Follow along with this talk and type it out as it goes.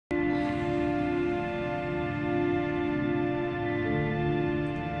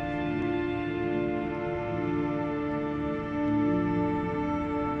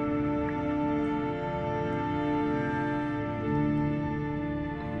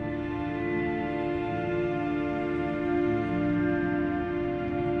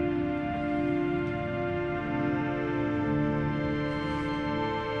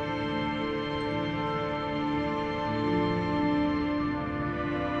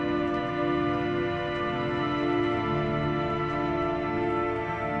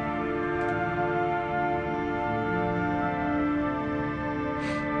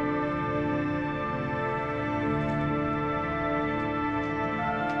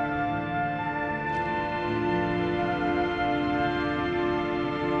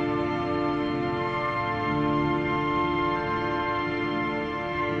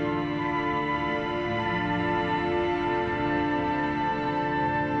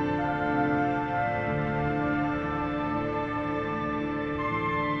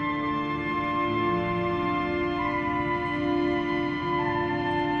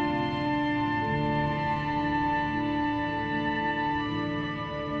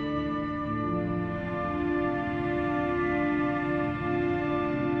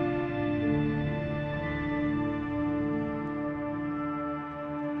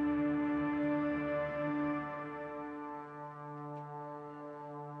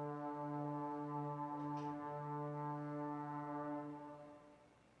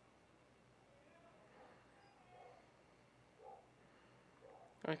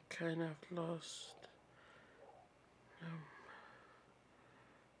I kind of lost.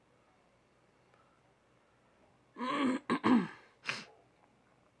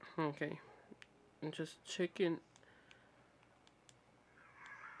 Okay, I'm just checking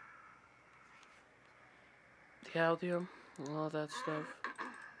the audio and all that stuff.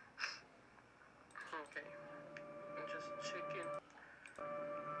 Okay, I'm just checking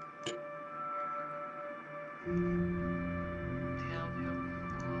the audio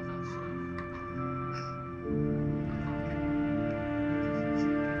and all that stuff.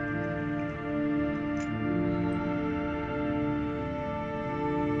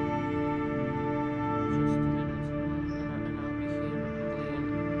 Just a minute, and I'll be here playing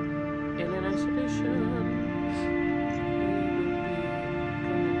Alien Isolation. We will be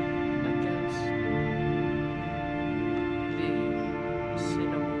running against the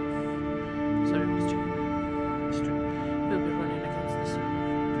Cinnamorph. Sorry, I was checking the stream. We'll be running against the Cinnamorph.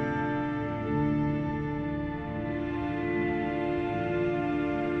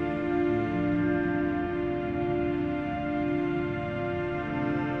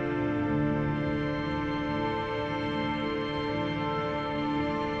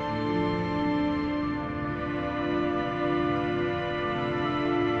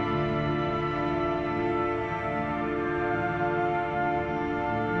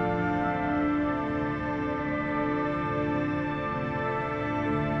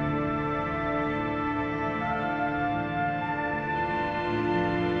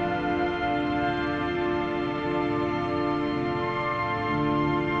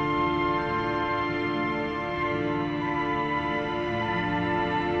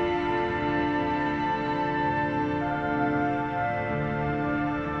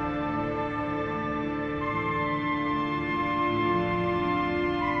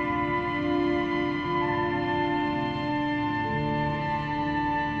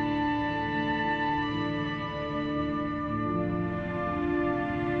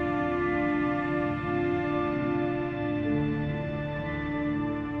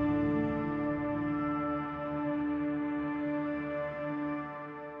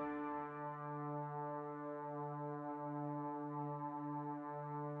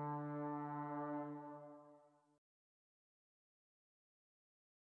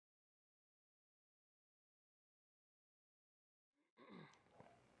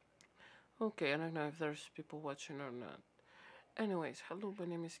 Okay, I don't know if there's people watching or not. Anyways, hello, my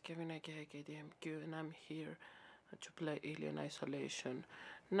name is Kevin aka KDMQ and I'm here to play Alien Isolation.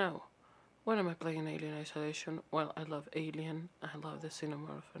 Now, why am I playing Alien Isolation? Well, I love Alien, I love the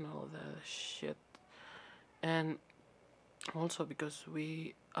Cinemorph and all that shit. And also because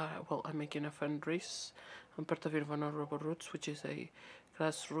I'm making a fundraise. I'm part of inhonorofourroots, which is a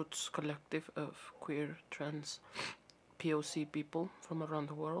grassroots collective of queer, trans, POC people from around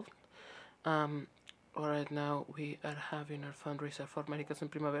the world. Right now we are having our fundraiser for Maricas en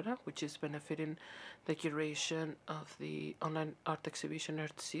Primavera, which is benefiting the curation of the online art exhibition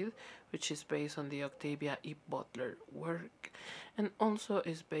Earthseed, which is based on the Octavia E. Butler work, and also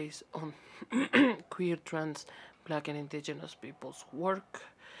is based on queer, trans, black, and indigenous people's work.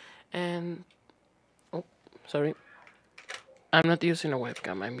 And oh, sorry, I'm not using a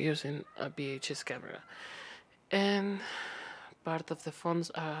webcam. I'm using a VHS camera, and part of the funds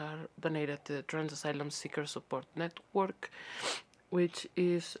are donated to the Trans Asylum Seeker Support Network, which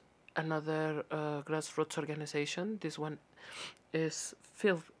is another grassroots organization. This one is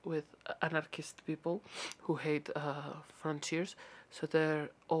filled with anarchist people who hate frontiers. So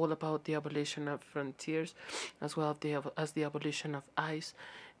they're all about the abolition of frontiers, as well as the abolition of ICE,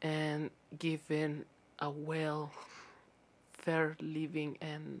 and giving a fair living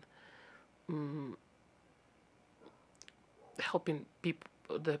and helping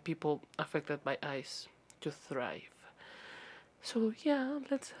the people affected by ICE to thrive. So yeah,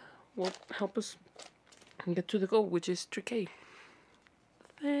 let's help us get to the goal, which is 3K.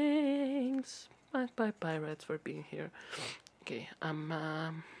 Thanks, Magpie Pirates, for being here. Okay, I'm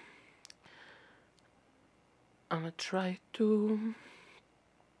gonna try to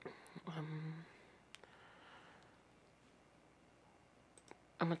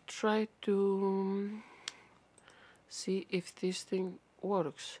see if this thing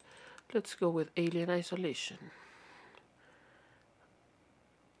works. Let's go with Alien Isolation.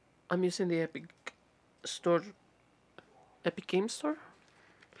 I'm using the Epic Game Store.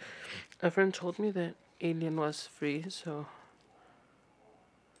 A friend told me that Alien was free, so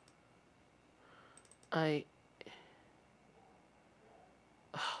I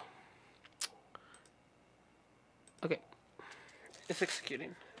okay. It's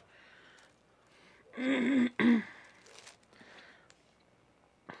executing.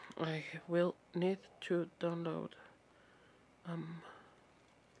 I will need to download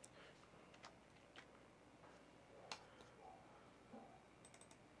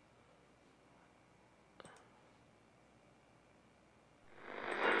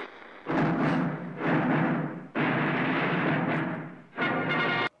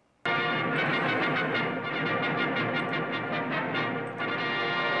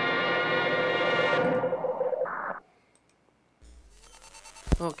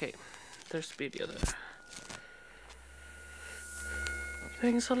okay, there's video there.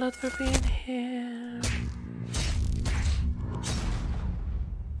 Thanks a lot for being here.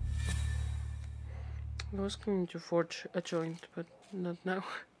 I was going to forge a joint, but not now.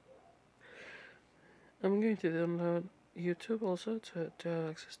 I'm going to download YouTube also to have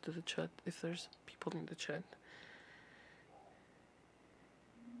access to the chat if there's people in the chat.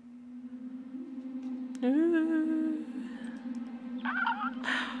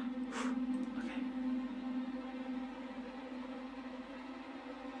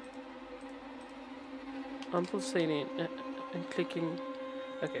 I'm pulsating and clicking.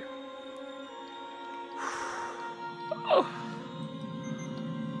 Okay. Oh.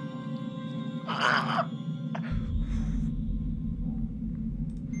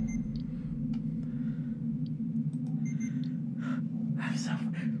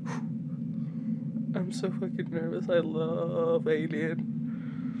 I'm so fucking nervous. I love Alien.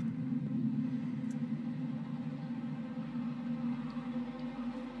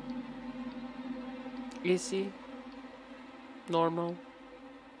 Easy. Normal.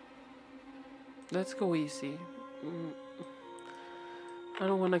 Let's go easy. I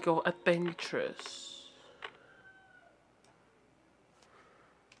don't want to go adventurous.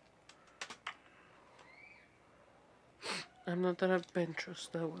 I'm not that adventurous.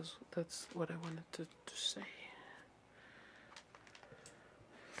 That's what I wanted to say.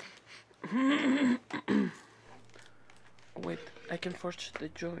 Wait, I can forge the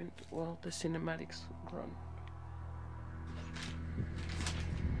joint while the cinematics run.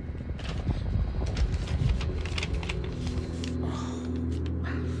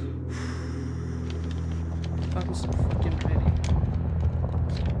 I'm so fucking ready.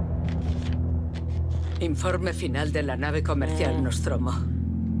 Informe final de la nave comercial Nostromo.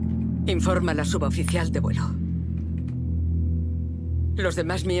 Informa la suboficial de vuelo. Los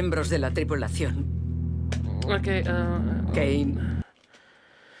demás miembros de la tripulación. Okay, Kane.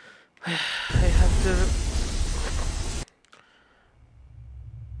 I have to...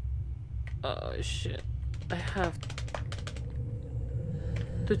 Oh shit. I have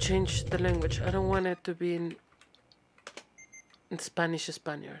to change the language. I don't want it to be in Spanish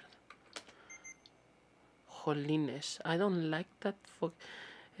Spaniard. Jolines, I don't like that fuck.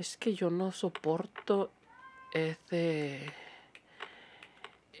 Es que yo no soporto ese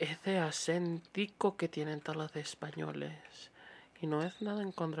acentico que tienen todos los españoles. Y no es nada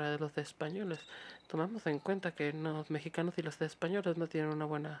en contra de los españoles. Tomemos en cuenta que los mexicanos y los españoles no tienen una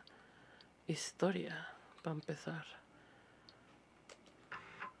buena historia, para empezar.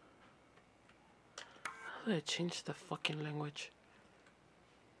 How do I change the fucking language?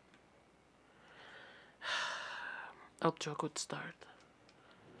 Up to a good start.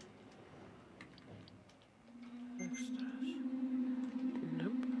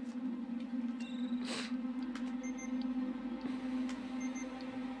 Nope.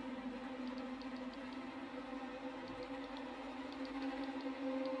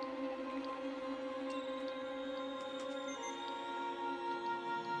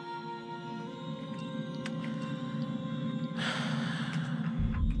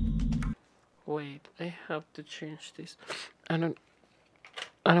 Wait, I have to change this. I don't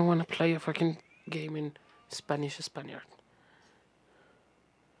want to play a fucking game in Spanish Spaniard.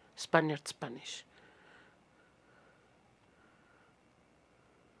 Spaniard Spanish.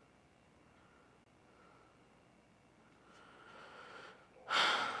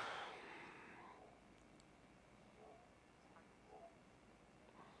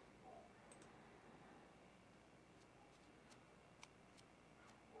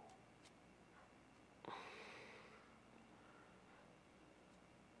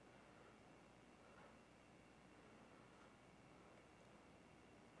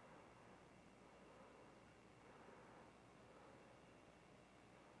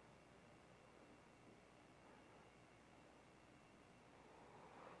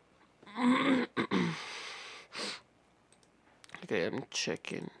 Okay, I'm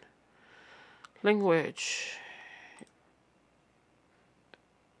checking. Language.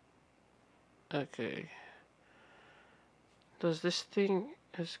 Okay. Does this thing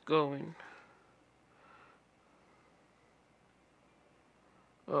is going?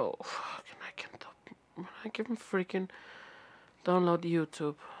 Oh, fucking, I can freaking download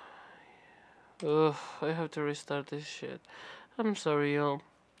YouTube. Ugh, I have to restart this shit. I'm sorry, y'all.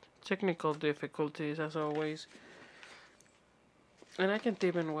 Technical difficulties, as always. And I can't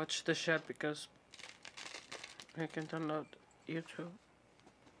even watch the chat because I can download YouTube.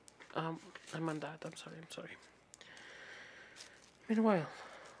 I'm on that. I'm sorry. Meanwhile,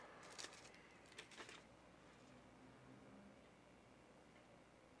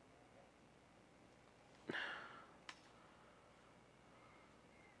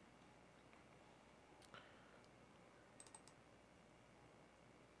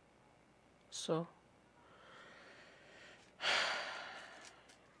 so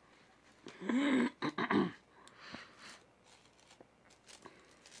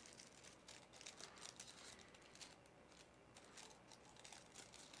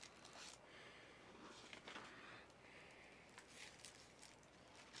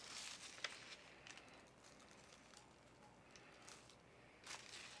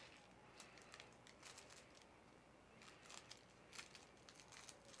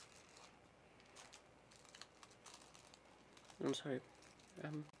I'm sorry.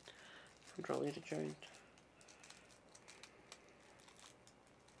 I'm drawing the joint.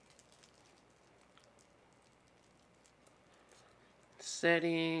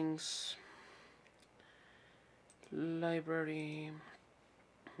 Settings, library,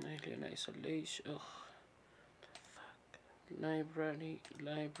 alien isolation. Ugh, fuck.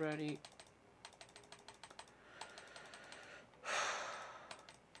 Library.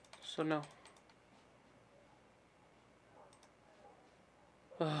 So now.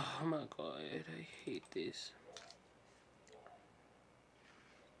 Oh my god, I hate this.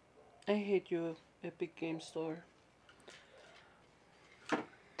 I hate you, Epic Game Store.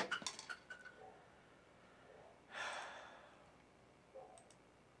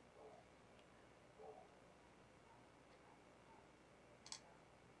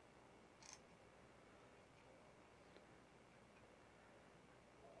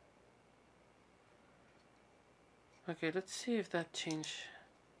 Okay, let's see if that changed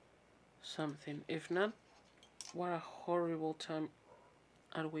something. If not, what a horrible time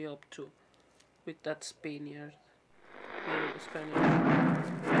are we up to with that Spaniard?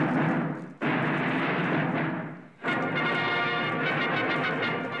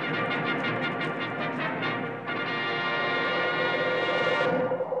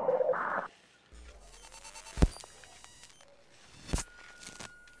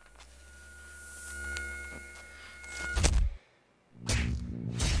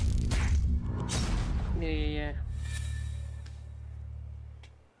 Yeah.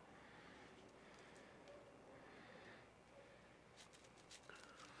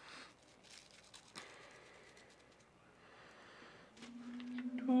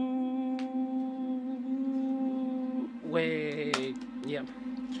 Wait, yeah.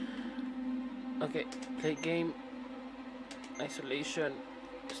 Okay, play game, isolation,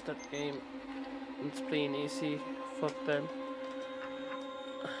 start game. It's playing easy. Fuck them.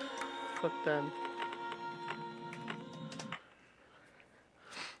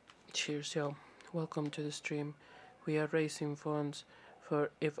 Cheers, y'all. Welcome to the stream. We are raising funds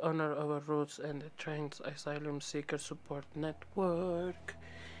for inhonorofourroots and the Trans Asylum Seeker Support Network.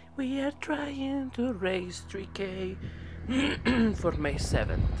 We are trying to raise 3K for May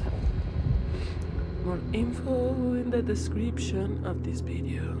 7th. More info in the description of this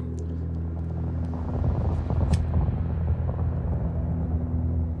video.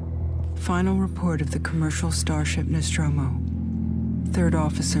 Final report of the commercial starship Nostromo. Third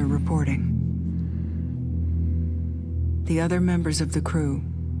officer reporting. The other members of the crew: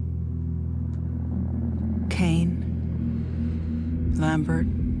 Kane, Lambert,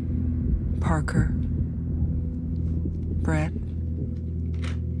 Parker, Brett,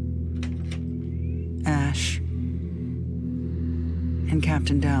 Ash, and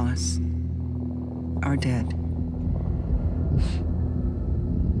Captain Dallas are dead.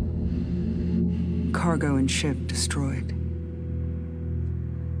 Cargo and ship destroyed.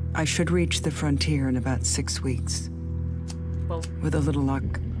 I should reach the frontier in about 6 weeks. Well, with a little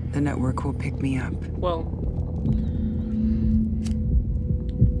luck, the network will pick me up. Well,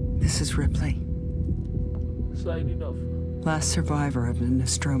 this is Ripley. Signing off. Last survivor of the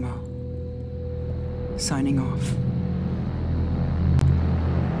Nostromo. Signing off.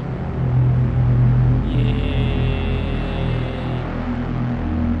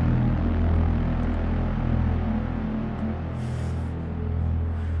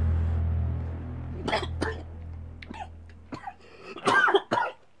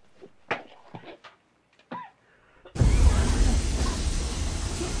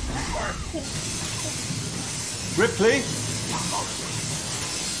 Ripley?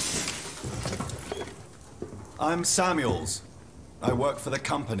 I'm Samuels. I work for the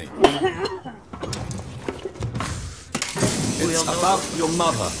company. It's about your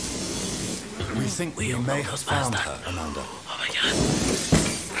mother. We think we may have found her, Amanda. Oh my god.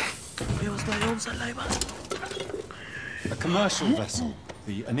 Vimos la own saliva. A commercial vessel,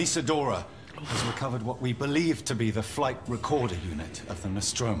 the Anisadora, has recovered what we believe to be the flight recorder unit of the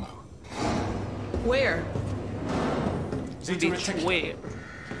Nostromo. Where? Where?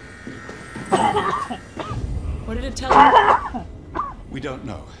 What did it tell you? We don't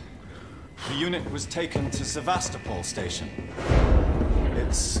know. The unit was taken to Sevastopol station.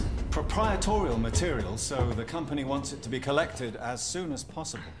 It's proprietorial material, so the company wants it to be collected as soon as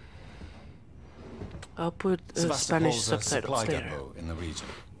possible. I'll put Spanish Sevastopol's a subtitles supply there. depot in the region.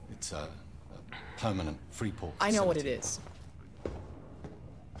 It's a permanent free port I know what it facility. is.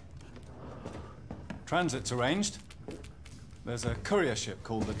 Transit's arranged. There's a courier ship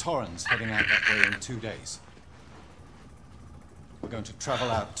called the Torrens heading out that way in 2 days. We're going to travel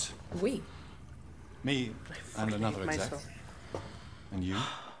out. We? Me and another exec. Myself. And you,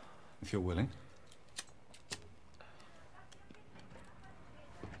 if you're willing.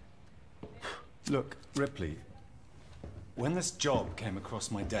 Look, Ripley, when this job came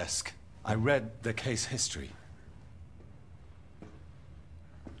across my desk, I read the case history.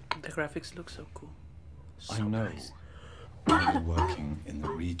 The graphics look so cool. So I know nice. you're working in the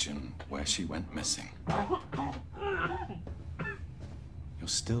region where she went missing. You're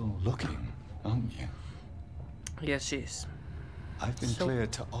still looking, aren't you? Yes, she is. I've been So-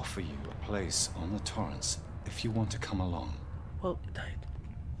 cleared to offer you a place on the Torrens if you want to come along. Well, it died.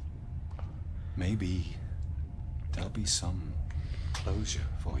 Maybe there'll be some closure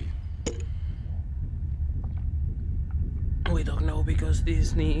for you. We don't know because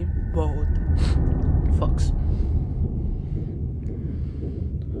Disney bought Fox.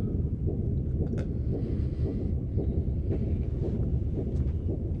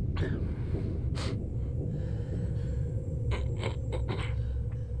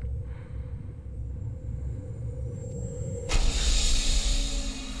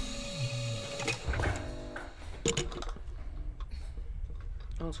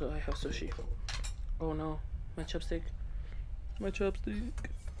 Also, I have sushi. Oh no, my chopstick. My chopstick.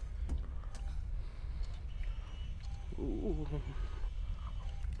 Ooh.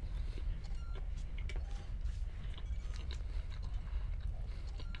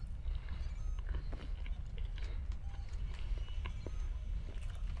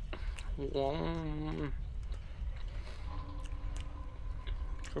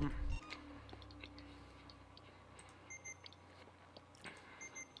 Come.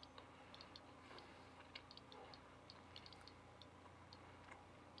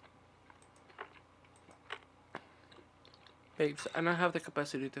 Babes, I don't have the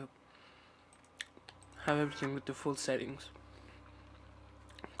capacity to have everything with the full settings.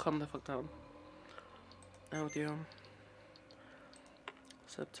 Calm the fuck down. Audio.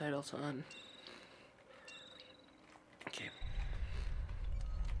 Subtitles on. Okay.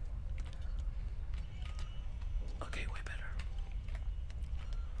 Okay, way better.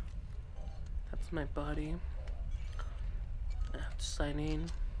 That's my body. I have to sign in.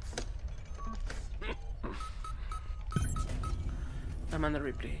 I'm on the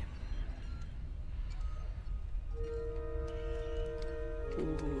replay.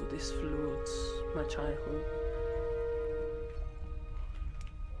 Ooh, these flutes, my childhood.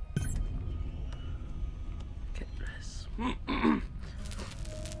 Get dressed.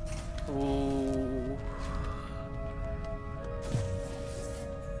 Ooh.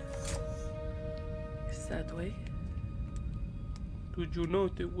 Is that way? Did you know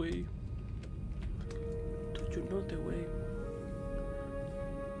the way? Did you know the way?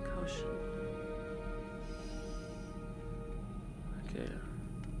 Okay,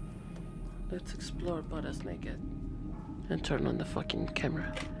 let's explore butt ass naked and turn on the fucking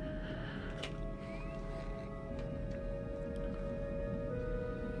camera. Okay.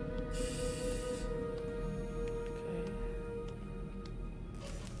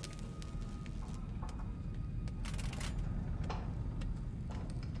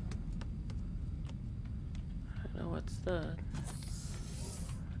 I know what's that.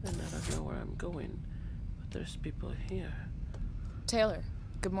 And I don't know where I'm going, but there's people here. Taylor,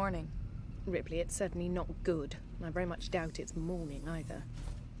 good morning. Ripley, it's certainly not good. I very much doubt it's morning either.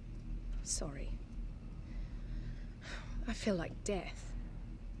 Sorry. I feel like death.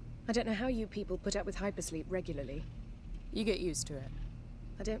 I don't know how you people put up with hypersleep regularly. You get used to it.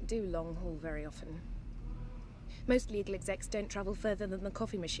 I don't do long haul very often. Most legal execs don't travel further than the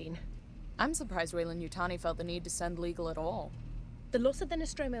coffee machine. I'm surprised Weyland-Yutani felt the need to send legal at all. The loss of the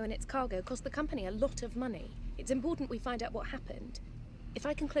Nostromo and its cargo cost the company a lot of money. It's important we find out what happened. If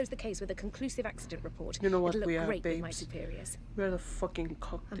I can close the case with a conclusive accident report, You know what it'll we look are, great with my babes? superiors. We're the fucking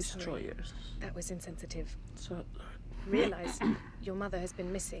cock I'm sorry. destroyers. That was insensitive. So, Realize your mother has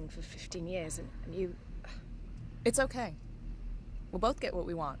been missing for 15 years and you... It's okay. We'll both get what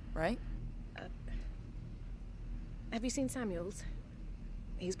we want, right? Have you seen Samuels?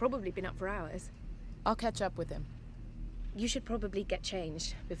 He's probably been up for hours. I'll catch up with him. You should probably get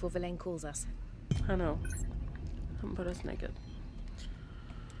changed before Verlaine calls us. I know. I'm but as naked.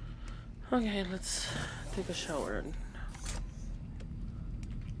 Okay, let's take a shower and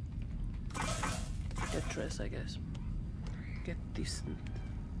get dressed, I guess. Get decent.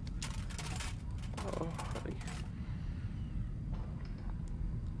 Oh, hurry.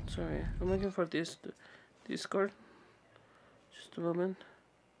 Sorry, I'm looking for this Discord. Just a moment.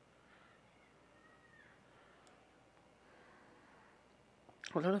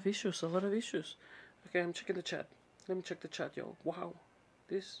 A lot of issues, a lot of issues. Okay, I'm checking the chat. Let me check the chat, yo. Wow.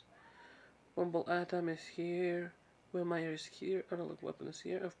 This Wumble Atom is here. Will Meyer is here. Analog Weapon is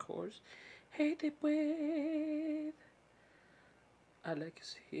here, of course. Hey, Dipwit. Alec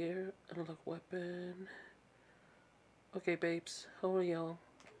is here. Analog Weapon. Okay, babes. How are y'all?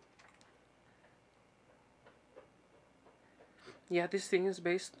 Yeah, this thing is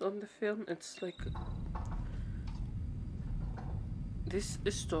based on the film. It's like... This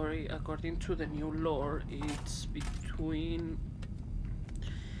story, according to the new lore, it's between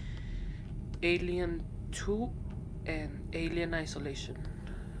Alien 2 and Alien Isolation.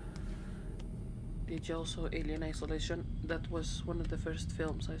 Did you also Alien Isolation? That was one of the first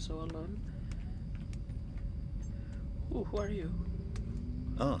films I saw alone. Ooh, who are you?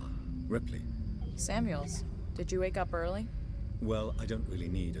 Ah, Ripley. Samuels, did you wake up early? Well, I don't really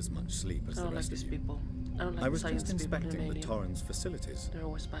need as much sleep as I the don't like rest these of you. people. I don't like I was science just people in inspecting the Alien. Torrens facilities. They're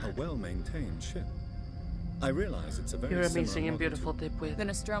always bad. A well-maintained ship. I realize it's a very You're similar amazing and model beautiful, to... Dipwit. The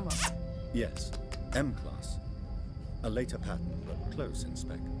Nostromo. Yes, M-class. A later pattern, but close in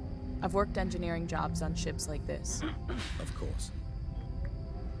spec. I've worked engineering jobs on ships like this. Of course.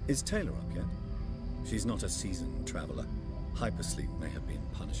 Is Taylor up yet? She's not a seasoned traveler. Hypersleep may have been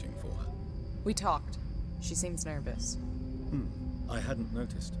punishing for her. We talked. She seems nervous. I hadn't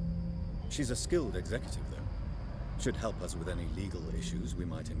noticed. She's a skilled executive, though. Should help us with any legal issues we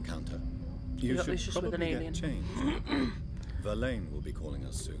might encounter. You got should issues with an probably alien. get changed. Verlaine will be calling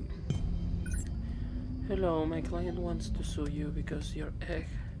us soon. Hello, my client wants to sue you because your egg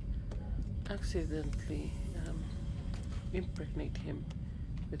accidentally impregnate him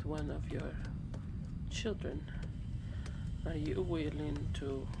with one of your children. Are you willing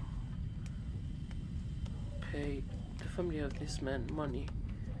to pay the family of this man money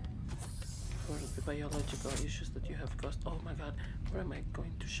for the biological issues that you have caused? Oh my god, where am I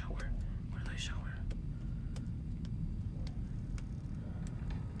going to shower? Where do I shower?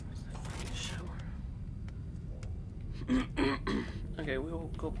 Where's the fucking shower? Okay, we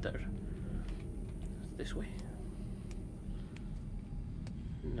will go up there. This way.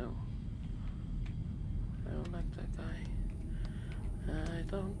 No. I don't like that guy. I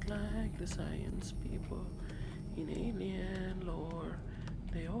don't like the science people in alien lore.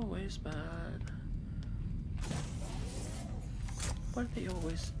 They always bad. Why are they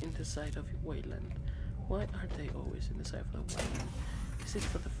always in the side of Weyland? Why are they always in the side of the Weyland? Is it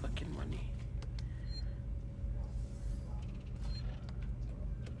for the fucking money?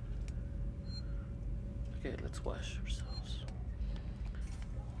 Okay, let's wash ourselves.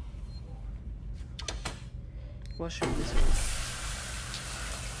 Wash your dishes.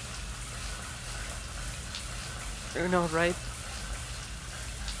 You know, right?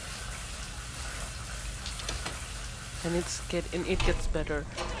 And it gets better.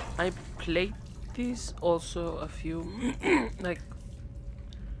 I played this also a few like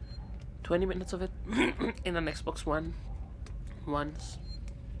 20 minutes of it in an Xbox One once.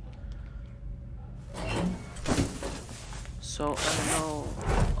 So I know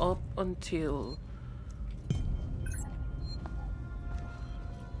up until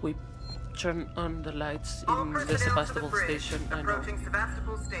we turn on the lights in the Sebastopol station, I know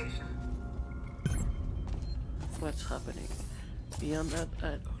what's happening. Beyond that,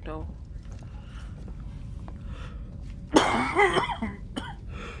 I don't know.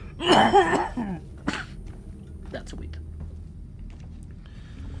 That's weird.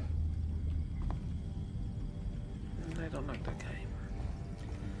 I don't like that guy.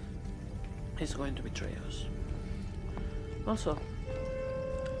 He's going to betray us. Also,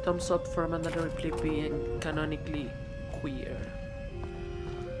 thumbs up for Amanda Ripley being canonically queer.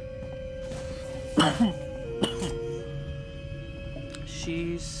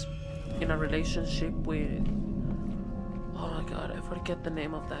 She's in a relationship with, oh my god, I forget the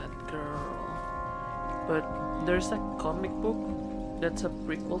name of that girl, but there's a comic book that's a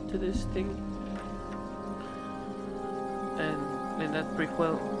prequel to this thing, and in that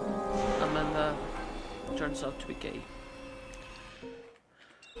prequel Amanda turns out to be gay.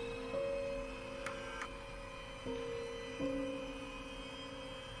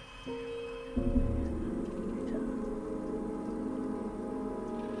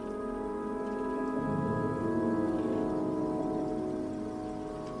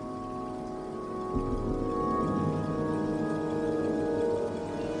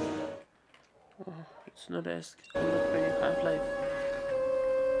 It's not as I'm not playing Half-Life.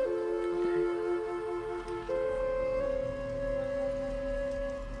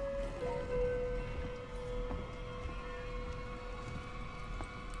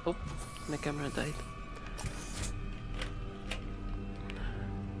 Oh, my camera died.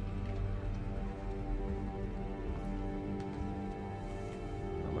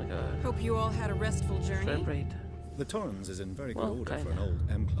 Oh my god. Hope you all had a restful journey. Frame rate. The Torrens is in very good Well, order for kinda. an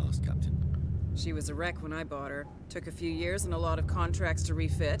old M-class captain. She was a wreck when I bought her. Took a few years and a lot of contracts to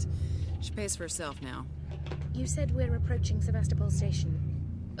refit. She pays for herself now. You said we're approaching Sevastopol Station.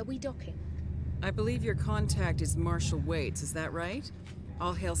 Are we docking? I believe your contact is Marshal Waits, is that right?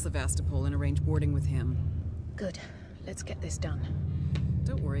 I'll hail Sevastopol and arrange boarding with him. Good. Let's get this done.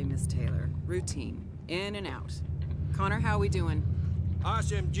 Don't worry, Miss Taylor. Routine. In and out. Connor, how we doing?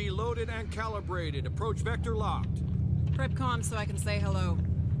 SMG loaded and calibrated. Approach vector locked. Prep comm so I can say hello.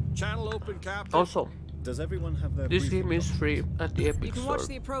 Channel open, Captain. Also, Does everyone have their this briefing game is documents? free at the Epic You can Store watch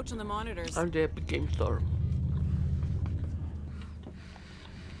the approach on the monitors. and the Epic Game Store.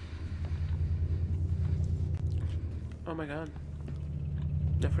 Oh my god,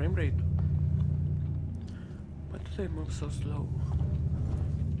 the frame rate. Why do they move so slow?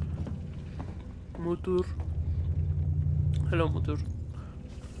 Mutur. Hello, Mutur.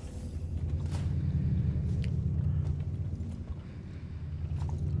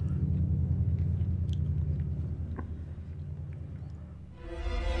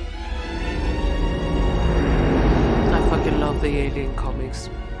 I fucking love the Alien comics.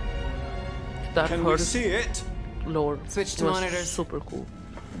 That Can we first see it? lore Switch to was monitors. super cool.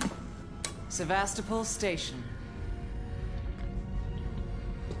 Sevastopol Station.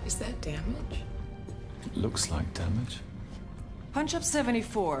 Is that damage? It looks like damage. Punch up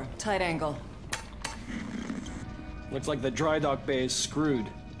 74, tight angle. Looks like the dry dock bay is screwed.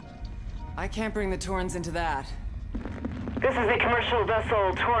 I can't bring the Torrens into that. This is the commercial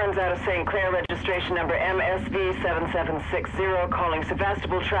vessel Torrens out of St. Clair, registration number MSV7760, calling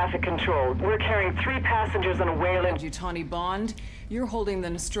Sevastopol Traffic Control. We're carrying 3 passengers on a Wayland. Yutani Bond, you're holding the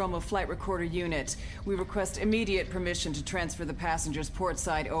Nostromo flight recorder unit. We request immediate permission to transfer the passengers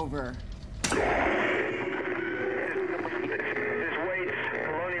portside over. This Waits,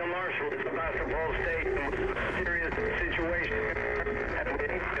 Colonial Marshal, Sevastopol Station. Serious situation.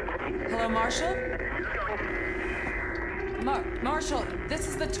 Hello, Marshal? Marshal, this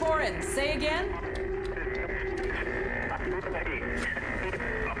is the Torrens. Say again?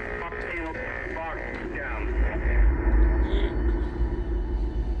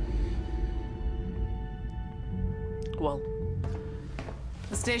 Well,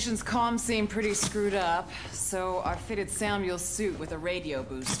 The station's comms seem pretty screwed up, so I fitted Samuel's suit with a radio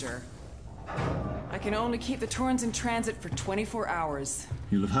booster. I can only keep the Torrens in transit for 24 hours.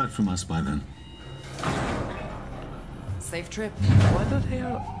 You'll have heard from us by then. Safe trip. why do they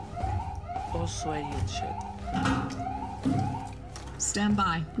all sweaty and shit? Stand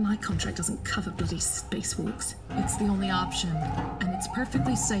by. My contract doesn't cover bloody spacewalks. It's the only option, and it's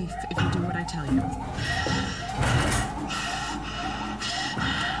perfectly safe if you do what I tell you.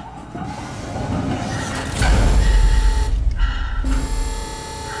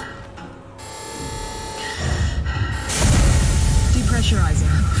 Depressurizing.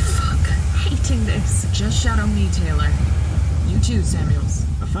 Fuck. Hating this. Just shadow me, Taylor. You too, Samuels.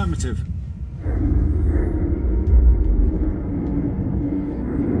 Affirmative.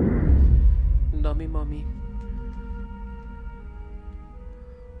 Dummy mommy.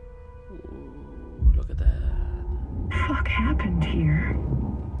 Ooh, look at that. Fuck happened here?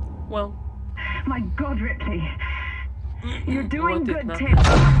 Well, My God, Ripley. You're doing what did good, not Taylor.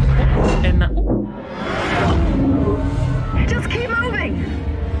 happen? And now, Just keep moving!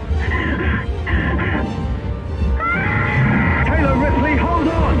 Taylor, Ripley, hold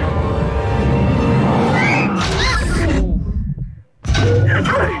on!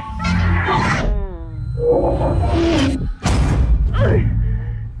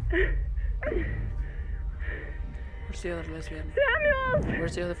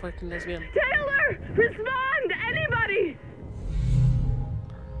 the other fucking lesbian? Taylor! Respond! Anybody!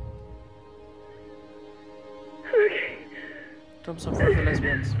 Okay. Thumbs up for the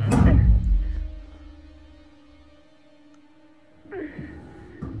lesbians.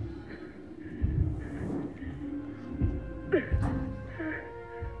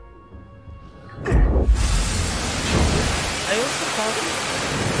 I also thought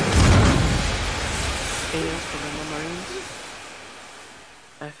Aliens for the Marines.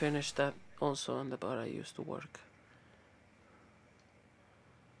 I finished that also on the bar I used to work.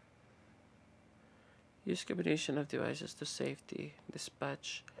 Use combination of devices to safety.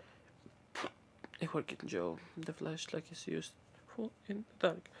 Dispatch a working Joe. The flashlight is used in the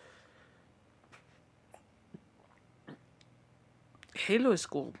dark. Halo is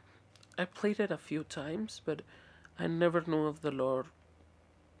cool. I played it a few times, but I never knew of the lore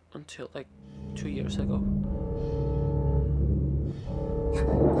until like 2 years ago.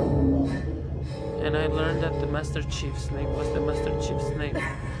 And I learned that the Master Chief's name was the Master Chief's name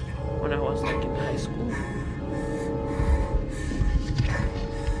when I was like in high school.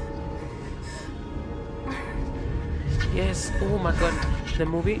 Yes, oh my god, the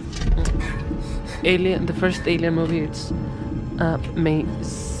movie Alien, the first Alien movie, it's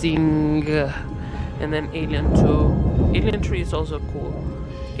amazing. And then Alien 2, Alien 3 is also cool.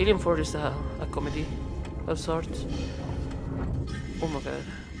 Alien 4 is a comedy of sorts. Oh my god,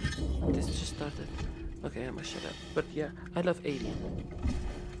 this just started. Okay, I'm gonna shut up. But yeah, I love Alien.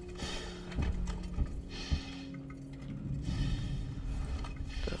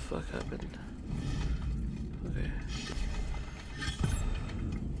 The fuck happened? Okay.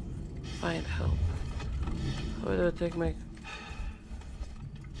 Find help. How do I take my...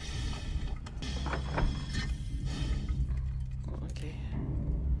 Okay.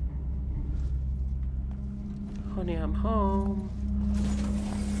 Honey, I'm home.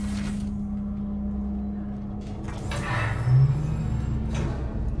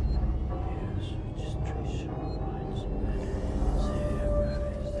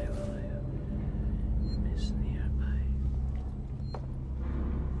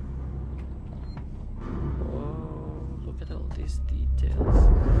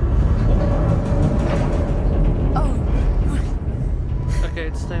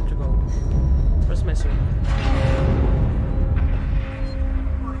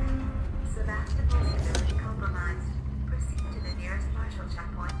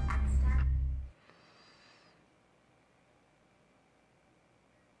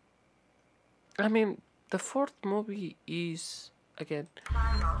 I mean, the fourth movie is, again,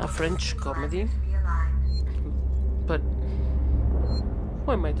 a French comedy, but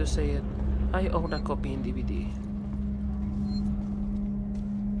who am I to say it? I own a copy in DVD.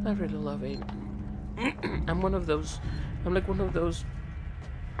 I really love it. I'm like one of those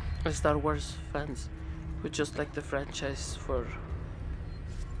Star Wars fans who just like the franchise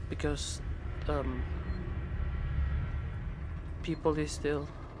because people is still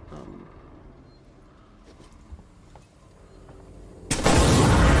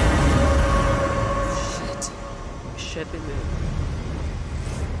shit in it.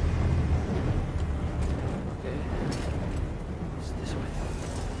 Okay, it's this way.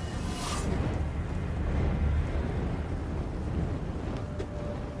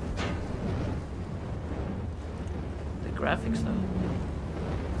 The graphics though.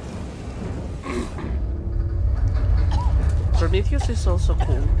 Prometheus is also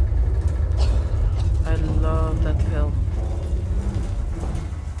cool. I love that film.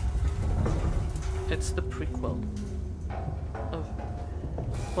 It's the prequel of,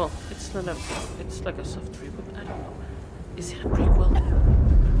 well, it's not a, it's like a soft reboot, I don't know. Is it a prequel?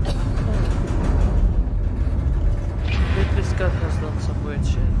 Ridley Scott has done some weird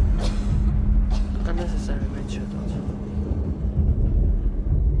shit. Unnecessary weird shit also.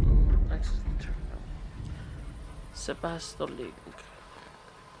 Access terminal. Sebastopol.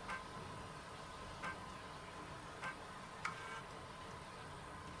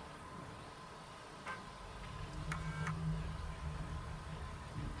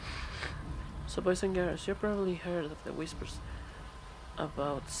 So boys and girls, you've probably heard of the whispers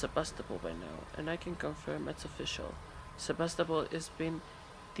about Sebastopol by now, and I can confirm it's official. Sebastopol is being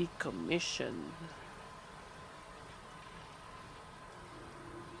decommissioned.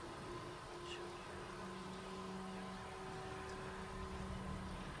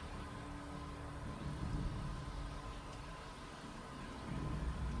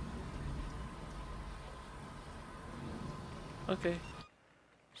 Okay.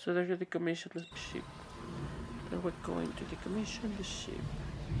 So they're going to decommission the ship. And we're going to decommission the ship.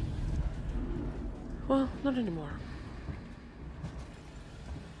 Well, not anymore.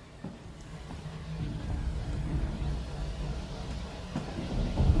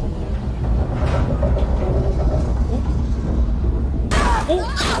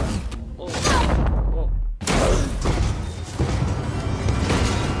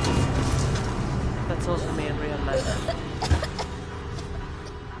 That's also me in real life.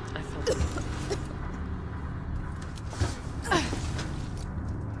 I felt it.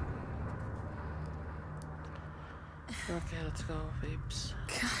 Okay, let's go, babes.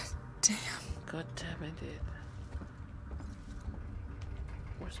 God damn. God damn it, dude.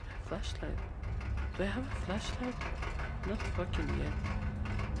 Where's my flashlight? Do I have a flashlight? Not fucking yet.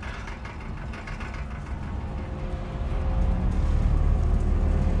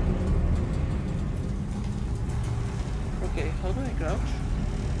 Okay, how do I crouch?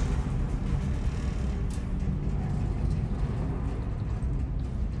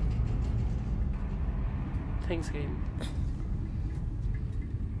 Thanks, game.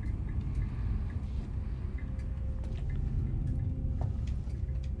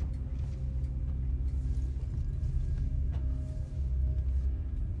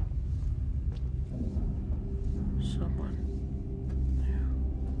 Someone.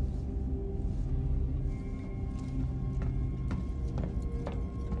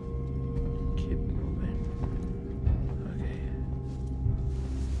 Keep moving. Okay.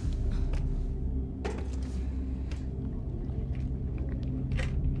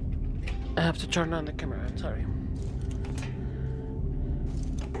 I have to turn on the camera, I'm sorry.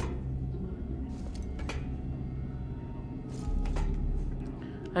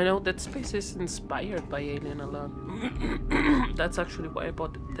 I know Dead Space is inspired by Alien a lot. That's actually why I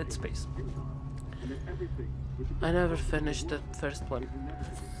bought Dead Space. I never finished the first one.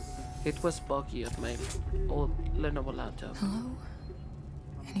 It was buggy on my old Lenovo laptop. Hello?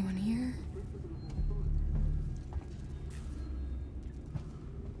 Anyone here?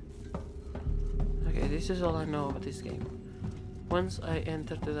 Okay, this is all I know about this game. Once I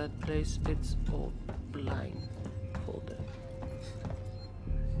enter to that place, it's all blindfolded.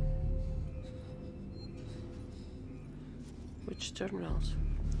 Which terminals?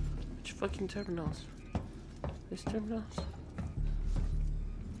 Which fucking terminals? These terminals?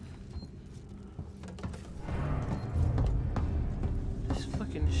 This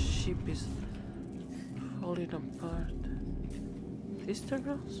fucking ship is falling apart. These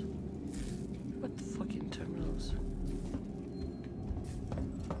terminals? What fucking terminals?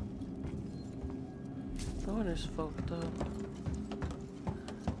 That one is fucked up.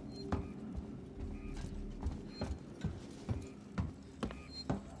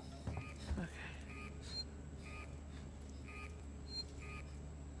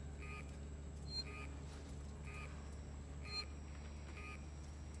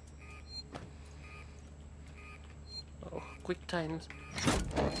 Quick times.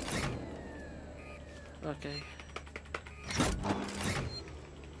 Okay.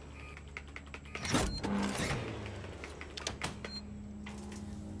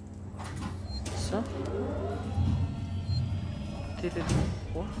 So did it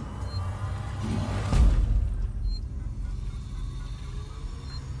what?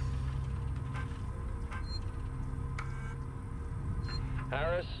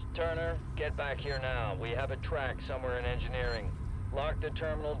 Harris, Turner, get back here now. We have a track somewhere in engineering. Lock the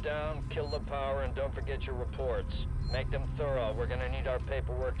terminal down, kill the power, and don't forget your reports. Make them thorough. We're gonna need our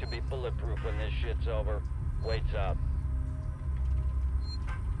paperwork to be bulletproof when this shit's over. Waits up.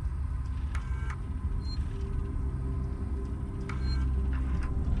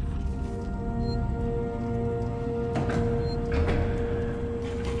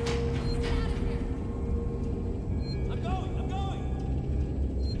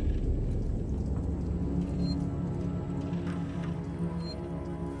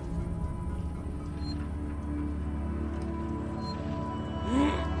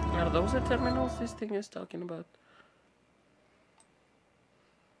 Are those the terminals this thing is talking about?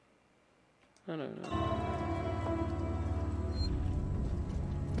 I don't know.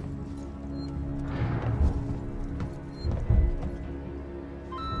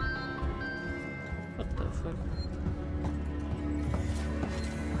 What the fuck?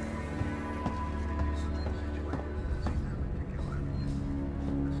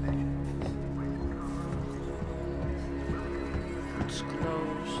 It's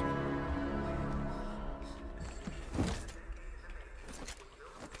closed.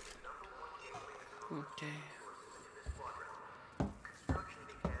 Okay. Construction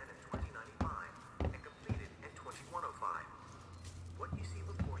began in 2095 and completed in 2105. What you see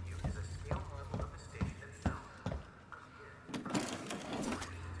before you is a scale model of the station itself.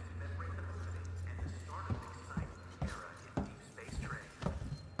 Memory of the opening and the start of the exciting era in deep space trade.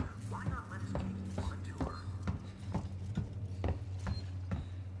 Why not let us take you on a tour?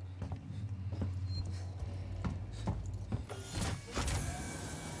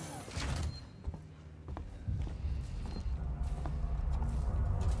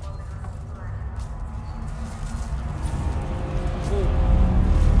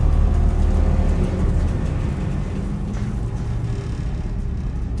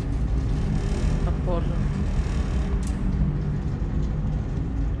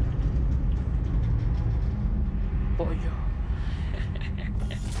 pollo.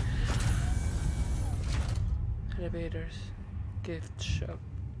 Elevators. Gift shop.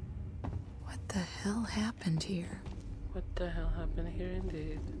 What the hell happened here? What the hell happened here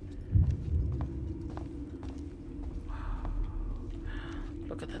indeed?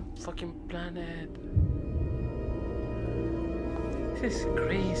 Look at that fucking planet. This is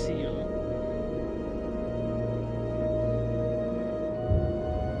crazy, yo.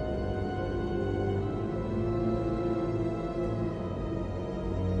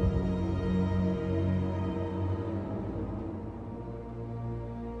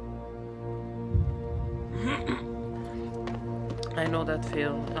 I know that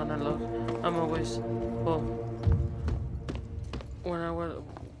feel, analog. I'm always, well, when I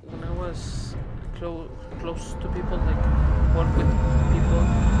was close to people, like work with people.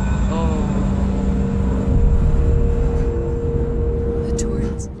 Oh, the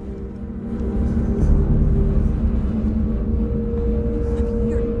Torrens. I'm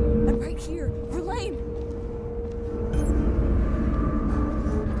here. I'm right here. Verlaine.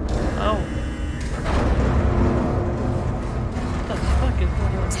 Oh.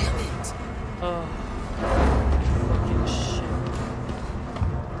 Damn it! Oh, fucking shit.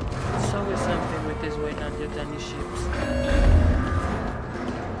 It's always something with these Weyland-Yutani ships.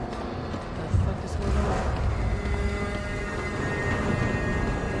 What the fuck is going on?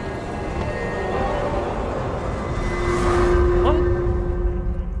 What?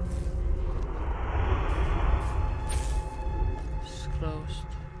 It's closed.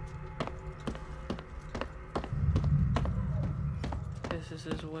 This is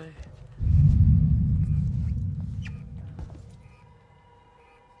his way.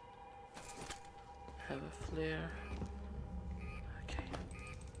 Have a flare. Okay.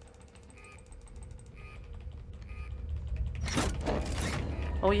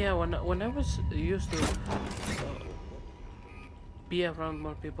 Oh yeah, when I was used to be around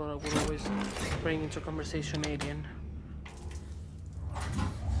more people, I would always bring into conversation Alien.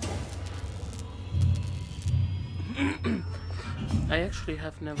 I actually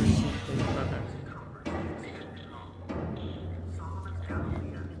have never seen Blade Runner.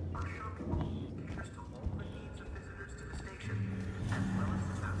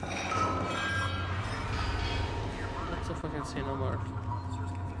 That's a fucking Cinemark.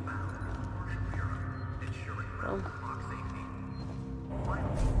 Well,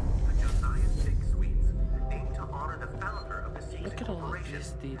 look at all of these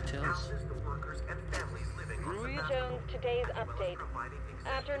details. Rui Jones, today's update.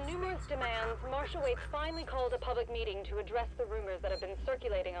 After numerous demands, Marshal Waits finally called a public meeting to address the rumors that have been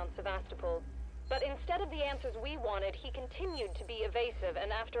circulating on Sevastopol. But instead of the answers we wanted, he continued to be evasive,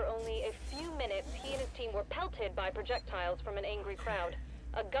 and after only a few minutes, he and his team were pelted by projectiles from an angry crowd.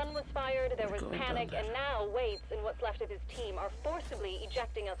 A gun was fired, there was panic, and now Waits and what's left of his team are forcibly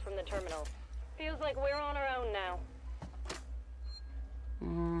ejecting us from the terminal. Feels like we're on our own now.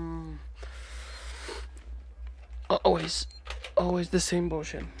 Always the same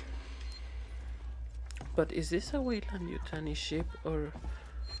bullshit. But is this a Weyland-Yutani ship, or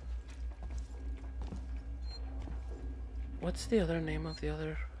what's the other name of the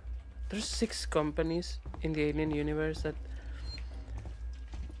other? There's 6 companies in the Alien universe that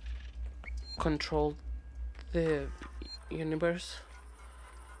control the universe.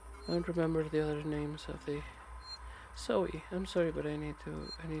 I don't remember the other names of the. Zoe, I'm sorry, but I need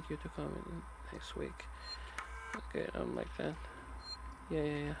you to comment next week. Okay, I don't like that.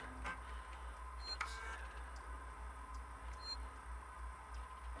 Yeah.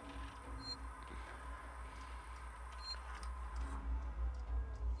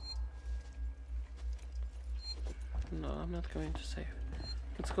 No, I'm not going to save.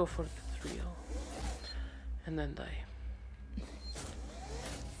 Let's go for the thrill. And then die.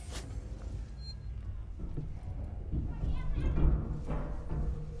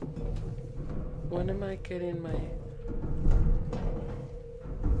 When am I getting my...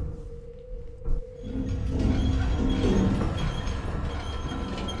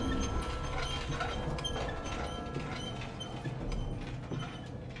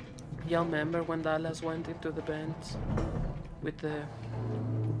 Y'all remember when Dallas went into the vents with the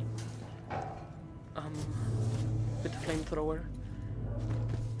flamethrower?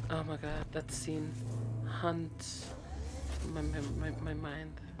 Oh my god, that scene haunts my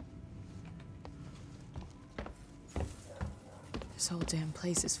mind. This whole damn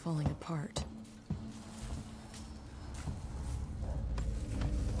place is falling apart.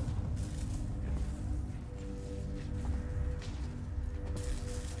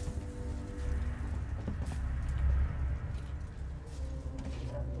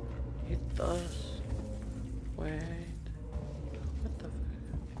 Wait. What the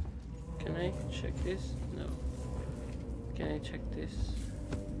fuck? Can I check this? No. Can I check this?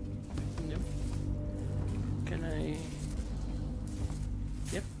 No. Can I...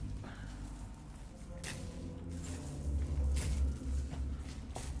 Yep.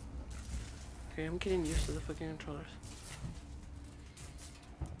 Okay, I'm getting used to the fucking controllers.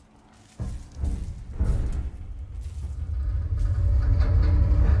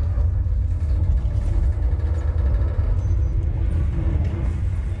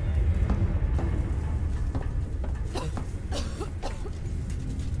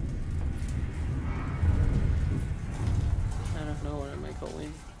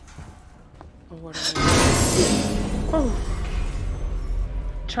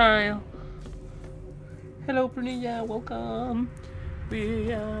 Child. Hello, Brunilla, welcome.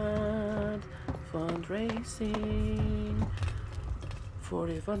 We are fundraising for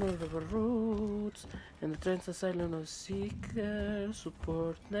the VENMO and the Trans Asylum of Seekers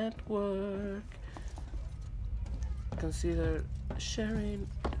Support Network. Consider sharing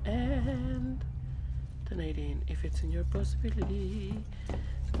and donating if it's in your possibility.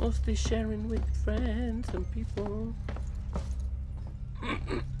 Mostly sharing with friends and people.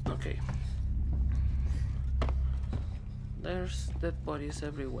 Okay. There's dead bodies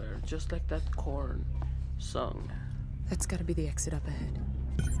everywhere, just like that Korn song. That's gotta be the exit up ahead.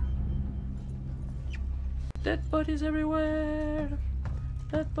 Dead bodies everywhere.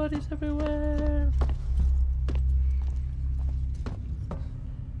 Dead bodies everywhere.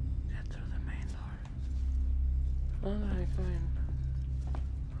 Get through the main door. How am I going?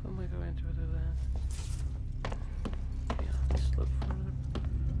 How am I going to do that? Yeah, let's look for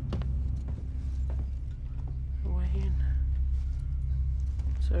the way in.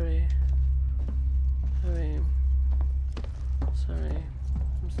 Sorry. Sorry.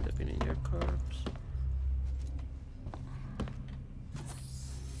 I'm stepping in your corpse.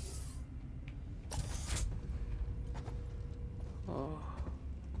 Oh.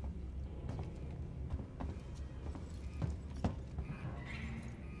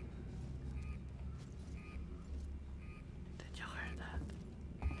 Did you hear that?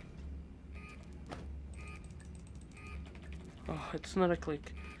 Oh, it's not a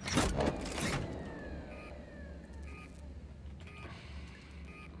click.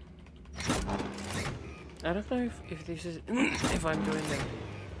 I don't know if this is if I'm doing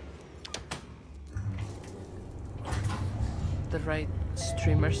the right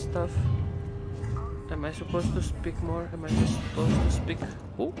streamer stuff. Am I supposed to speak more? Am I just supposed to speak?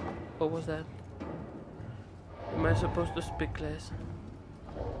 Oh, what was that? Am I supposed to speak less?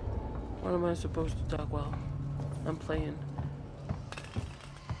 What am I supposed to talk while I'm playing?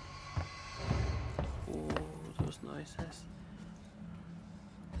 Oh, those noises.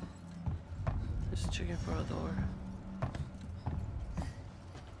 Just checking for a door.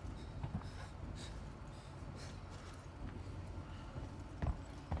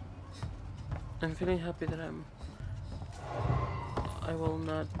 I'm feeling happy that I will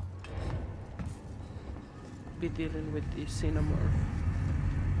not be dealing with the xenomorph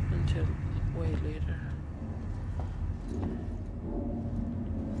until way later.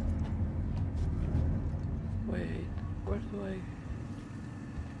 Wait, where do I...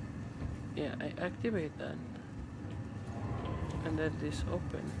 Yeah, I activate that. And then this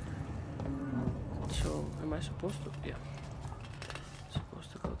open. So, am I supposed to? Yeah.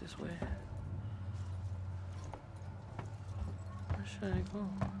 Supposed to go this way. Where should I go?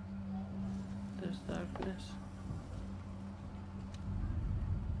 There's darkness.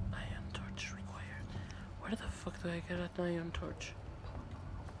 Iron torch required. Where the fuck do I get an iron torch?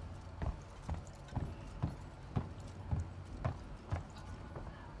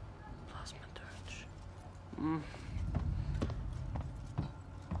 Plasma torch.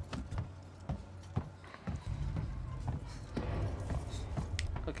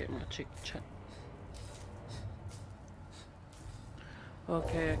 Okay, I'm gonna check chat.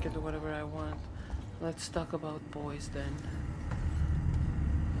 Okay, I can do whatever I want. Let's talk about boys then.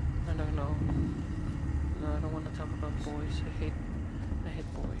 I don't know. No, I don't want to talk about boys. I hate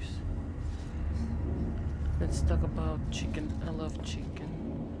boys. Let's talk about chicken. I love chicken.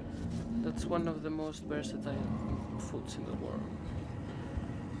 That's one of the most versatile foods in the world.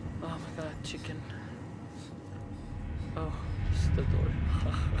 Oh my god, chicken. Oh, it's the door.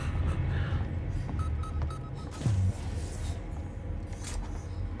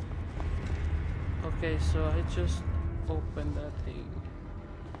 Okay, so I just opened that thing.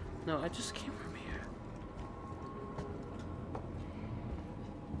 No, I just came from here.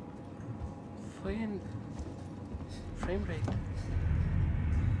 Fucking frame rate.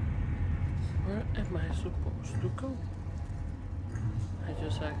 Where? am I supposed to go? I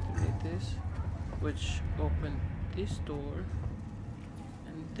just activate this, which opened this door,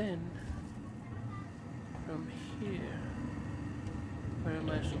 and then from here, where am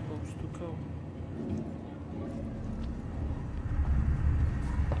I supposed to go?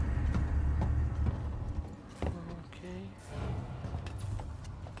 Okay,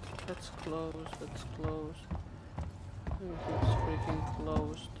 that's closed, that's closed. Everything's freaking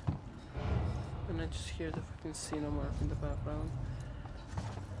closed. And I just hear the freaking xenomorph in the background.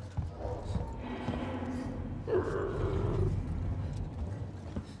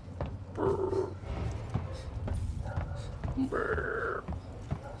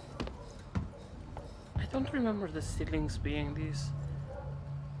 I don't remember the ceilings being these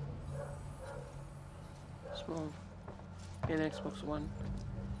small in Xbox One.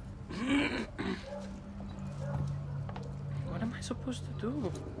 What am I supposed to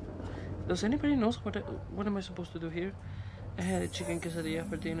do? Does anybody knows what am I supposed to do here? I had a chicken quesadilla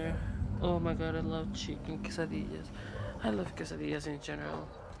for dinner. Oh my god, I love chicken quesadillas. I love quesadillas in general.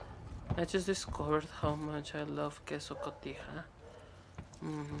 I just discovered how much I love queso cotija.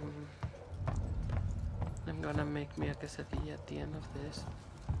 I'm gonna make me a quesadilla at the end of this.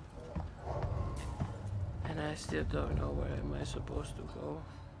 And I still don't know where am I supposed to go.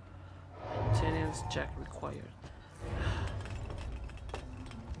 Maintenance jack required.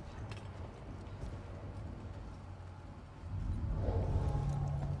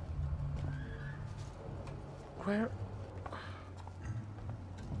 Where?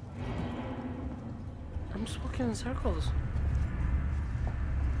 I'm just walking in circles.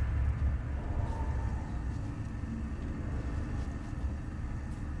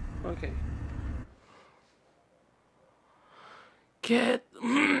 Okay. Get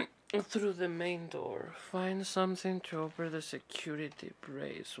through the main door. Find something to open the security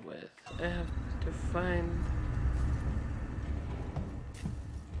brace with. I have to find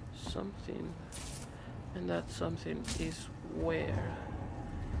something. And that something is where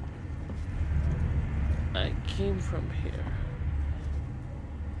I came from here.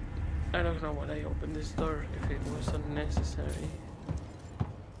 I don't know why I opened this door if it was unnecessary.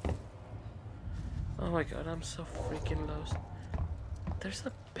 Oh my god, I'm so freaking lost. There's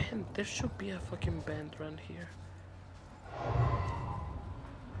a bend. There should be a fucking bend around here.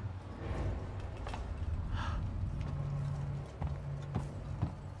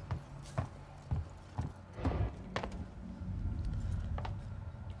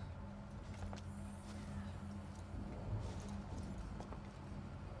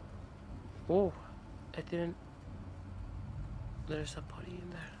 Oh, I didn't. There's a body in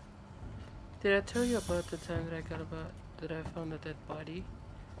there. Did I tell you about the time that I found a dead body?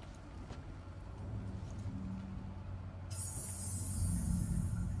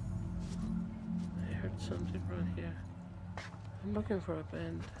 I heard something right here. I'm looking for a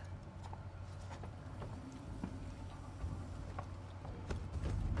bend.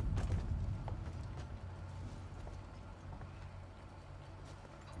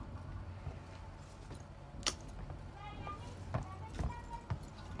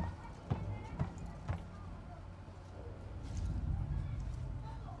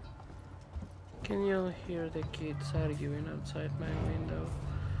 Can you hear the kids arguing outside my window?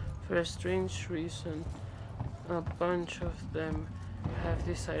 For a strange reason, a bunch of them have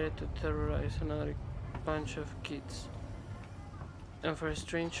decided to terrorize another bunch of kids. And for a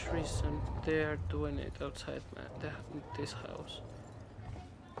strange reason, they are doing it outside this house.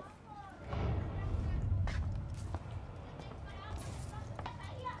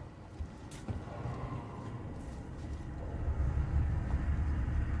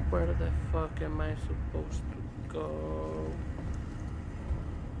 Where the fuck am I supposed to go?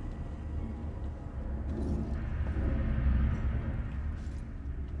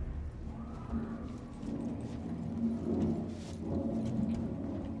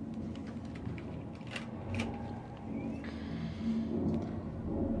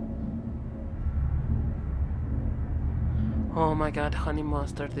 Oh my god, honey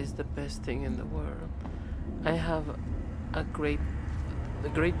mustard is the best thing in the world. I have a great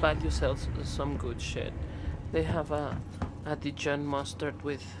value sells some good shit. They have a Dijon mustard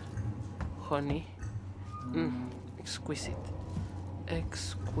with honey. Exquisite.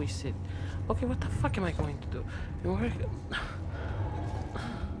 Exquisite. Okay, what the fuck am I going to do?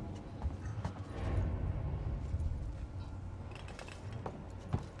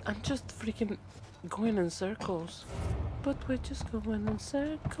 I'm just freaking going in circles. But we're just going in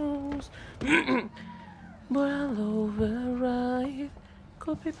circles. But I'll override.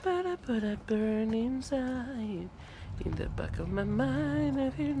 Could be better, but I burn inside. In the back of my mind,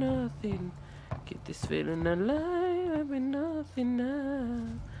 I feel nothing Keep this feeling alive with nothing now.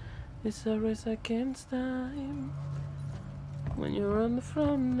 It's a race against time. When you're on the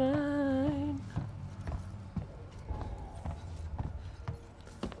front line.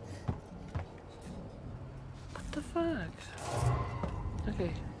 What the fuck?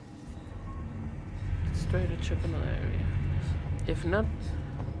 Okay. Let's try to check another area. If not,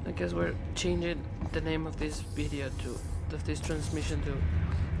 I guess we're changing the name of this video to, of this transmission to,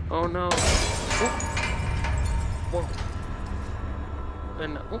 oh no. Oh. Whoa.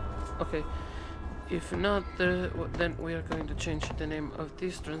 And oh, okay. If not, then we are going to change the name of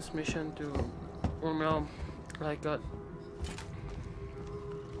this transmission to, oh no, like God.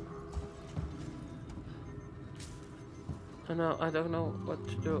 No, I don't know what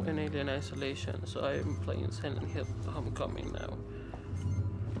to do in Alien Isolation, so I'm playing Silent Hill Homecoming now.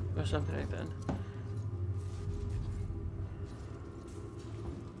 Or something like that.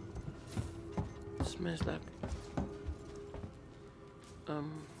 It smells like...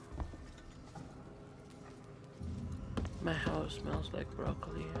 my house smells like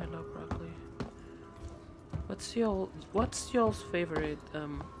broccoli. I love broccoli. What's y'all's favorite,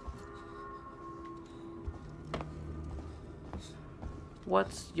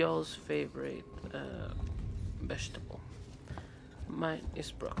 what's y'all's favorite vegetable? Mine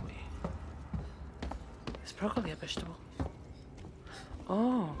is broccoli. Is broccoli a vegetable?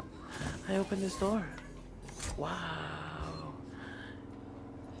 Oh, I opened this door. Wow.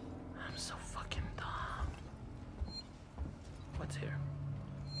 I'm so fucking dumb. What's here?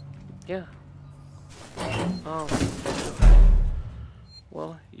 Yeah. Oh.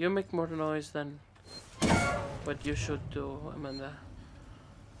 Well, you make more noise than what you should do, Amanda.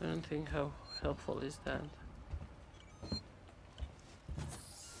 I don't think how helpful is that.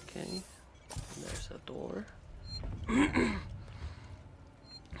 Okay, there's a door.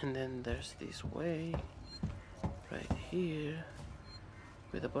 And then there's this way right here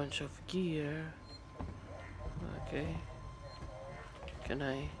with a bunch of gear. Okay. Can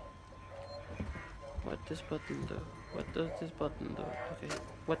I... what does this button do? What does this button do? Okay.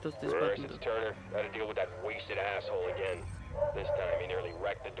 What does this button do? Turner, gotta deal with that wasted asshole again. This time he nearly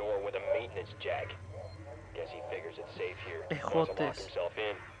wrecked the door with a maintenance jack. Guess he figures it's safe here. Wants to lock himself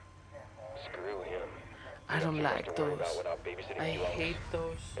in. Screw him. I don't like those. I hate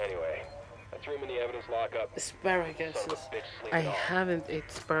those. Anyway, I threw him in the evidence lockup. Asparaguses. I haven't ate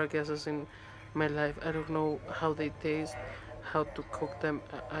asparaguses in my life. I don't know how they taste, how to cook them.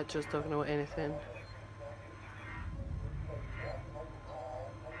 I just don't know anything.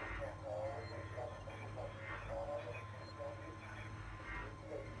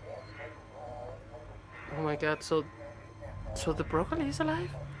 Oh my god, so the broccoli is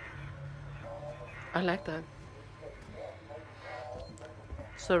alive? I like that.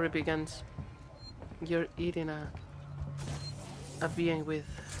 Sorry, Bigans. You're eating a being with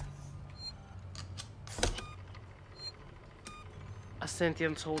a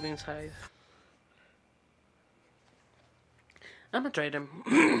sentient soul inside. I'ma try them.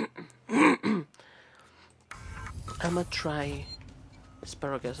 I'ma try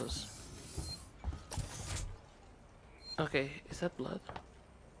asparaguses. Okay, is that blood?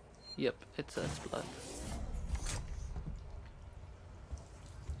 Yep, it says blood.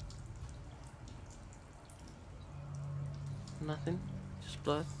 Nothing, just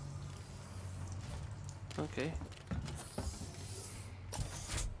blood. Okay.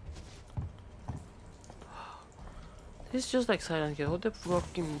 This is just like Silent Hill. All the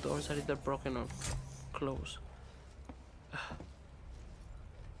fucking doors are either broken or closed.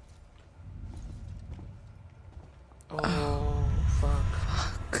 Oh,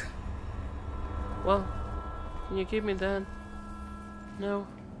 fuck. Well, can you give me that? No.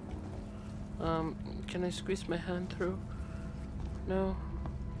 Can I squeeze my hand through? No.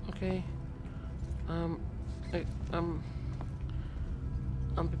 Okay. I'll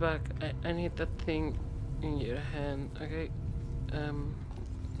be back. I need that thing in your hand. Okay.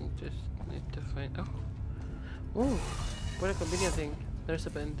 Just need to find. Oh. Oh. What a convenient thing. There's a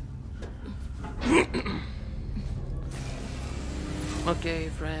bend. Okay,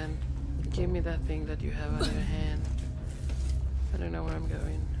 friend. Give me that thing that you have on your hand. I don't know where I'm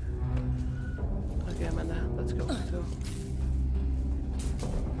going. Okay, Amanda, let's go. Let's go.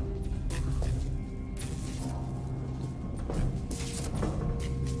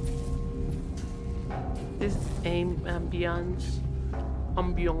 This ambience.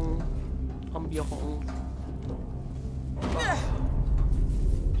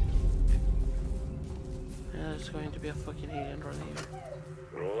 There's going to be a fucking alien right here.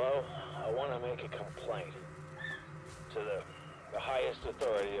 Rulo, I want to make a complaint to the highest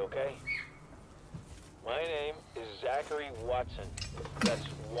authority, okay? My name is Zachary Watson. That's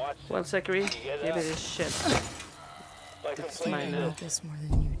Watson. Well, Zachary, give it a shit. My It's mine now. This more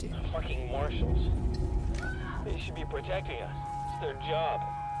than you do. Fucking marshals. They should be protecting us. It's their job.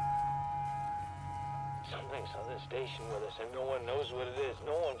 Something's on this station with us and no one knows what it is.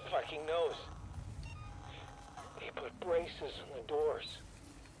 No one fucking knows. They put braces on the doors.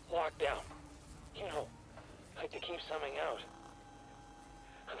 Lockdown. You know, like to keep something out.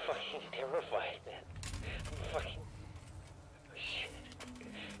 I'm fucking terrified, man. I'm fucking... Shit.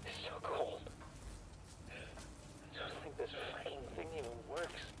 It's so cold. I don't think this fucking thing even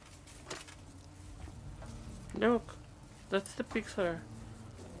works. Look, that's the Pixar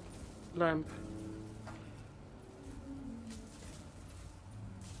lamp.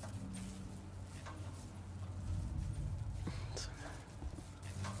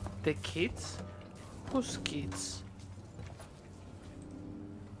 The kids? Whose kids?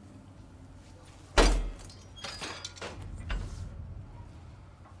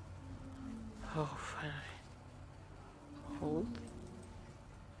 Oh, finally. Hold.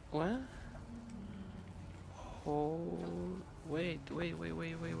 What? Hold. Wait.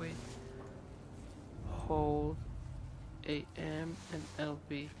 Hold AM and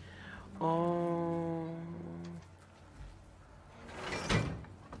LB. Oh.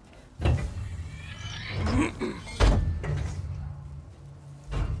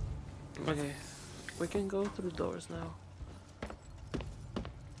 Okay, we can go through doors now.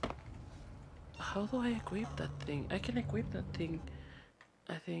 How do I equip that thing? I can equip that thing,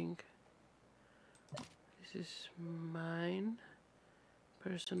 I think. This is mine.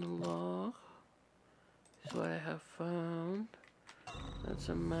 Personal log. This is what I have found. That's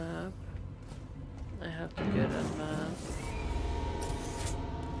a map. I have to get a map.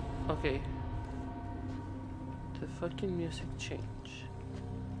 Okay. The fucking music changed.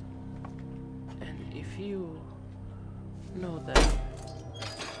 And if you know that,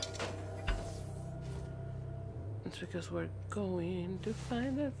 it's because we're going to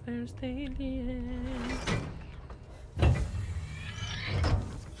find the first alien.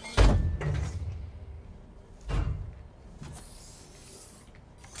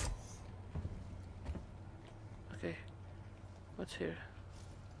 Okay, what's here?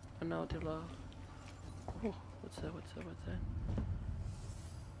 An audio log. Oh, what's that?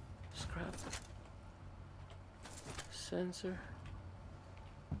 Scrap. Sensor.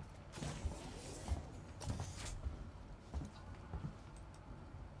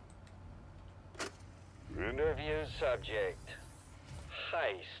 Interview subject.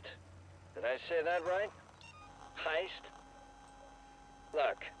 Heist. Did I say that right? Heist?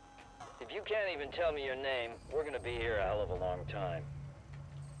 Look, if you can't even tell me your name, we're gonna be here a hell of a long time.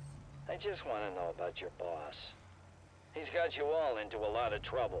 I just want to know about your boss. He's got you all into a lot of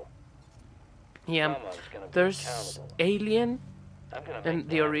trouble. Yeah, there's Alien and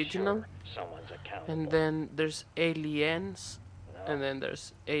the original, and then there's Aliens, and then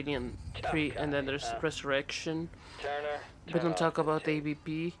there's Alien 3, and then there's Resurrection. We don't talk about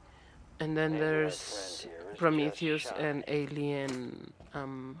AVP, and then there's Prometheus and Alien.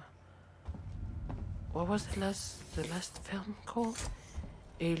 What was the last film called?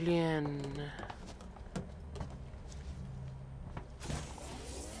 Alien.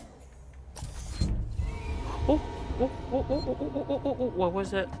 Oh, what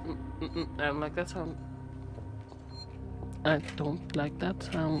was that? I don't like that sound. I don't like that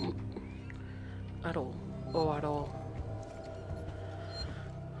sound at all. Oh, at all.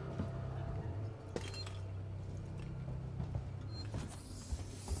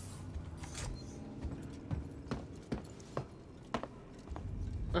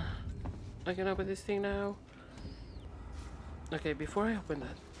 I can open this thing now. Okay, before I open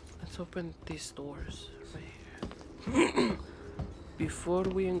that, let's open these doors right here. Before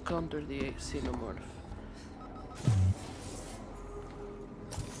we encounter the xenomorph.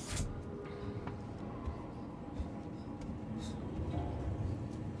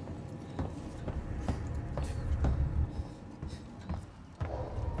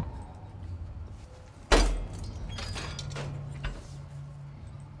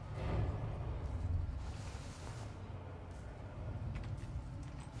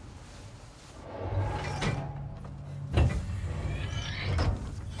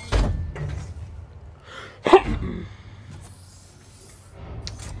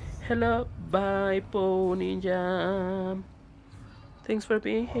 Hello, bye, Pony Jam. Thanks for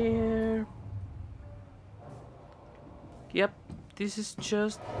being here. Yep, this is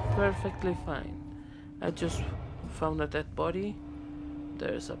just perfectly fine. I just found a dead body.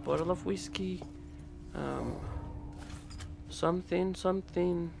 There's a bottle of whiskey. Something.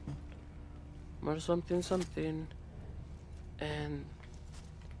 more something something. And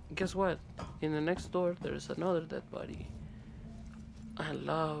guess what? In the next door there's another dead body. I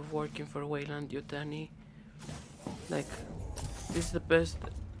love working for Weyland-Yutani. Like, this is the best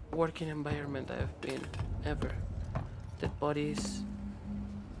working environment I've been ever. Dead bodies,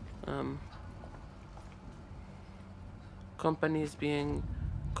 companies being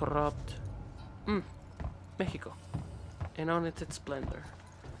corrupt. Mexico, in all its splendor.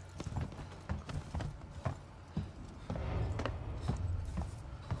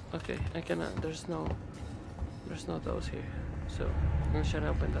 Okay, I cannot. There's no those here. So I'm gonna shut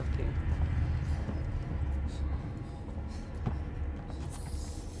up in that thing.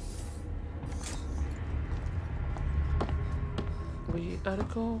 We are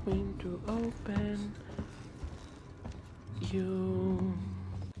going to open you.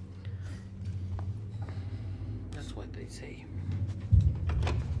 That's what they say.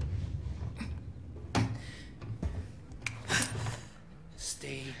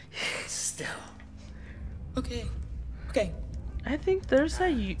 Stay still. Okay. Okay. I think there's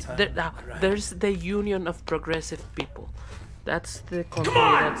there's the Union of Progressive People. That's the company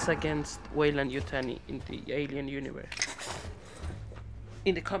that's against Weyland-Yutani in the Alien universe.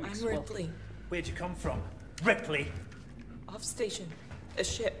 In the comics. I'm Ripley. Where'd you come from? Ripley? Off station. A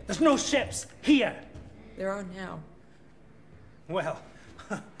ship. There's no ships here. There are now. Well,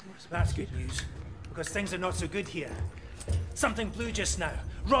 that's good news. Because things are not so good here. Something blue just now.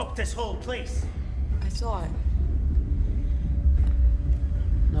 Rocked this whole place. I saw it.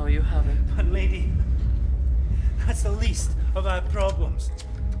 No, you haven't. But lady, that's the least of our problems.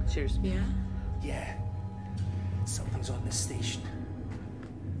 Cheers. Yeah? Yeah. Something's on this station.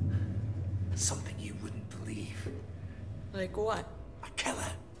 Something you wouldn't believe. Like what? A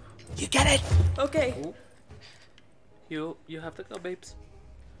killer. You get it? Okay. Ooh. You have to go, babes.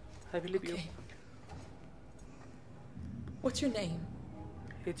 I believe you. What's your name?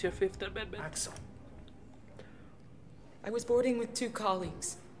 It's your fifth amendment. Axel. I was boarding with 2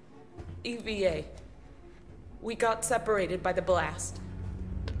 colleagues. EVA. We got separated by the blast.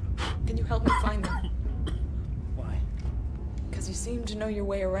 Can you help me find them? Why? Because you seem to know your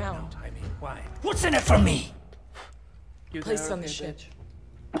way around. No, I mean, why? What's in it for me? Placed on the ship.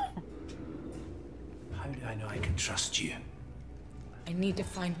 How do I know I can trust you? I need to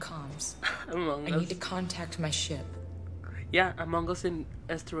find comms. Among I Us. need to contact my ship. Yeah, Among Us in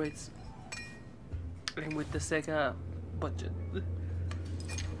asteroids. And with the Sega budget.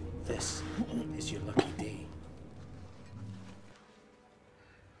 This is your lucky day.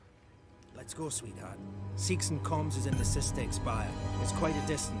 Let's go, sweetheart. Seegson Comms is in the Systex Spire. It's quite a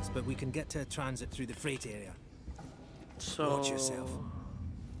distance, but we can get to a transit through the freight area. So... Watch yourself.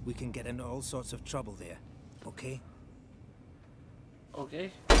 We can get into all sorts of trouble there, okay?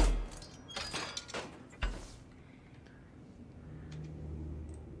 Okay.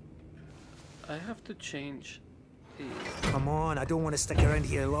 I have to change the... Come on, I don't want to stick around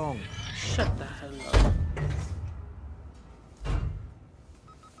here long. Shut the hell up.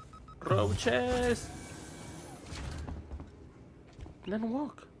 Roaches! And then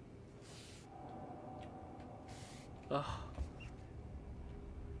walk. Ugh.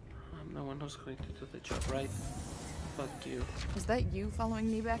 I'm the one who's going to do the job, right? Fuck you. Is that you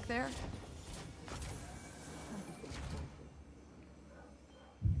following me back there?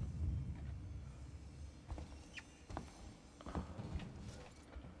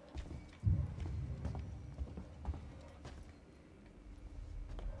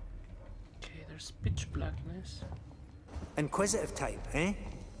 Okay, there's pitch blackness. Inquisitive type, eh?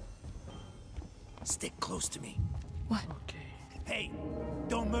 Stick close to me. What? Okay. Hey,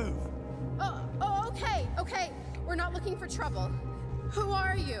 don't move. Oh, okay. We're not looking for trouble. Who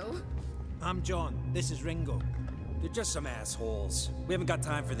are you? I'm John. This is Ringo. They're just some assholes. We haven't got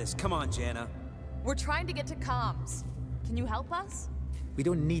time for this. Come on, Jana. We're trying to get to comms. Can you help us? We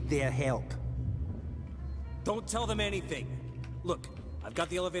don't need their help. Don't tell them anything. Look, I've got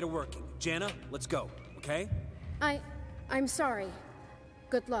the elevator working. Jana, let's go, okay? I'm sorry.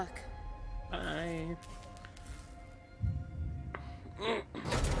 Good luck. Bye.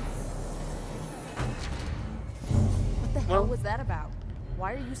 What the hell was that about?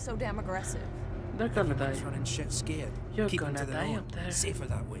 Why are you so damn aggressive? They're gonna die. Everyone's running shit scared. You're Keep them gonna to the die north. up there. Safer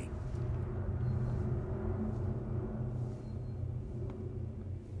that way.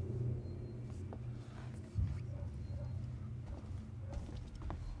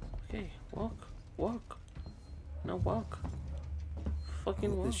 Okay, walk. No, walk.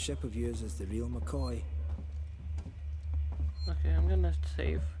 Fucking walk. This ship of yours is the real McCoy. Okay, I'm gonna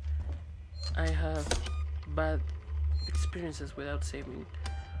save. I have bad experiences without saving.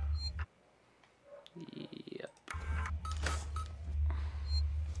 Yep.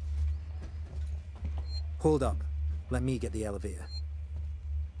 Hold up. Let me get the elevator.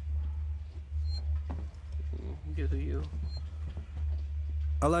 You do you.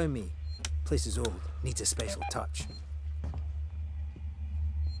 Allow me. Place is old. Needs a special touch.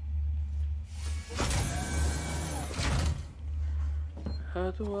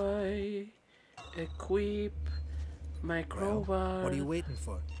 How do I equip my crowbar? What are you waiting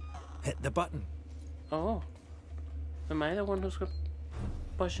for? Hit the button. Oh. Am I the one who's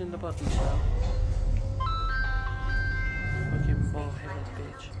pushing the buttons now? Fucking ball-headed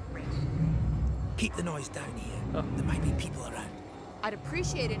bitch. Keep the noise down here. Oh. There might be people around. I'd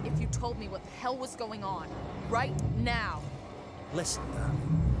appreciate it if you told me what the hell was going on. Right now. Listen, darling.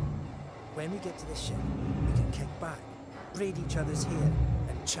 When we get to the ship, we can kick back, braid each other's hair,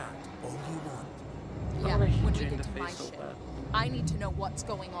 and chat all you want. Yeah, wanna when hit we you in get the to my face so ship, bad. I need to know what's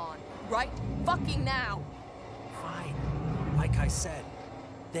going on. Right fucking now. Fine. Like I said,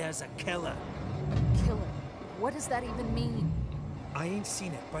 there's a killer. Killer. What does that even mean? I ain't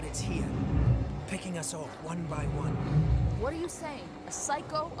seen it, but it's here. Picking us off one by one. What are you saying? A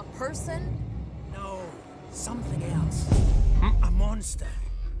psycho? A person? No, something else. A monster.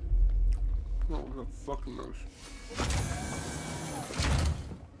 Oh, the fucking nose.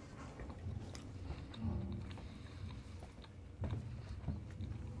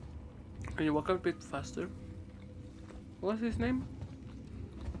 Can you walk a bit faster? What's his name?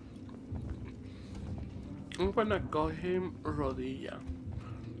 I'm gonna call him Rodilla,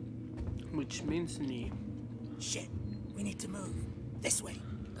 which means knee. Shit, we need to move. This way.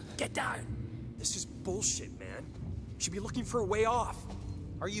 Get down. This is bullshit, man. You should be looking for a way off.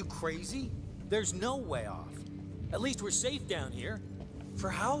 Are you crazy? There's no way off. At least we're safe down here. For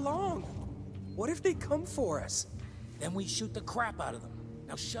how long? What if they come for us? Then we shoot the crap out of them.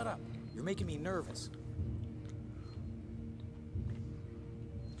 Now shut up. You're making me nervous.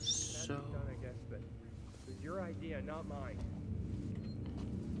 So, I guess, but it was your idea, not mine.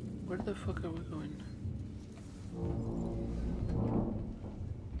 where the fuck are we going?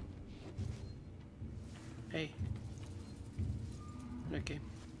 Hey. Okay.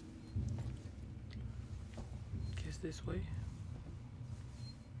 Guess this way.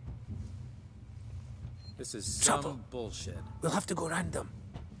 This is Trouble. some bullshit. We'll have to go around them.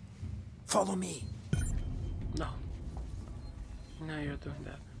 Follow me. No. Now you're doing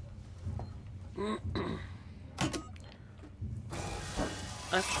that.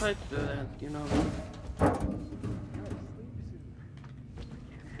 I've tried to do that, you know.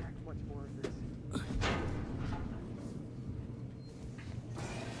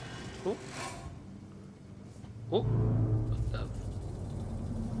 Oh. Oh.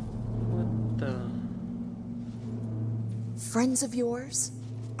 What the? Friends of yours?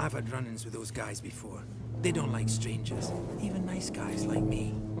 I've had run-ins with those guys before. They don't like strangers. Even nice guys like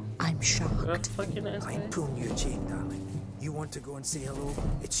me. I'm shocked. Fucking ass I'm pulling your chain, darling. You want to go and say hello?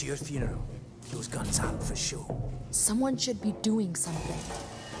 It's your funeral. Those guns aren't for show. Someone should be doing something.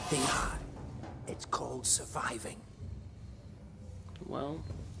 They are. It's called surviving. Well.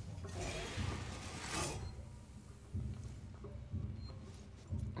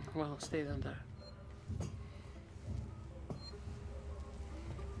 Well, stay down there.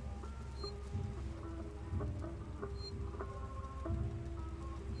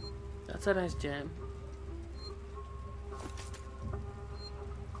 That's a nice jam.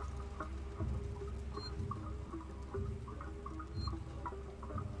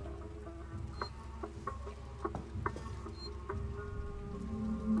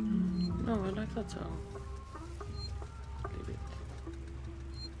 No, I like that song. Leave it.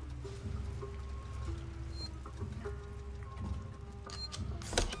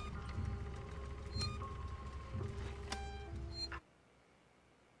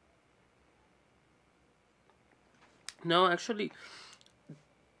 No, actually,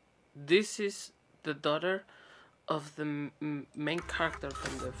 this is the daughter of the main character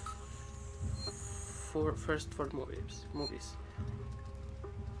from the first four movies.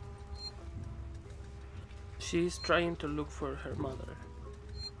 She's trying to look for her mother,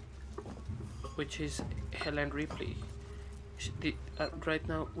 which is Helen Ripley. Right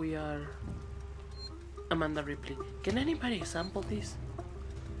now we are Amanda Ripley. Can anybody sample this?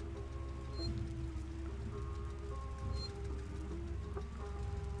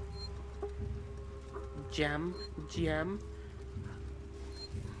 Jam.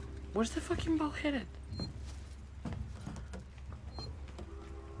 Where's the fucking ball headed?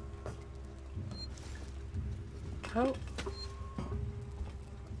 How?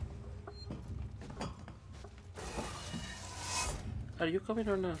 Are you coming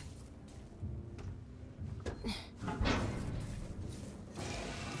or not?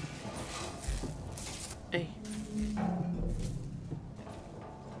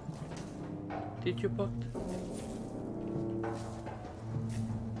 Did you bug?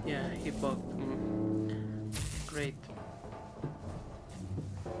 Yeah, he bugged. Great.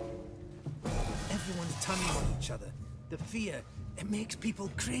 Everyone's turning on each other. The fear, it makes people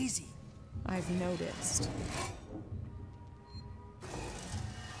crazy. I've noticed.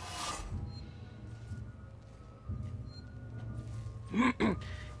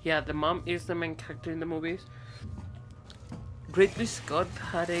 Yeah, the mom is the main character in the movies. Ridley Scott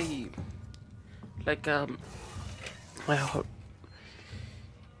had a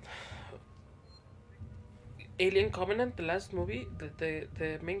Alien Covenant, the last movie,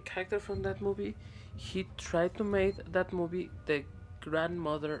 the main character from that movie, he tried to make that movie the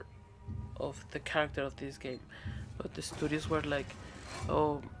grandmother of the character of this game, but the studios were like,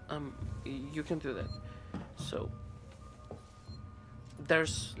 oh, you can do that. So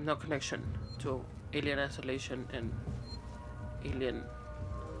there's no connection to Alien Isolation and Alien.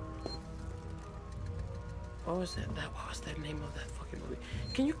 What was that? What was the name of that fucking movie?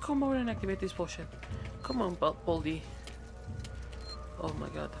 Can you come over and activate this bullshit? Come on, Baldy. Oh my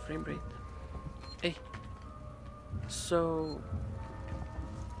god, the frame rate. Hey. So,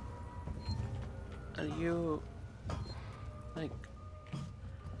 are you like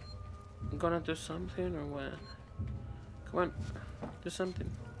gonna do something or what? Come on, do something.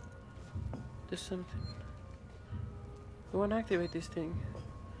 Do something. We wanna activate this thing.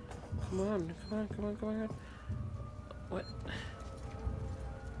 Come on, come on, come on, come on. What?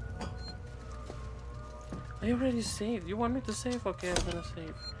 I already saved. You want me to save? Okay, I'm gonna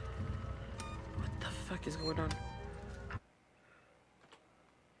save. What the fuck is going on?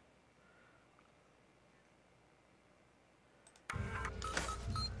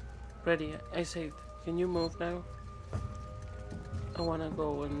 Ready, I saved. Can you move now? I wanna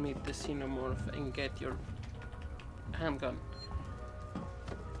go and meet the xenomorph and get your handgun.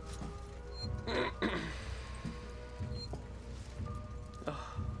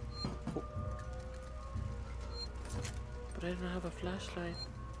 But I don't have a flashlight.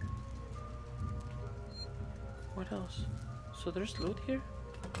 What else? So there's loot here?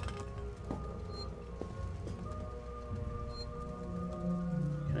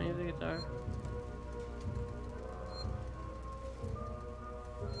 Can I use the guitar?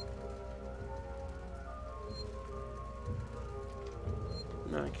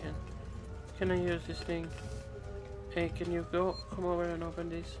 No, I can't. Can I use this thing? Hey, can you come over and open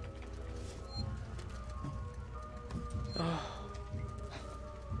this? Oh.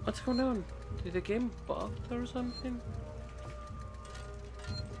 What's going on? Did the game bug or something?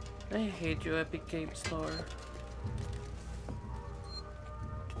 I hate you, Epic Game Store.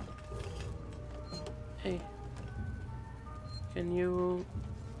 Hey, can you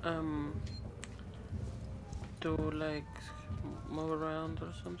do like move around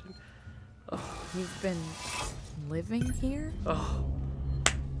or something? Oh. You've been living here? Oh.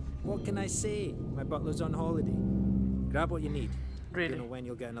 What can I say? My butler's on holiday. Grab what you need. Really? Don't know when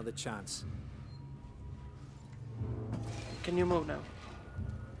you'll get another chance. Can you move now?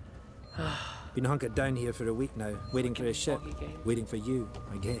 Been hunkered down here for a week now, waiting for a ship. Waiting for you,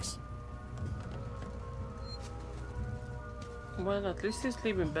 I guess. Well, at least he's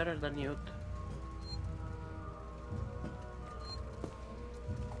living better than you.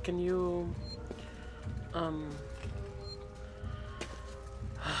 Can you...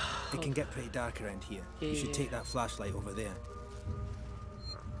 It can get pretty dark around here. Yeah, you should yeah. take that flashlight over there.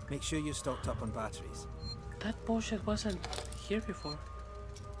 Make sure you're stocked up on batteries. That bullshit wasn't here before.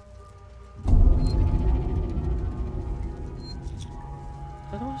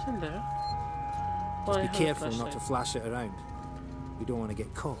 That wasn't there. Well, Just be careful not to flash it around. We don't want to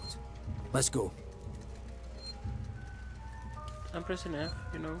get caught. Let's go. I'm pressing F,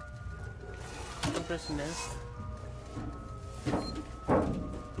 you know. I'm pressing F.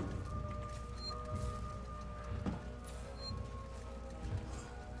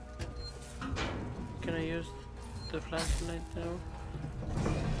 Can I use the flashlight now?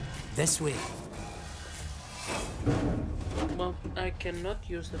 This way. Well, I cannot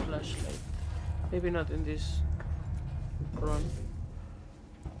use the flashlight. Maybe not in this run.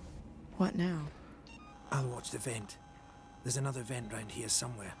 What now? I'll watch the vent. There's another vent round here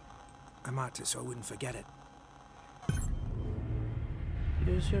somewhere. I marked it so I wouldn't forget it.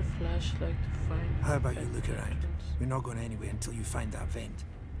 Use your flashlight to find... How about you look around? We're not going anywhere until you find that vent.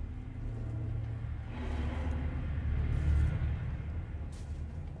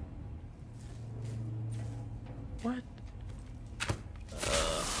 What?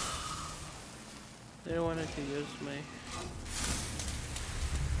 They wanted to use my...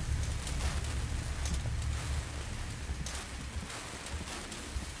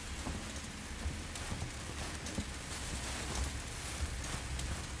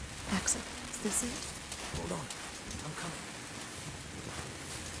 exit. Is this it? Hold on. I'm coming.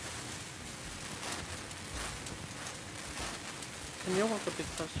 Can you walk a bit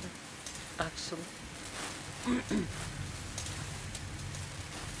faster? Axel. I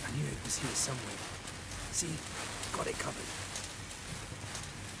knew it was here somewhere. See? Got it covered.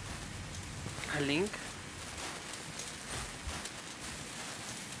 A link?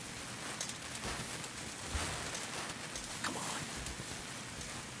 Come on.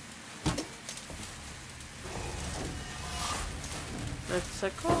 Let's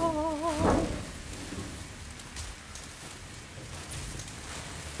go.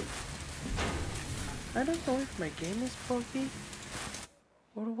 I don't know if my game is buggy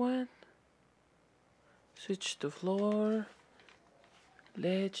or what. Switch to floor,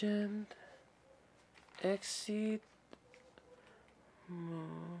 legend, exit.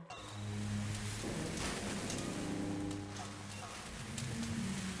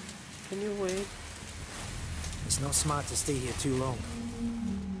 Can you wait? It's not smart to stay here too long.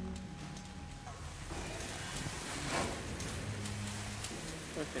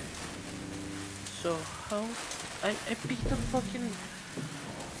 Okay. So how I picked up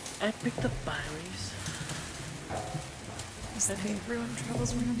batteries. Is that how everyone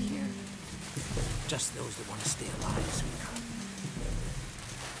travels around here? Just those that want to stay alive, sweetheart.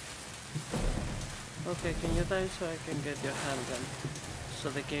 Okay, can you die so I can get your handgun? So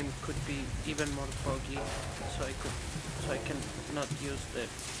the game could be even more foggy, so I can not use the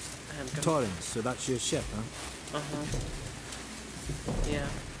handgun. Torrens, so that's your ship, huh? Yeah.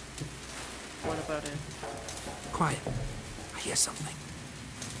 What about it? Quiet. I hear something.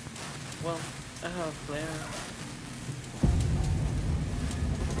 Well, I have a flare.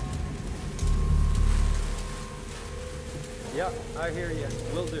 Yeah, I hear you.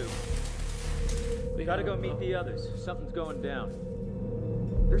 Will do. We gotta go meet the others. Something's going down.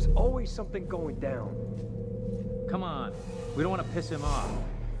 There's always something going down. Come on. We don't want to piss him off.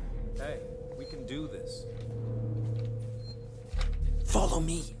 Hey, we can do this. Follow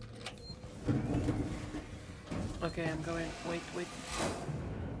me. Okay, I'm going. Wait.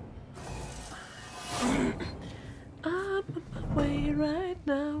 I'm on my way right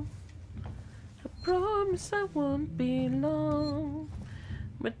now. I promise I won't be long.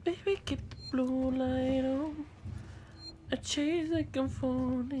 But baby, keep the blue light on. I chase like I'm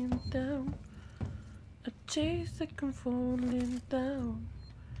falling down. I chase like I'm falling down.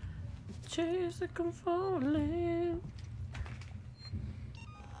 I chase like I'm falling.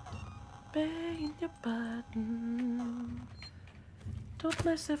 Bang your button. Don't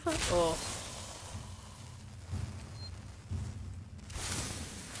mess if I. Oh.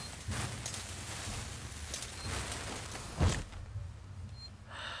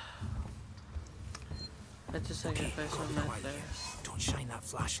 I just sacrificed on that there. Don't shine that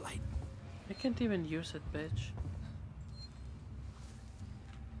flashlight. I can't even use it, bitch.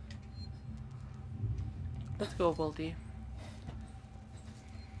 Let's go, Baldy.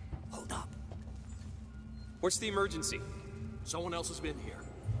 Hold up. What's the emergency? Someone else has been here.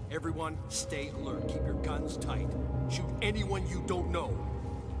 Everyone, stay alert. Keep your guns tight. Shoot anyone you don't know.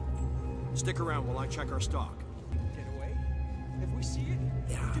 Stick around while I check our stock. Get away? If we see it,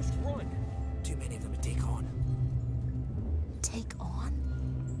 Yeah. just run. Too many of them to take on. Take on?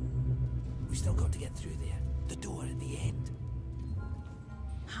 We still got to get through there. The door at the end.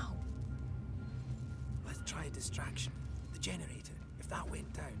 How? Let's try a distraction. The generator. If that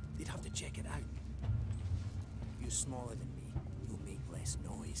went down, they'd have to check it out. You're smaller than me. You'll make less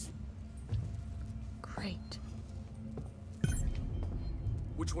noise. Great.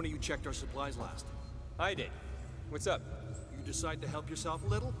 Which one of you checked our supplies last? I did. What's up? You decide to help yourself a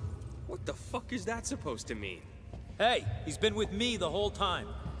little? What the fuck is that supposed to mean? Hey, he's been with me the whole time.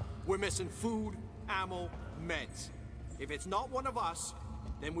 We're missing food, ammo, meds. If it's not one of us,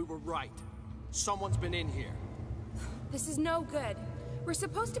 then we were right. Someone's been in here. This is no good. We're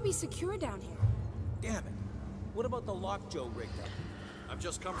supposed to be secure down here. Damn it. What about the lock Joe rigged up? I've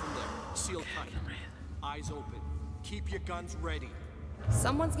just come from there. Sealed tight. Eyes open. Keep your guns ready.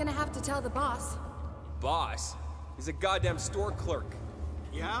 Someone's gonna have to tell the boss. Boss? He's a goddamn store clerk.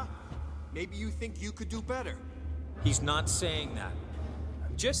 Yeah? Maybe you think you could do better. He's not saying that.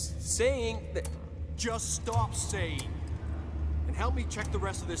 I'm just saying that... Just stop saying. And help me check the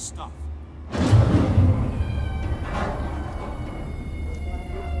rest of this stuff.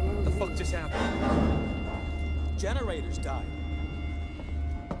 What the fuck just happened? Generators died.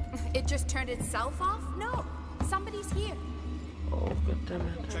 It just turned itself off? No. Somebody's here. Oh, god damn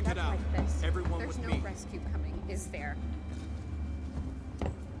it. Check it out. Everyone There's with no me. rescue coming, is there?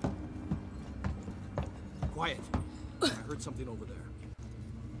 Quiet. I heard something over there.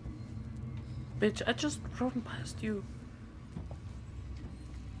 Bitch, I just run past you.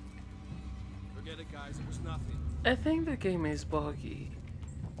 Forget it, guys. It was nothing. I think the game is buggy.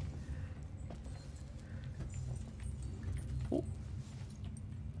 Oh.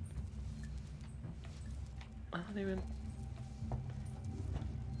 I don't even...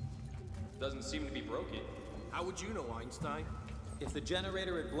 Doesn't seem to be broken. How would you know, Einstein? If the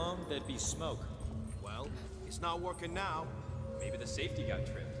generator had blown, there'd be smoke. Well, it's not working now. Maybe the safety got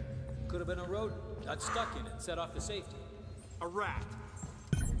tripped. Could have been a rodent. Got stuck in it, set off the safety. A rat.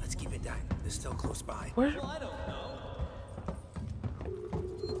 Let's keep it down. They're still close by. Where? Well, I don't know.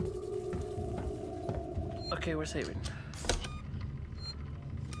 Okay, we're saving.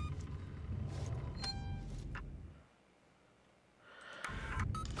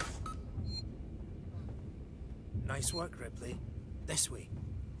 Nice work, Ripley. This way.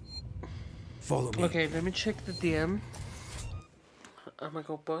 Follow me. Okay, let me check the DM. I'm gonna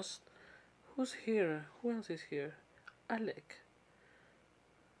go post. Who's here? Who else is here? Alec.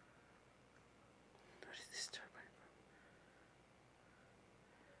 Where is this turbine?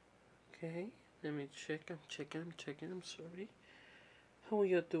 Okay, let me check. I'm checking. I'm sorry. How are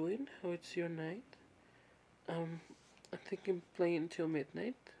you doing? How is your night? I'm thinking playing till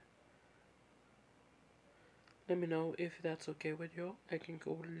midnight. Let me know if that's okay with you. I can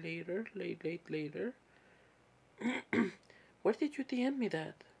go later, later. Where did you DM me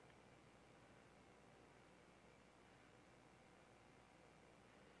that?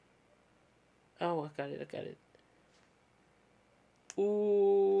 Oh, I got it.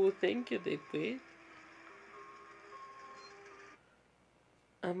 Ooh, thank you, Dickweed.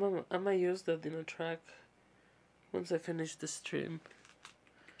 I'ma use that in a track once I finish the stream.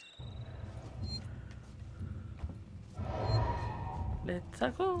 Let's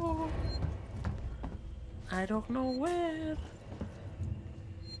go. I don't know where.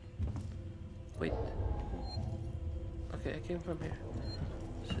 Wait. Okay, I came from here.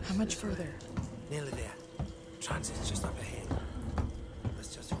 How much further? Nearly there. Transit's just up ahead.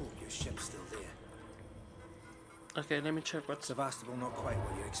 Let's just hope your ship's still there. Okay, let me check what's... Sevastopol not quite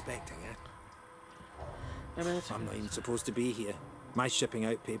what you're expecting, eh? I'm not even supposed to be here. My shipping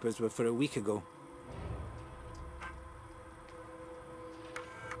out papers were for a week ago.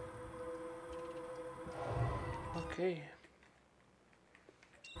 Okay.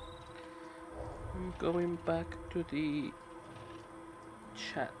 I'm going back to the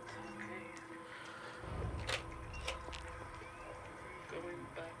chat. Going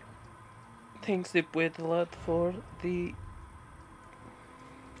back. Thanks, Dipwit, a lot for the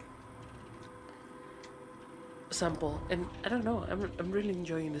sample, and I don't know. I'm really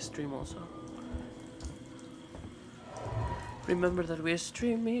enjoying the stream also. Remember that we're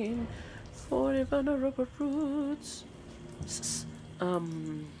streaming for inhonorofourroots.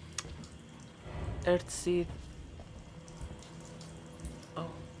 Earthseed. Oh.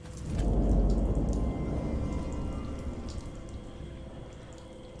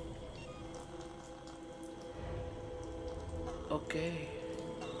 Okay.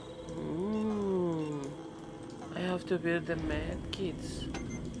 I have to build the med kits.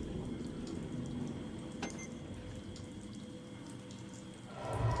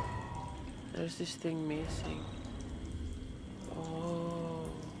 There's this thing missing. Oh.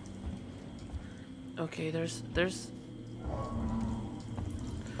 Okay, there's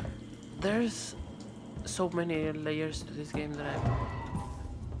so many layers to this game that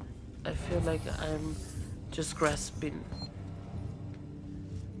I feel like I'm just grasping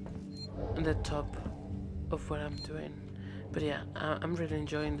the top of what I'm doing. But yeah, I'm really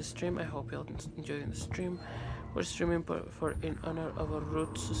enjoying the stream. I hope you're enjoying the stream. We're streaming for in honor of our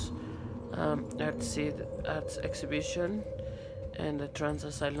roots. Earthseed Arts Exhibition and the Trans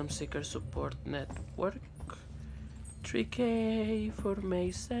Asylum Seeker Support Network. 3K for May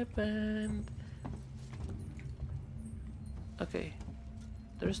 7th. Okay,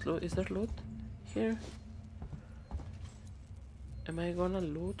 there's loot. Is there loot here? Am I gonna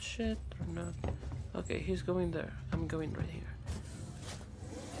loot shit or not? Okay, he's going there. I'm going right here.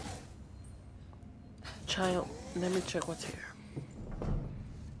 Child, let me check what's here.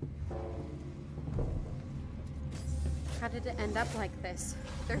 How did it end up like this?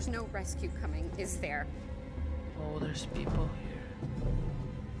 There's no rescue coming, is there? Oh, there's people here.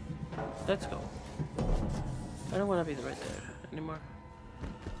 Let's go. I don't want to be right there anymore.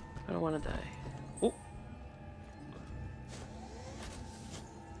 I don't want to die. Oh!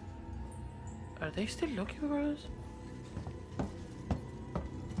 Are they still looking for us?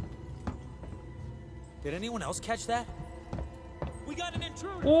 Did anyone else catch that? We got an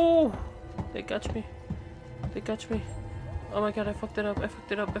intruder! Oh! They catch me. They catch me. Oh my god, I fucked it up. I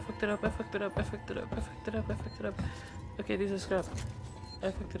fucked it up. I fucked it up. I fucked it up. I fucked it up. I fucked it up. I fucked it up. Okay, this is crap.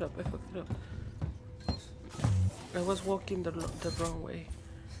 I fucked it up. I fucked it up. I was walking the wrong way.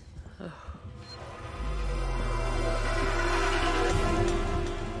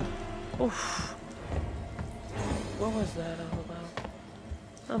 Oof. What was that all about?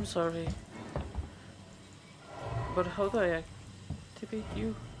 I'm sorry. But how do I activate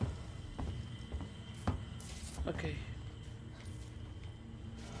you? Okay.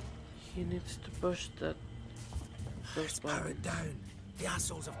 He needs to push that. It's powered down. The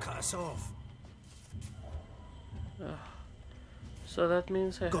assholes have cut us off. So that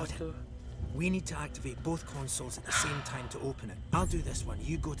means I Got have to. We need to activate both consoles at the same time to open it. I'll do this one.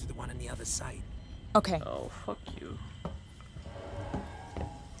 You go to the one on the other side. Okay. Oh, fuck you.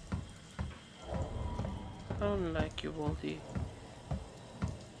 I don't like you, Baldy.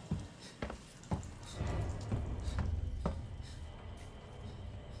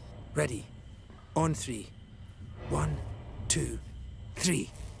 Ready. On 3. 1, 2, 3.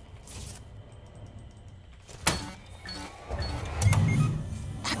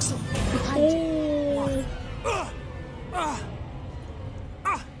 Axel, behind you.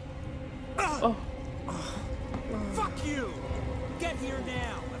 Fuck you! Get here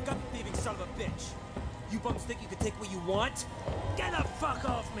now! I've got the thieving son of a bitch! You bums think you can take what you want? Get the fuck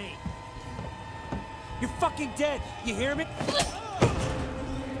off me! You're fucking dead! You hear me?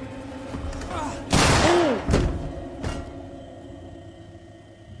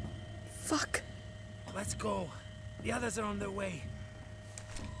 Fuck. Let's go. The others are on their way.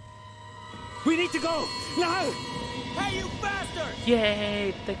 We need to go! Now! Hey, you bastard!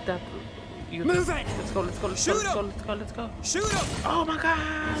 Yay! Take that. You Move it! Let's go, let's go, let's Shoot go, him! let's go, let's go, let's go. Shoot him! Oh my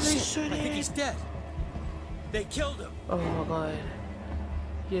god! They shoot him! I think he's dead. They killed him. Oh my god.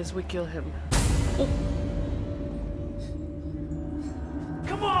 Yes, we kill him. Oh.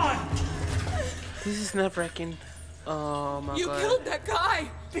 Come on! This is nerve-wracking. Oh my god. You killed that guy!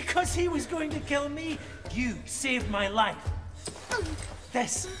 Because he was going to kill me, you saved my life.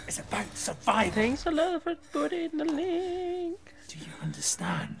 This is about survival. Thanks a lot for putting the link. Do you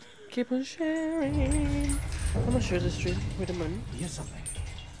understand? Keep on sharing. I'm gonna share the stream with the money. Hear something.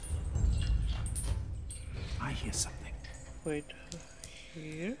 I hear something. Wait,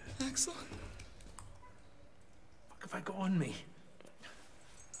 here. Axel? What have I got on me?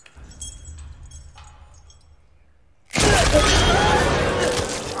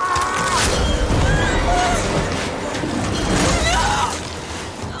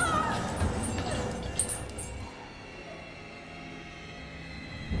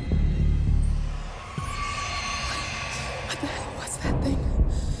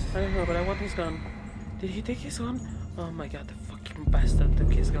 I don't know, but I want his gun. Did he take his gun? Oh my god, the fucking bastard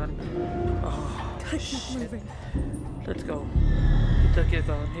took his gun. Oh, shit. Let's go. He took his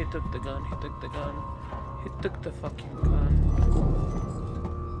gun, he took the gun, he took the gun. He took the fucking gun.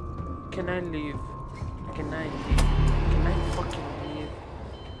 Can I leave? Can I leave? Can I fucking leave?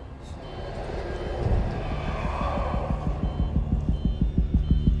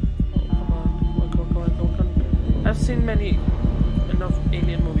 Oh, come on, come on, come on. I've seen enough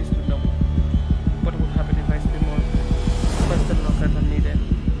alien movies to know what would happen if I spend more Western locker than needed.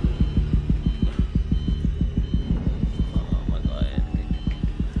 Oh my god.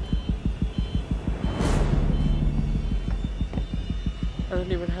 I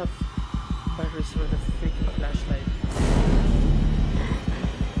don't even have batteries for the freaking flashlight.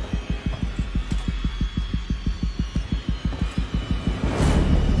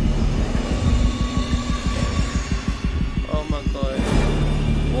 Oh my god.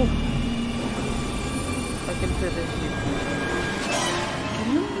 Ooh. I can feel the heat. Can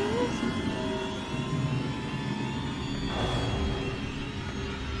you move?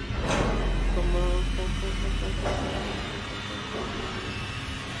 Come on, come on.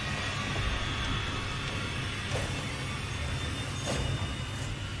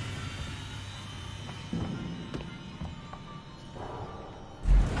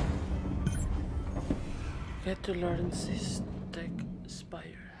 Get to learn Cystic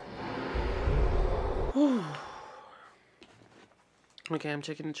Spire. Whew. Okay, I'm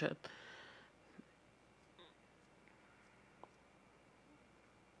checking the chat.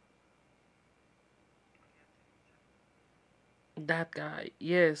 That guy.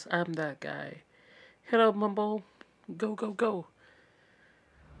 Yes, I'm that guy. Hello, Mumble. Go, go, go.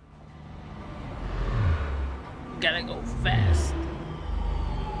 Gotta go fast.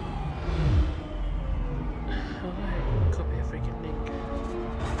 Alright, copy a freaking link.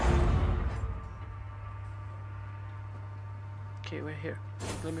 Okay, we're here.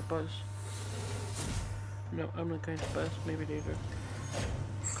 Let me pause. No, I'm not going to pass. Maybe later.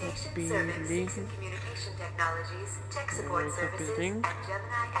 Copy link. Communication Technologies, Tech Support Services, and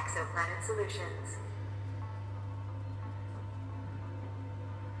Gemini Exoplanet Solutions.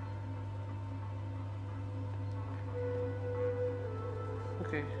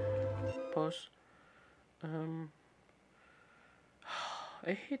 Okay. Pause.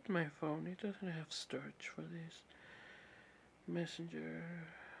 I hate my phone. It doesn't have storage for this. Messenger.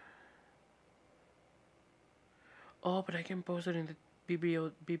 Oh, but I can post it in the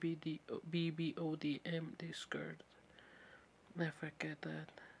BBODM Discord. I forget that.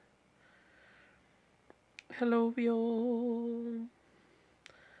 Hello, y'all.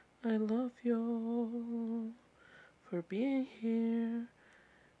 I love y'all for being here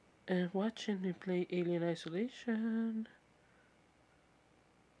and watching me play Alien Isolation.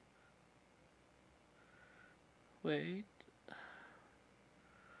 Wait.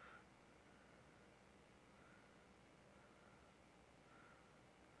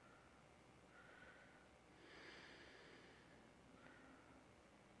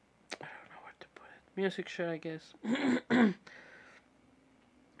 I don't know where to put it. Music share, I guess.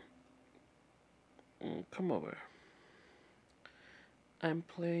 Come over. I'm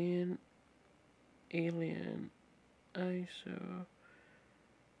playing Alien Isolation.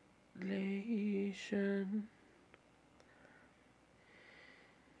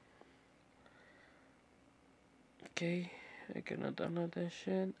 Okay, I cannot download that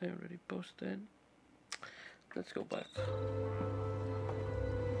shit. I already posted. Let's go back.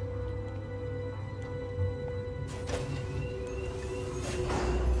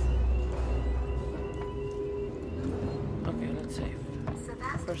 Okay, let's save.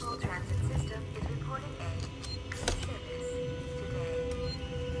 First Sebastopol Transit System is reporting a service today.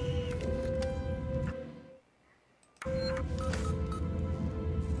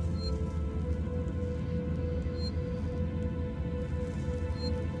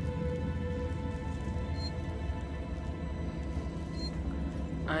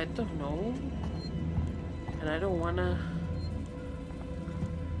 I don't know, and I don't wanna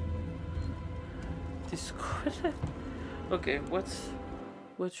Discord it. Okay,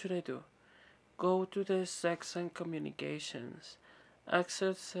 what should I do? Go to the Saxon Communications,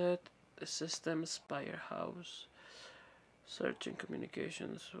 access the system Spire House, searching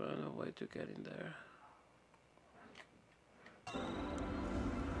communications. Find a way to get in there.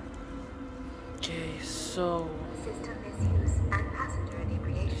 Okay, so System misuse and passenger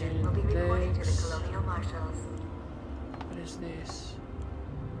inebriation will be reported to the Colonial Marshals. What is this?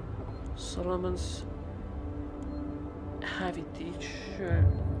 Solomon's habitation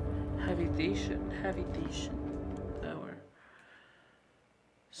tower.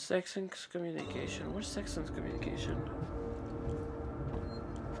 Saxon's communication. Where's Saxon's communication?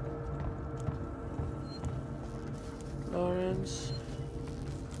 Lawrence,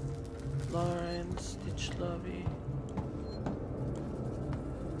 Ditch Lobby,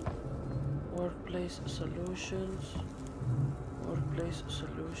 Workplace Solutions.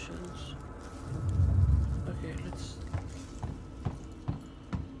 Okay, let's.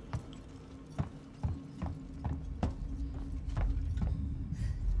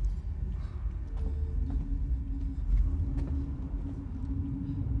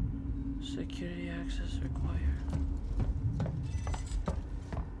 Security access required.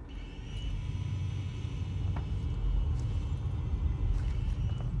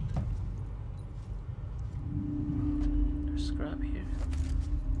 There's scrap here.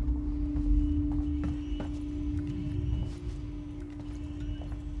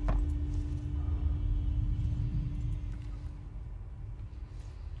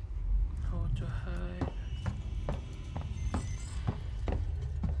 How to hide.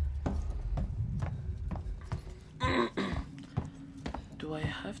 Do I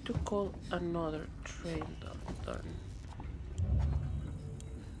have to call another train darn?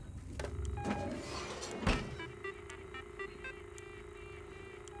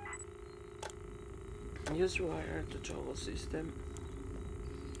 Use wire to toggle system.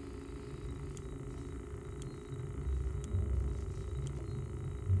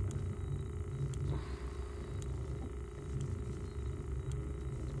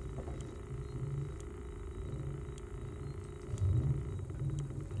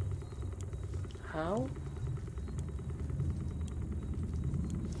 How?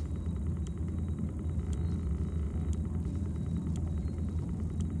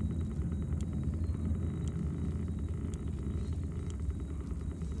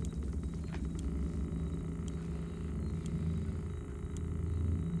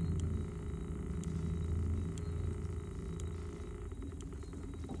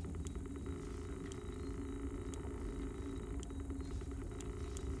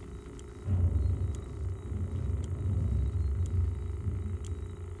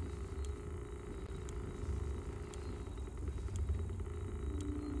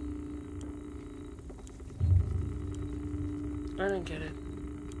 I don't get it.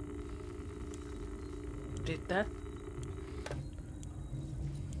 Did that?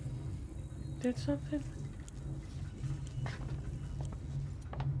 Did something?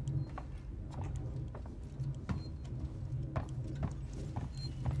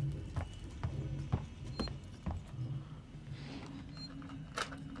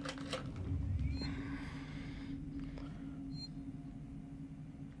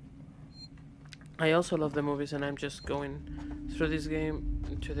 I also love the movies, and I'm just going through this game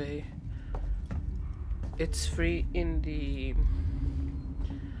today. It's free in the...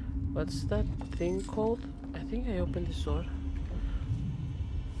 what's that thing called? I think I opened this door.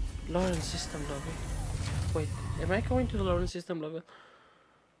 Lawrence System Lobby. Wait, am I going to the Lawrence System Lobby?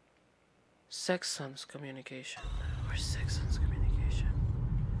 Saxon's Communication. Where's Saxon's Communication?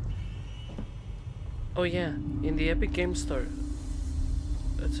 Oh yeah, in the Epic Game Store.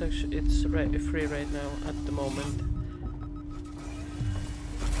 It's free right now at the moment.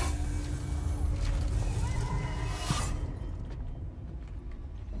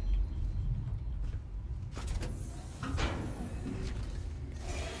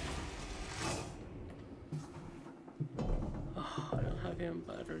 Oh, I don't have even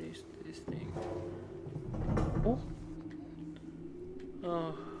batteries to this thing. Oh,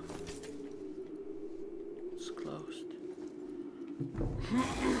 oh, it's closed.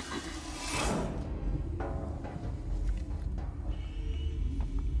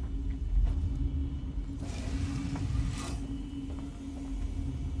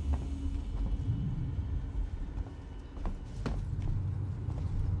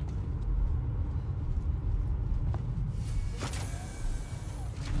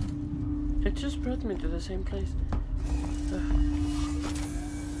 It just brought me to the same place.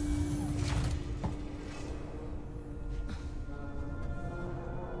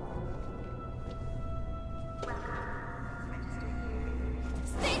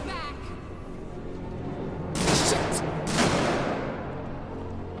 Stay back!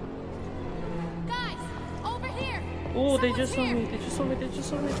 Guys, over here! Oh, they just saw me. They just saw me. They just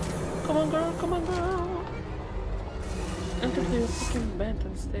saw me. Come on, girl. Come on, girl. Enter the fucking vent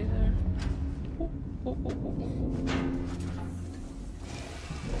and stay there. Oh, oh, oh, oh, oh.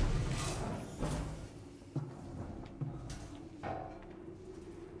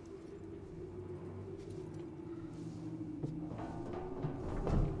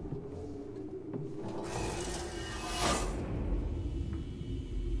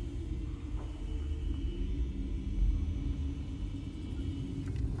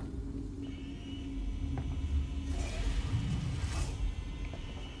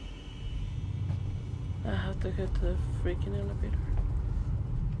 I have to get to the freaking elevator.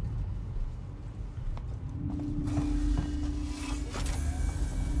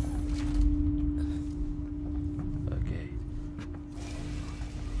 Okay.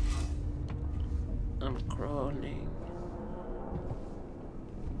 I'm crawling.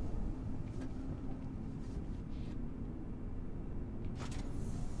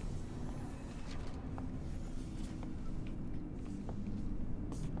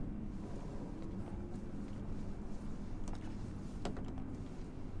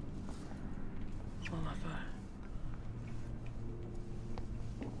 Oh my god.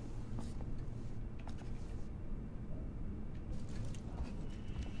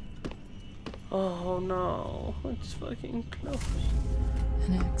 Oh no, it's fucking close.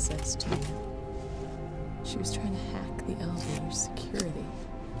 An access to you. She was trying to hack the elevator's security.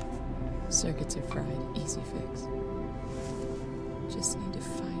 Circuits are fried, easy fix. Just need to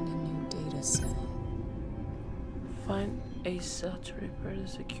find a new data cell. Find a cell to repair the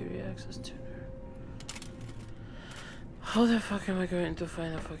security access tuner. How the fuck am I going to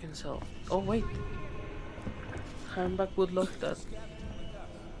find a fucking cell? Oh wait. Handbag would lock that.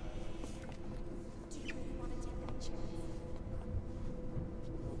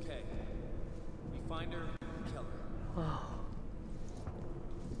 Okay. We find her, kill her. Oh.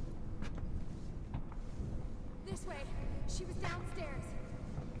 This way. She was downstairs.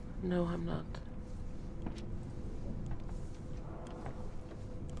 No, I'm not.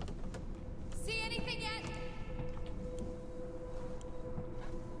 See anything yet?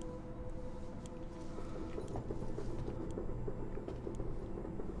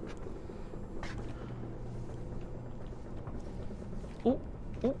 Oh,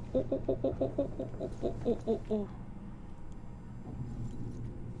 oh, oh, oh, oh, oh, oh, oh, oh, oh, oh, oh.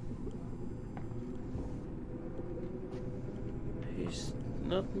 He's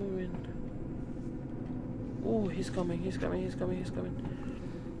not moving. Oh, he's coming, he's coming, he's coming, he's coming.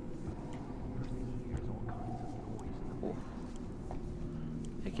 Oh.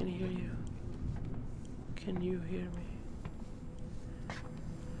 I can hear you. Can you hear me?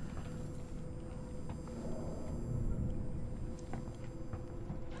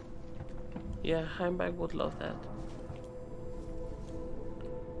 Yeah, Heimbach would love that.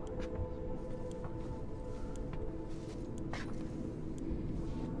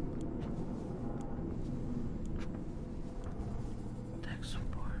 Tech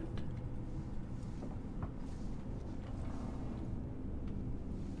support.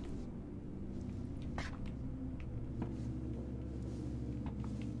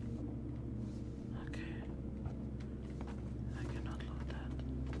 Okay. I cannot load that.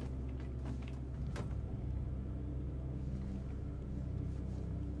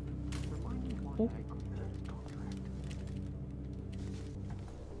 Oh.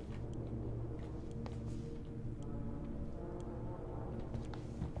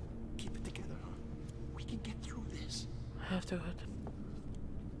 Keep it together. We can get through this. I have to go.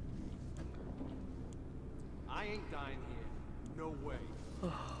 I ain't dying here. No way.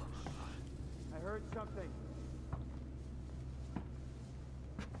 Oh. I heard something.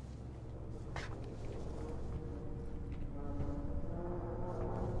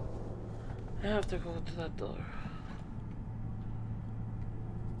 I have to go to that door.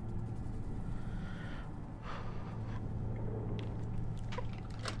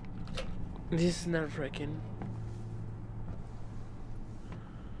 This is nerve-wracking.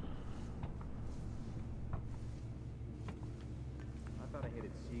 I thought I hit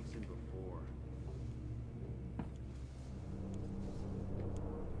it Seegson before.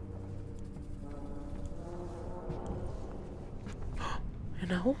 You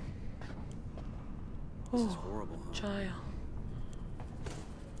know? This is horrible, huh? Child.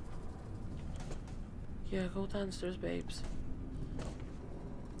 Yeah, go downstairs, babes.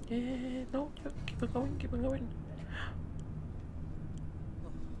 Yeah, no, keep on going, keep on going.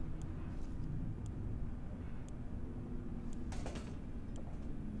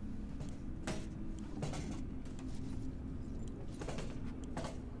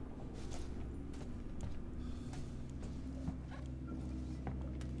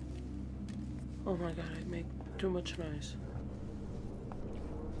 Oh my god, I make too much noise.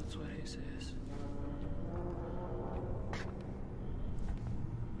 That's what he says.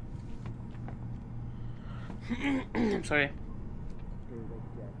 I'm sorry.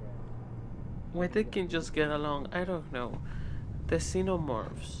 Why they can just get along? I don't know. The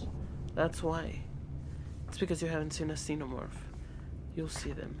xenomorphs. That's why. It's because you haven't seen a xenomorph. You'll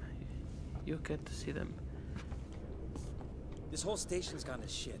see them. You'll get to see them. This whole station's gone to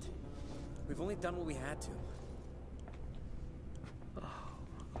shit. We've only done what we had to.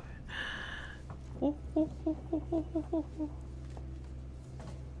 Oh, oh, oh, oh, oh, oh, oh, oh.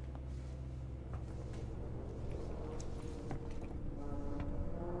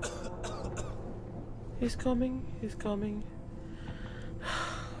 He's coming, he's coming.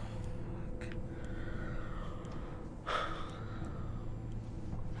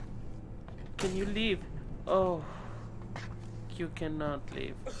 Can you leave? Oh, you cannot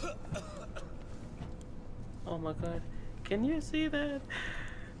leave. Oh my god, can you see that?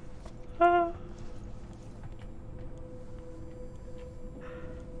 Ah.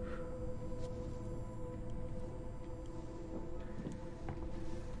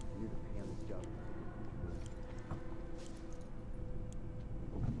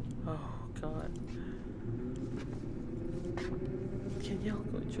 God. Can y'all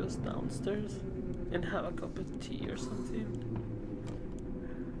go just downstairs and have a cup of tea or something?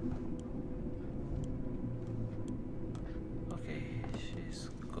 Okay, she's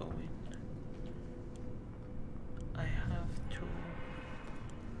going. I have to.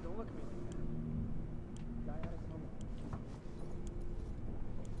 Don't look at me like that. Guy had a comment.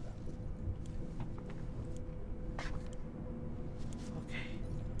 Okay,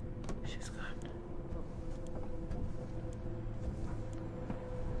 she's gone.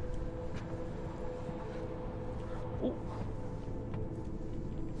 Oh.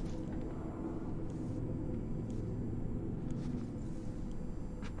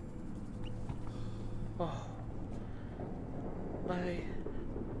 Oh. Bye.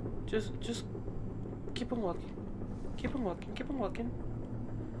 Just keep on walking. Keep on walking, keep on walking.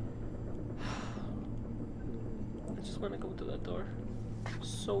 I just want to go to that door.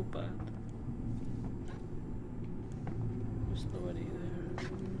 So bad. There's nobody there.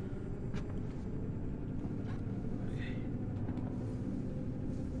 Okay.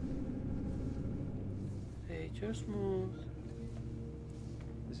 Hey, just move.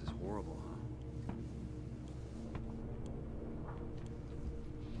 This is horrible, huh?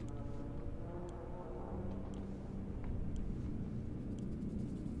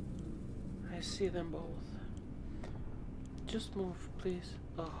 I see them both. Just move, please.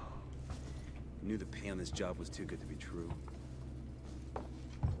 Oh. I knew the pay on this job was too good to be true.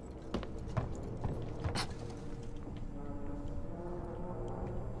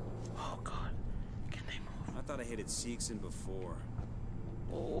 I hated Seegson before.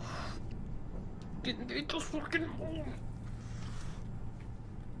 Oh. Get just fucking home.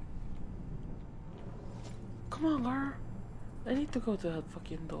 Come on, girl. I need to go to that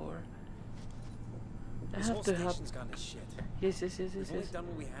fucking door. This whole station's gone to shit. Yes. We've only done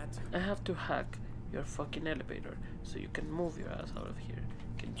what we had to. I have to hack your fucking elevator so you can move your ass out of here.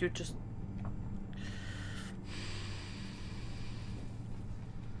 Can you just...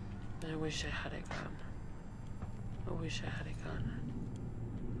 I wish I had a gun. I wish I had a gun.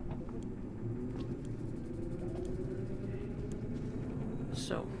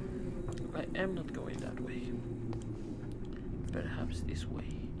 So, I am not going that way. Perhaps this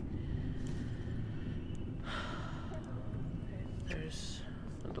way. There's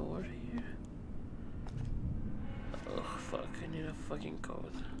a door here. Oh fuck, I need a fucking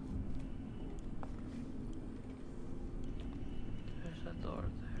code. There's a door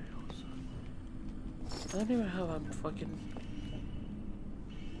there also. I don't even have a fucking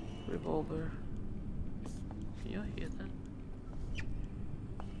revolver. Can you hear that?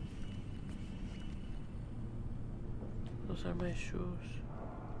 Those are my shoes.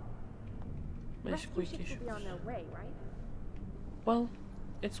 My squeaky shoes. Will be on their way, right? Well,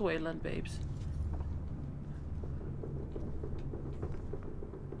 it's Wayland, babes.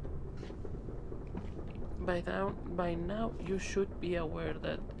 By now, you should be aware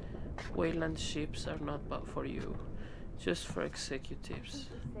that Wayland ships are not bought for you, just for executives.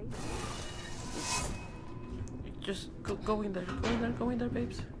 Just go in there,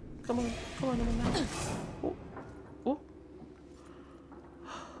 babes. Come on, now. Oh.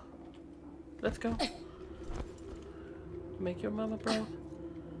 Let's go. Make your mama proud.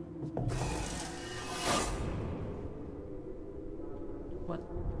 What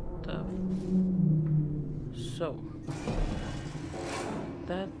the... So...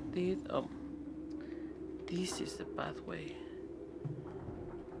 That did... This is the pathway.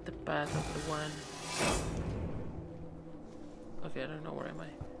 The path of the one. Okay, I don't know where am I.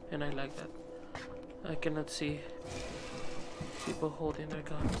 And I like that. I cannot see people holding their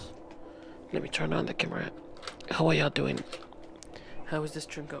guns. Let me turn on the camera. How are y'all doing? How is this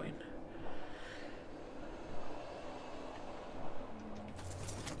stream going?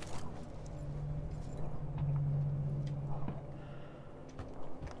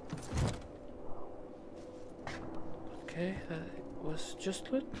 Okay, that was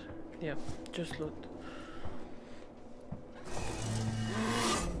just loot? Yeah, just loot.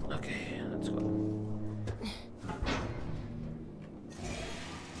 Okay, let's go.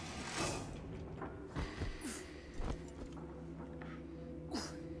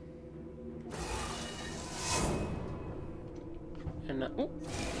 And now, oh.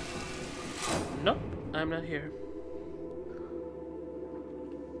 Nope, I'm not here.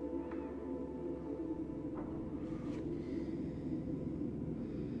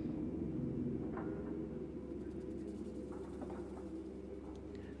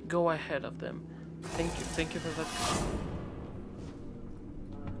 Go ahead of them. Thank you for that.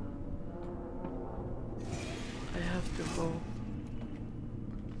 I have to go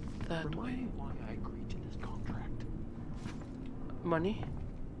that way. Remind me why I agreed to this contract. Money?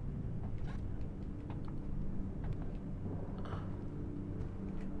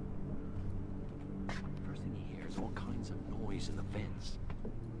 First thing he hears, all kinds of noise in the vents.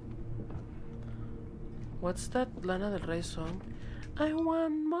 What's that Lana Del Rey song? I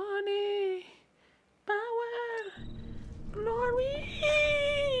want money, power, glory.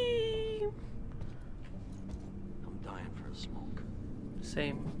 I'm dying for a smoke.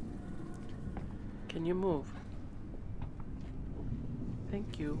 Same. Can you move?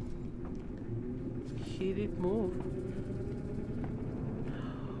 Thank you. He did move.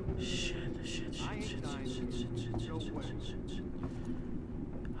 Shit.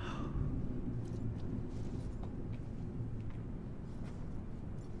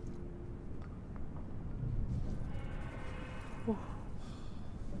 Oh.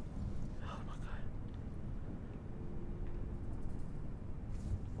 Oh my god.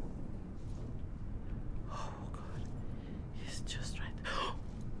 Oh god. He's just right.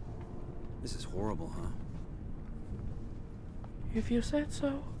 This is horrible, huh? If you said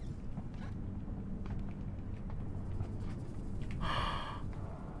so.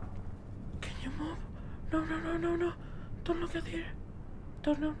 Can you move? No. Don't look at here.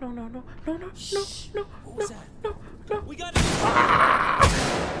 No. What was that? No. We got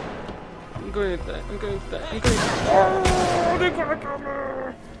I'm going to die. Oh, they gotta kill me!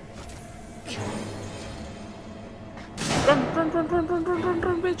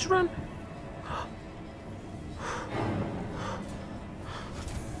 Run, bitch, run!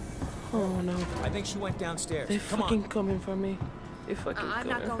 Oh no. I think she went downstairs. They're Come fucking on. coming for me. They're fucking I'm coming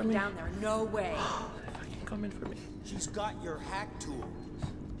not for going me. down there. No way. They're fucking coming for me. She's got your hack tool.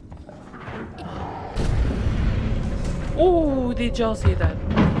 Oh, did y'all see that?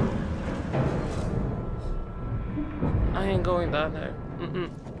 I ain't going down there.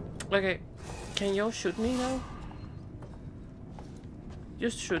 Okay, can y'all shoot me now?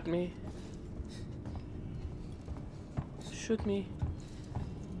 Just shoot me. Shoot me.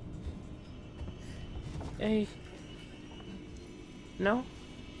 Hey. No?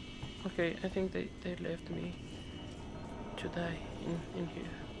 Okay, I think they left me to die in here.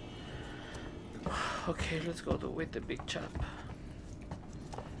 Okay, let's go with the big chap.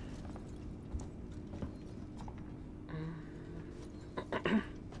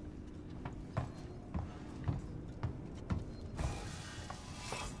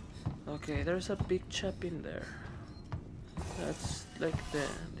 Okay, there's a big chap in there. That's like the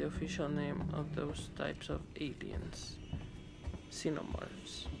official name of those types of aliens.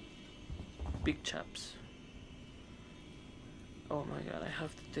 Xenomorphs. Big chaps. Oh my god, I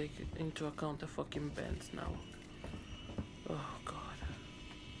have to take into account the fucking bends now. Oh god.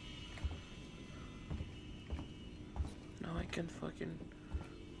 Now I can fucking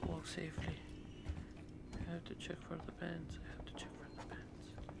walk safely. I have to check for the bends. I have to check for the bends.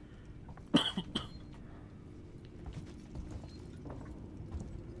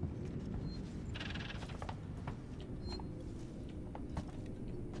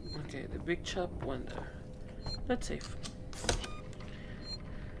 Okay, the big chap went there. That's safe.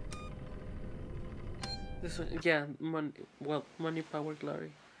 This one, yeah, money, power,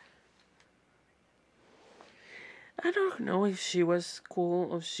 glory. I don't know if she was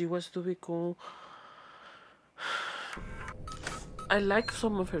cool or she was to be cool. I like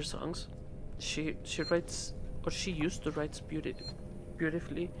some of her songs. She writes, or she used to write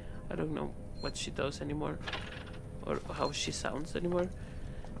beautifully. I don't know what she does anymore, or how she sounds anymore.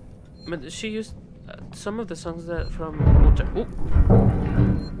 But she used some of the songs that from Ultra.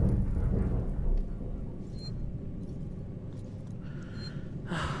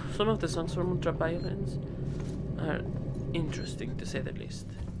 Some of the songs from Ultraviolence are interesting, to say the least.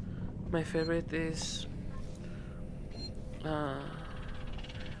 My favorite is all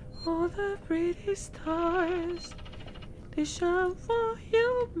the pretty stars, they shine for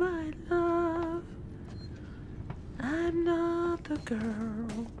you, my love. I'm not the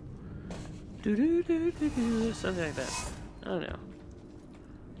girl. Do something like that. I don't know.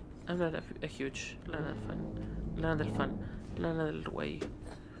 I'm not a huge Lana Del Rey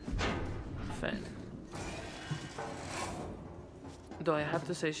fan. Though I have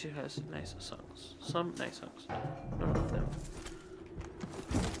to say she has nice songs. Some nice songs. Not all of them.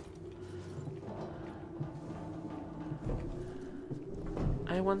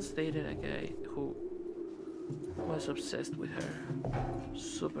 I once dated a guy who was obsessed with her.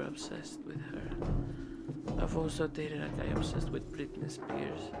 Super obsessed with her. I've also dated a guy obsessed with Britney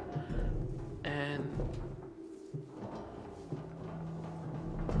Spears. And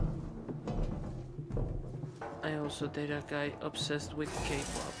I also dated a guy obsessed with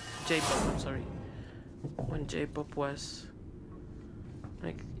J-pop, I'm sorry. When J-pop was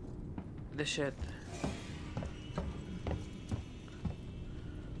like the shit.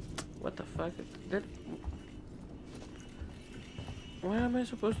 What the fuck? Where am I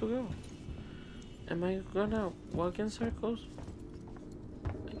supposed to go? Am I gonna walk in circles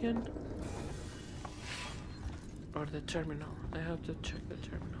again? Or the terminal? I have to check the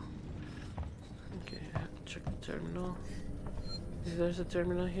terminal. Okay, I have to check the terminal. Is there a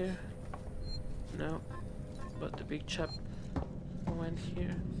terminal here? No. But the big chap went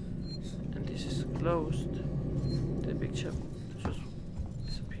here. And this is closed. The big chap just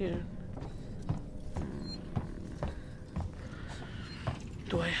disappeared.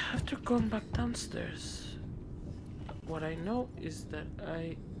 Do I have to come back downstairs? What I know is that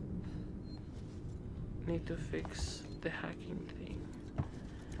I need to fix the hacking thing.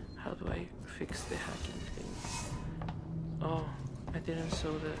 How do I fix the hacking thing? Oh, I didn't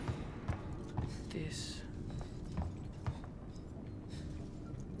saw this.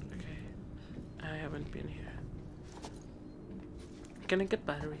 Okay, I haven't been here. Can I get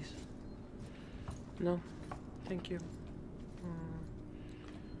batteries? No, thank you.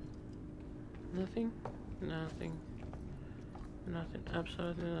 Nothing? Nothing. Nothing.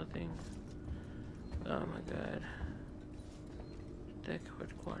 Absolutely nothing. Oh my god. Tech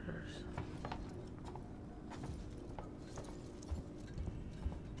headquarters.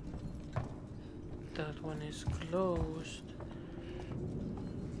 That one is closed.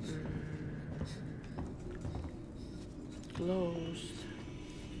 Closed.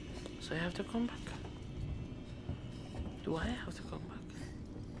 So I have to come back? Do I have to come back?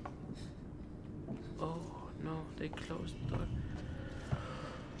 Oh no, they closed the door.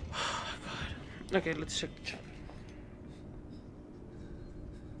 Oh my god. Okay, let's check the chat.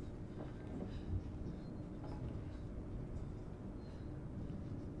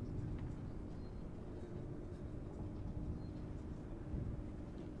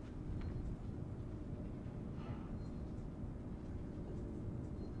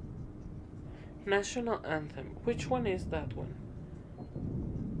 National Anthem. Which one is that one?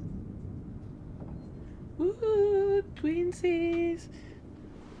 Woo! Twinsies!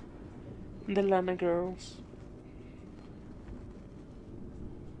 The Lana Girls.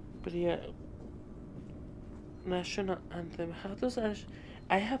 But yeah. National Anthem. How does that...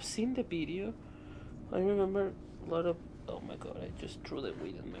 I have seen the video. I remember a lot of... Oh my god, I just threw the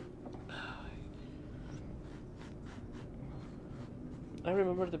weed in my... I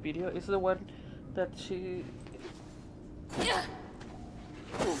remember the video. It's the one that she...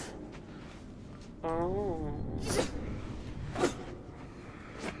 Oh.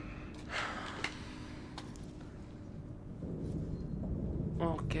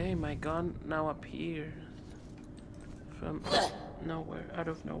 Okay, my gun now appears from nowhere, out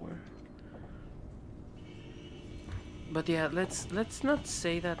of nowhere. But yeah, let's not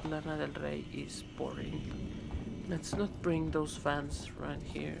say that Lana Del Rey is boring. Let's not bring those fans right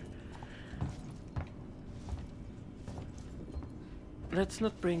here. Let's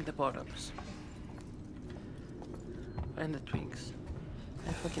not bring the bottoms. And the twinks.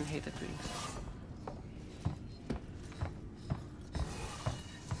 I fucking hate the twinks.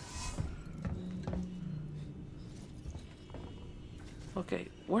 Okay,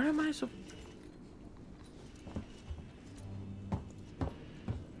 where am I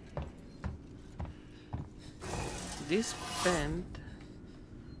This bend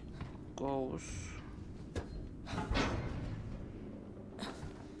goes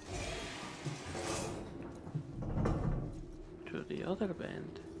to the other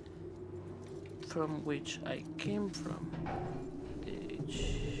bend from which I came from,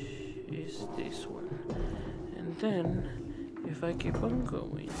 which is this one. And then if I keep on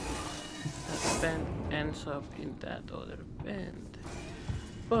going, that bend ends up in that other bend.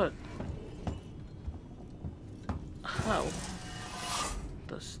 But how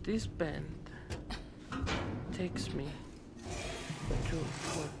does this bend takes me to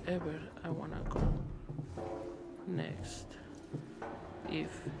wherever I wanna go next?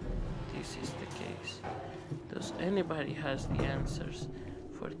 If this is the case, does anybody has the answers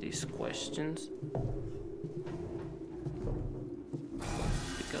for these questions?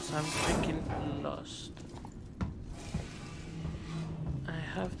 Because I'm freaking lost. I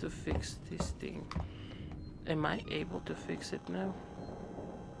have to fix this thing. Am I able to fix it now?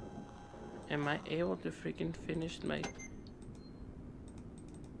 Am I able to freaking finish my...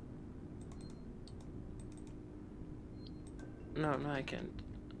 No, I can't.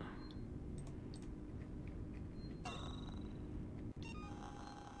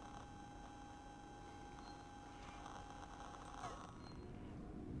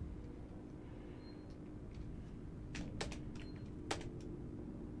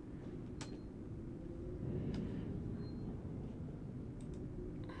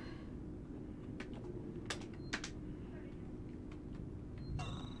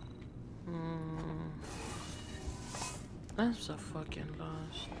 I'm so fucking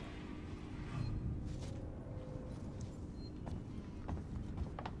lost.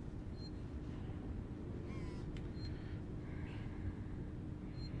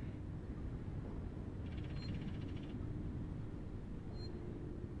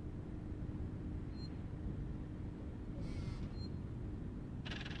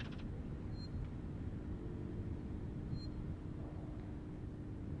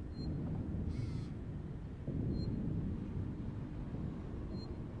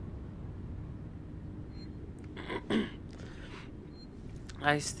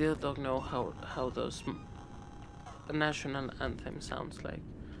 I still don't know how those national anthem sounds like.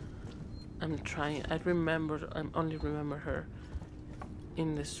 I'm trying. I only remember her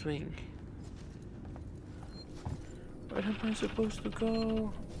in the swing. Where am I supposed to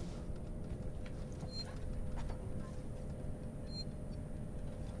go?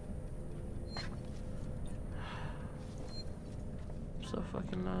 I'm so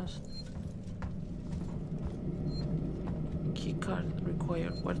fucking lost. Key card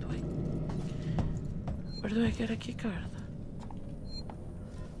required. Where do I get a key card?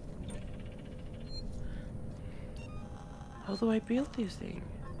 How do I build this thing?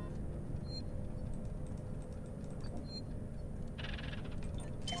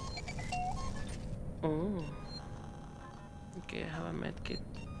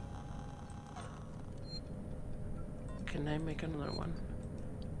 Can I make another one?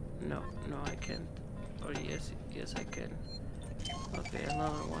 No, no I can't. Or yes, yes I can. Okay,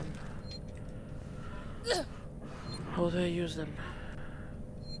 another one. How do I use them?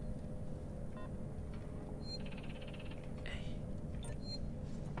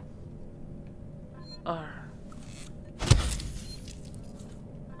 R.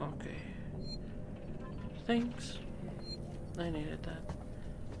 Okay. Thanks. I needed that.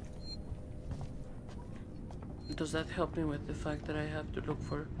 Does that help me with the fact that I have to look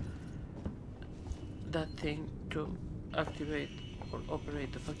for that thing to activate or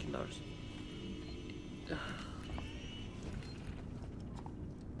operate the fucking doors? Ugh.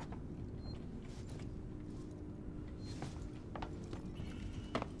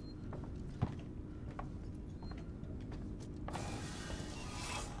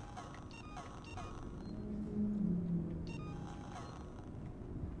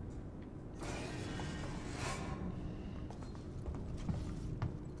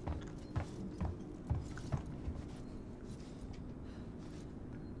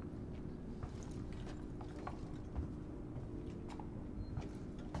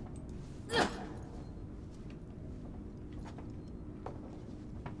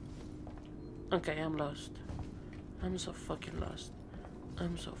 Okay, I'm lost. I'm so fucking lost.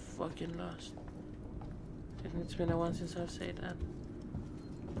 I'm so fucking lost. And it's been a while since I've said that.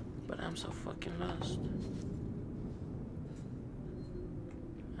 But I'm so fucking lost.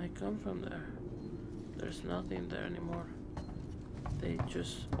 I come from there. There's nothing there anymore. They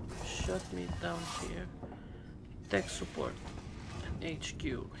just shut me down here. Tech support. And HQ.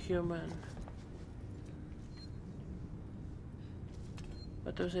 Human.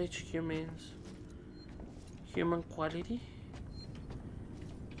 What does HQ means? Human quality?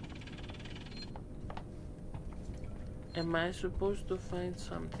 Am I supposed to find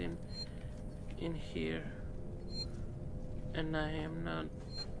something in here and I am not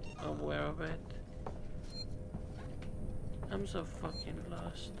aware of it? I'm so fucking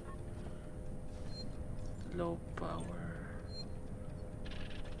lost. Low power.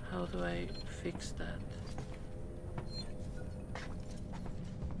 How do I fix that?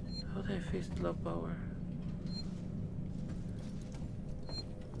 How do I fix low power?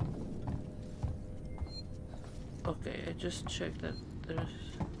 Okay, I just checked that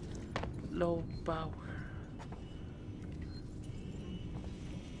there's low power.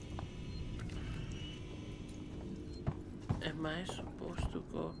 Am I supposed to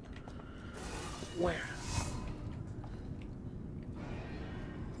go where?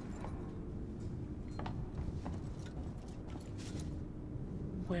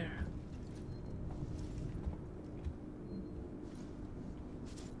 Where?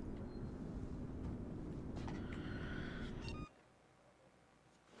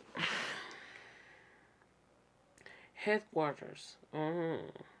 Headquarters.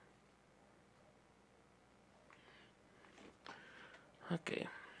 Okay.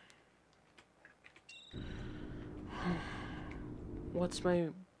 What's my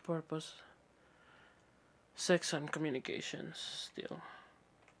purpose? Sex and communications still.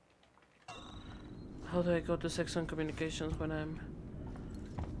 How do I go to sex and communications when I'm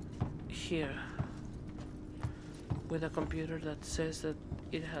here with a computer that says that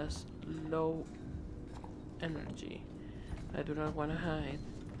it has low energy? I do not want to hide.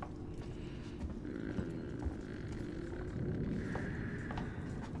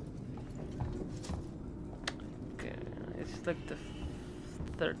 Okay, it's like the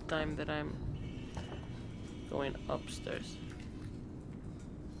third time that I'm going upstairs.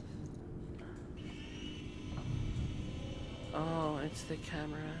 Oh, it's the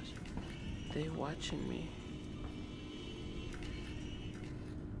cameras. They watching me.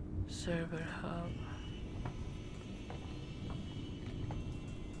 Server hub.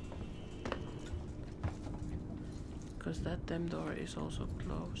 Because that damn door is also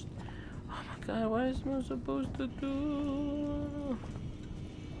closed. Oh my god, what is I supposed to do?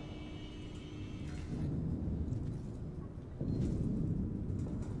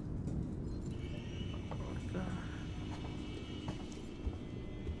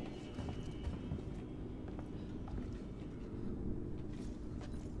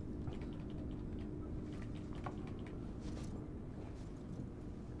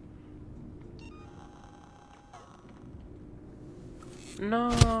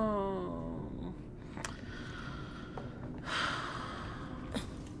 No.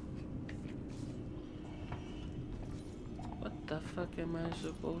 What the fuck am I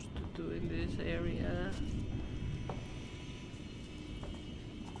supposed to do in this area?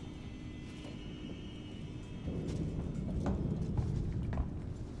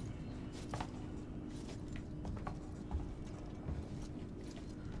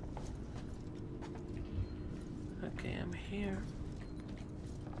 here.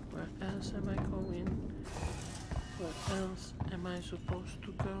 Where else am I going? Where else am I supposed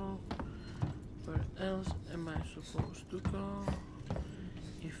to go? Where else am I supposed to go?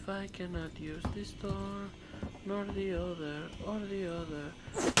 If I cannot use this door, nor the other, or the other,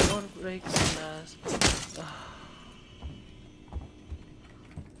 or break the glass.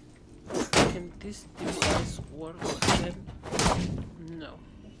 Can this device work again? No.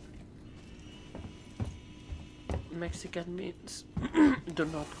 Mexican meats do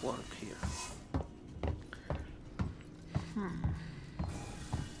not work here.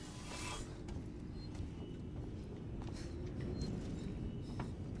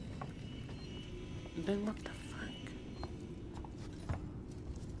 Then what the fuck?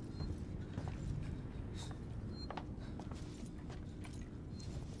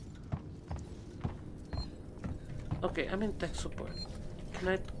 Okay, I'm in tech support. Can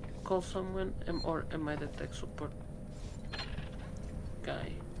I call someone, or am I the tech support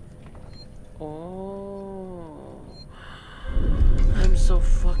guy? Oh, I'm so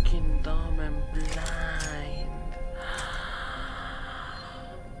fucking dumb and blind.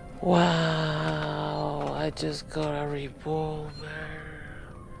 Wow, I just got a revolver.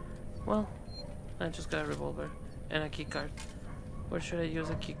 Well, I just got a revolver and a keycard. Where should I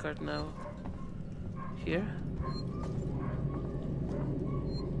use a keycard now? Here?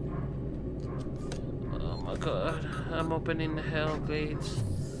 Oh my god, I'm opening the hell gates.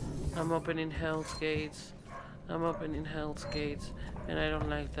 I'm opening hell's gates. I'm opening hell's gates. And I don't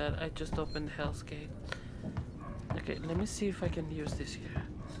like that. I just opened hell's gate. Okay, let me see if I can use this here.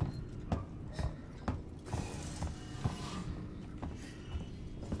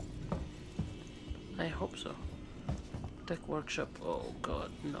 I hope so. Tech workshop. Oh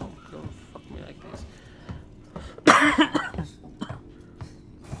god, no. Don't fuck me like this.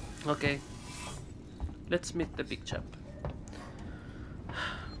 Okay. Let's meet the big chap.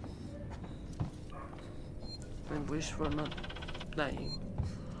 I wish we're not dying.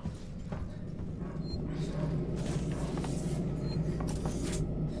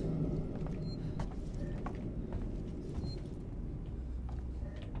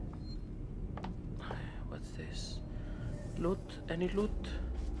 What's this? Loot? Any loot?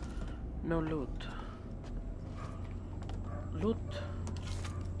 No loot. Loot?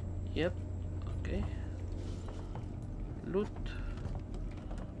 Yep. Okay. Loot?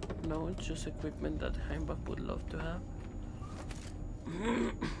 No, it's just equipment that Heimbach would love to have.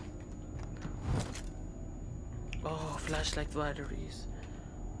 Oh, flashlight batteries.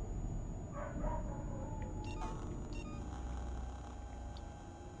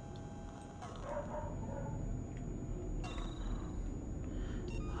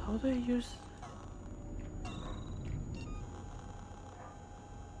 How do I use...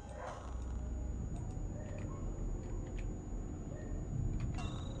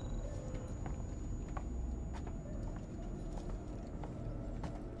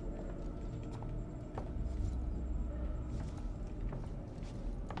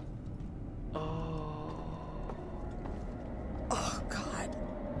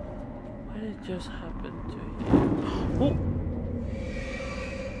 just happened to you? Oh!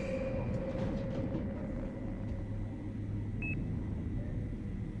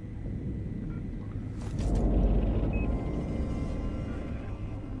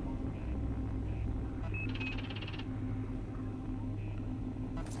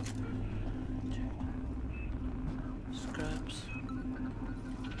 Scraps.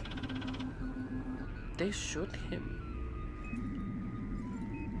 They shoot him.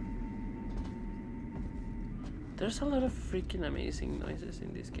 There's a lot of freaking amazing noises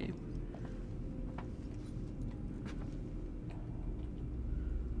in this game.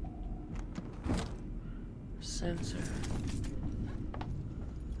 Sensor.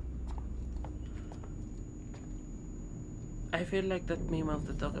 I feel like that meme of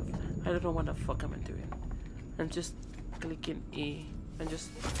the dog of, I don't know what the fuck am I doing. I'm just clicking E. I'm just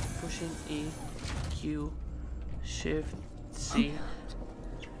pushing E, Q, Shift, C.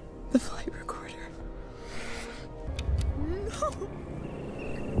 The flight recorder. No!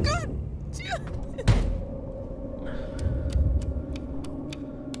 God damn it!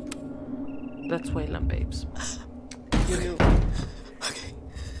 That's Wayland Babes. You knew. Okay.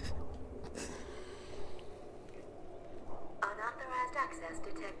 Unauthorized access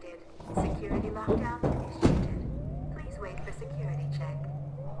detected. Security lockdown initiated. Please wait for security check.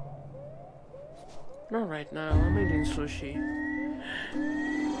 Not right now, I'm eating sushi.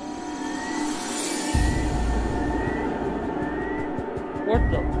 What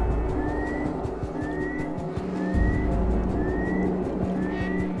the?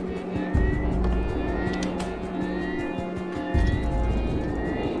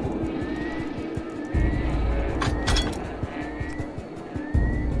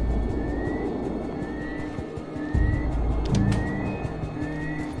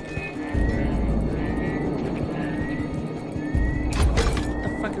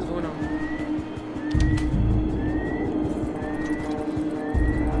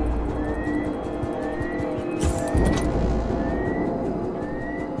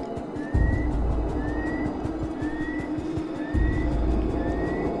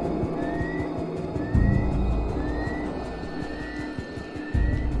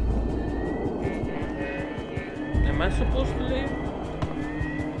 Am I supposed to leave?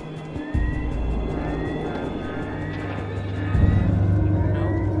 No.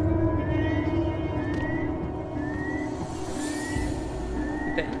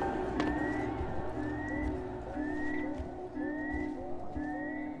 Then.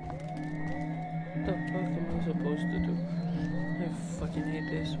 What the fuck am I supposed to do? I fucking hate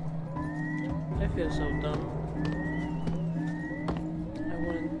this. I feel so dumb. I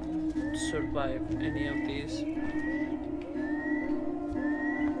wouldn't survive any of these.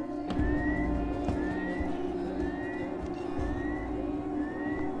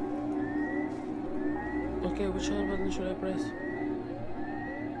 Okay, which other button should I press?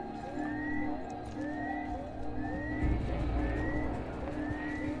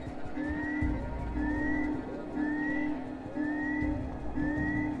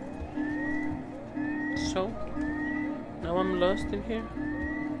 So, now I'm lost in here.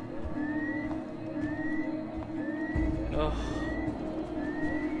 Oh.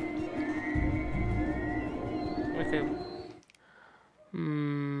 Okay.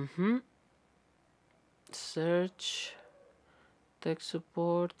 Search. Tech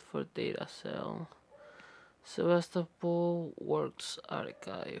support for data cell. Sevastopol Works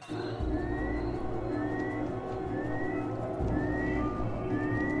Archive.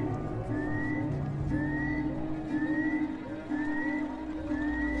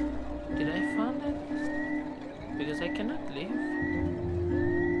 Did I find it? Because I cannot leave.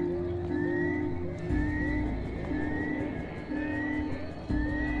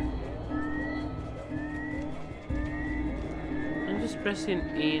 I'm just pressing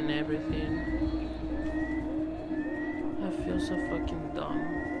in everything. I feel so fucking dumb.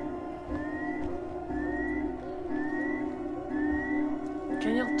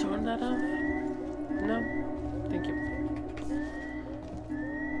 Can you turn that off? No? Thank you.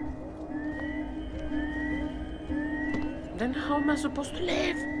 Then how am I supposed to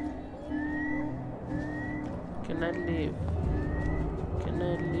leave? Can I leave? Can I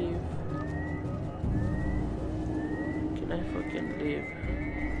leave? Can I fucking leave?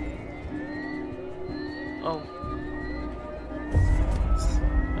 Oh.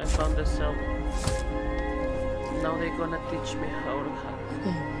 I found the cell. Now they're gonna teach me how to hack.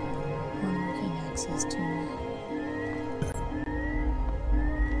 There. One working access tuner.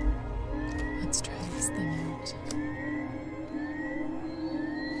 Let's try this thing out.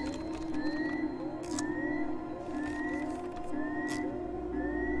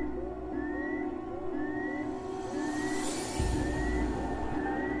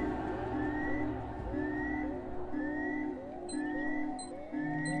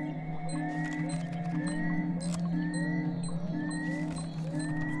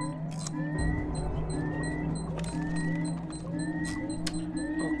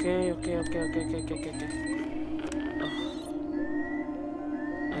 Okay. Oh.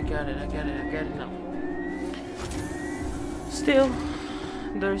 I got it now. Still,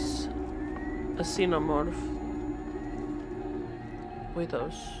 there's a xenomorph with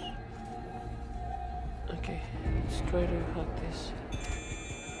us. Okay, let's try to hack this.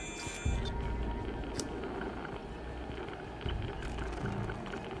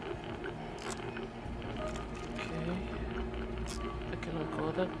 Okay, I cannot go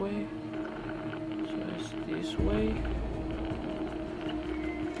that way. This way.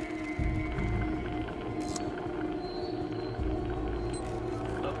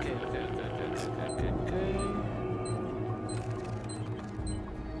 Okay.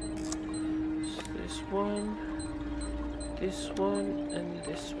 So this one, and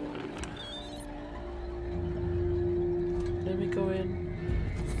this one. Let me go in.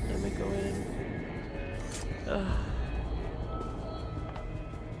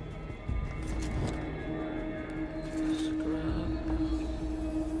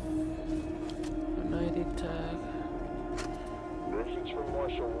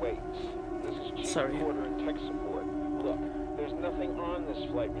 Sorry. Camcorder and tech support. Look, there's nothing on this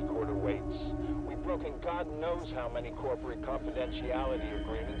flight recorder Waits. We've broken God knows how many corporate confidentiality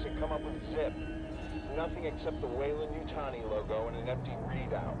agreements and come up with zip. Nothing except the Weyland-Yutani logo and an empty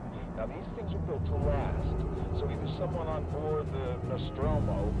readout. Now these things are built to last. So either someone on board the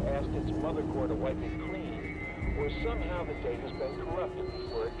Nostromo asked its mothercore to wipe it clean, or somehow the data's been corrupted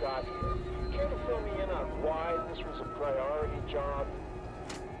before it got here. Care to fill me in on why this was a priority job?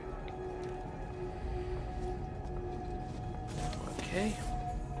 Okay.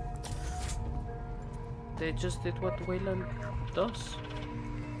 They just did what Weyland does.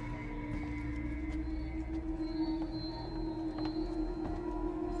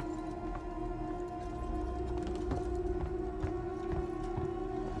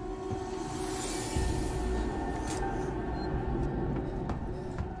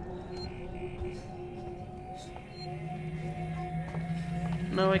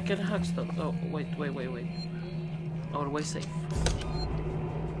 Now I can hack stuff. Oh, wait. Always safe.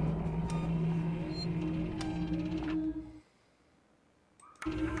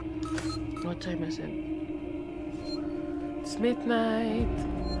 What time is it? It's midnight.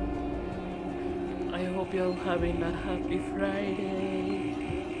 I hope you're having a happy Friday.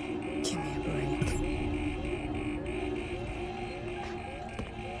 Give me a break.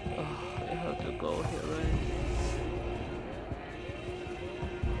 Oh, I have to go here, right?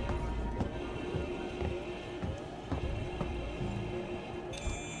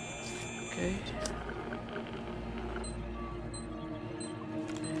 Okay.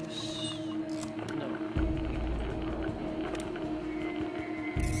 Yes. No.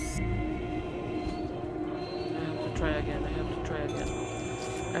 I have to try again.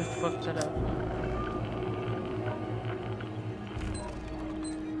 I fucked that up.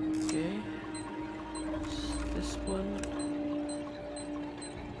 Okay. This one.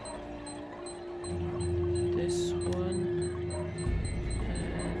 This one.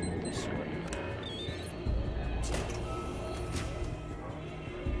 And this one.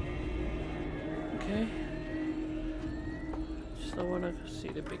 Okay. Just don't wanna see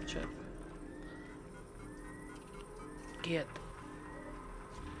the big chap. Get.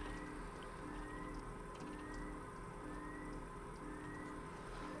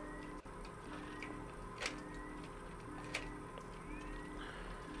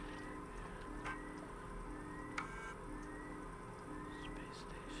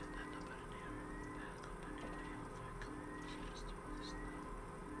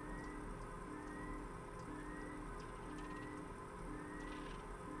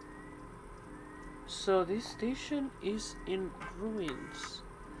 So this station is in ruins.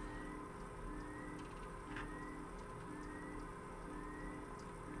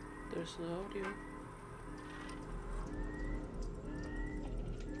 There's no audio.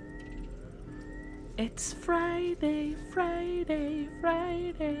 It's Friday.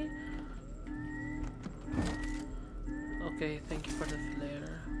 Okay, thank you for the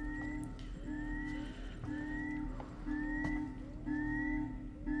flare.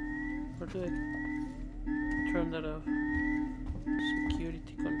 Or do I turn that off?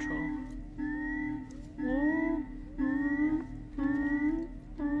 Security control.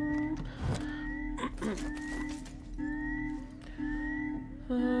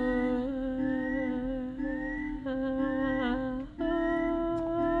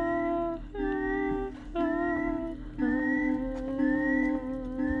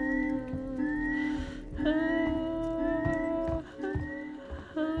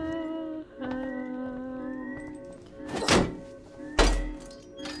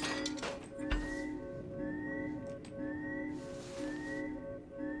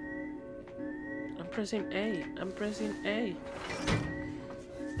 I'm pressing A.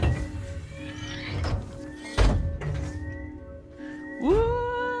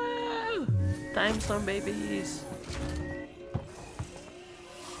 Woo! Time some babies.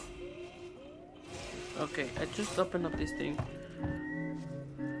 Okay, I just opened up this thing.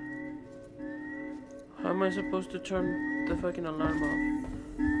 How am I supposed to turn the fucking alarm off?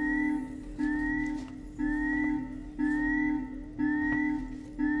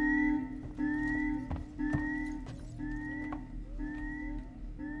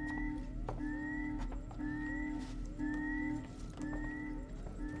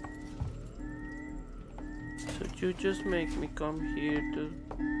 You just make me come here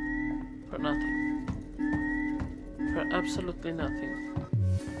for nothing. For absolutely nothing.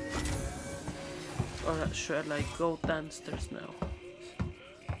 Or should I go downstairs now?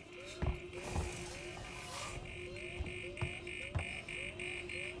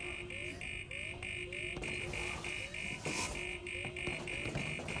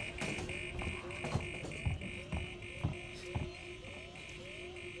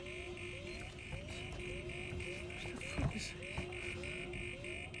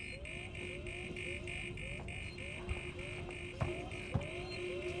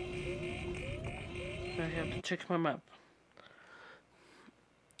 I have to check my map.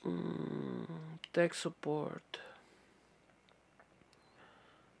 Tech support.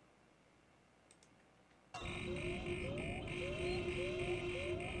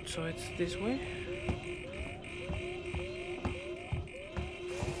 So it's this way?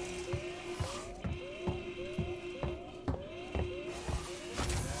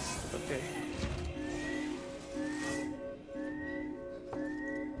 Okay.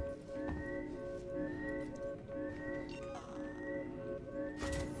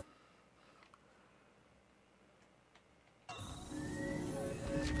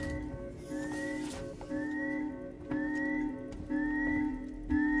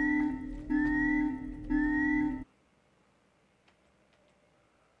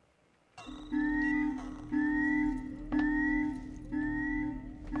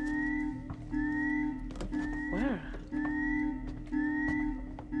 Where?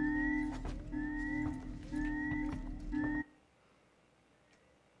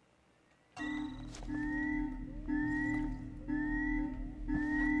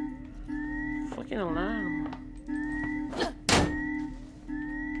 Fucking alarm.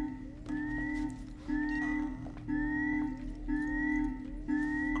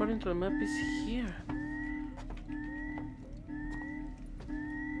 According to the map, is here.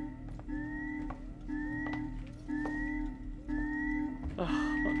 Oh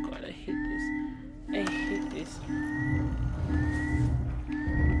my god, I hate this. I hate this.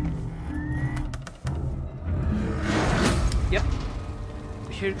 Yep.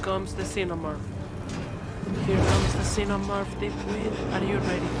 Here comes the xenomorph. Here comes the xenomorph, David. Are you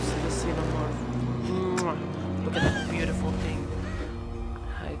ready to see the xenomorph? Mwah. Look at that beautiful thing.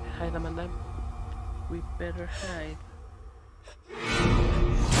 Hide, hide, Amanda. We better hide.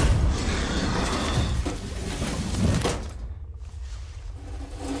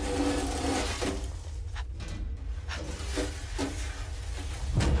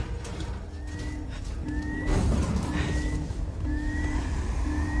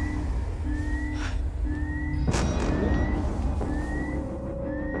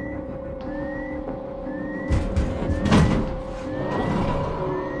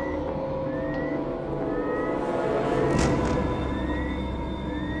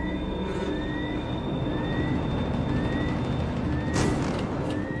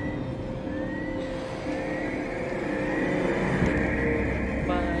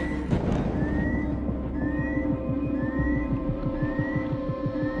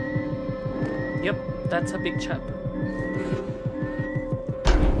 That's a big chap.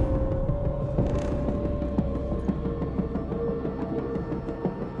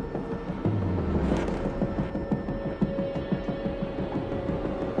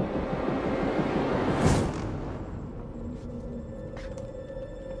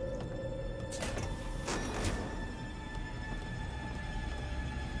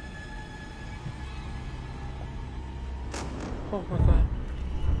 Oh my god.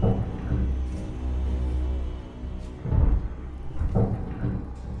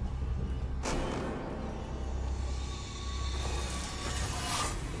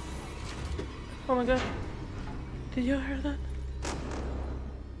 Oh my god. Did you hear that?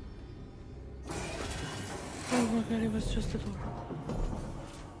 Oh my god, it was just a door.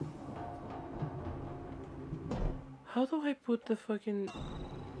 How do I put the fucking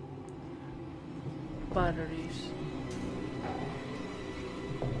batteries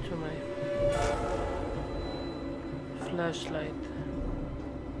to my flashlight?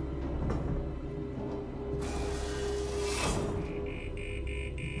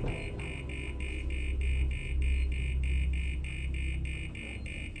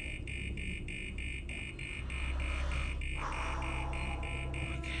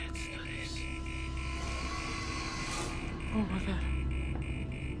 Oh my god.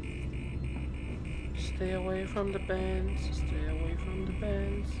 Stay away from the bands. Stay away from the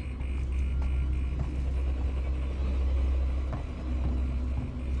bands.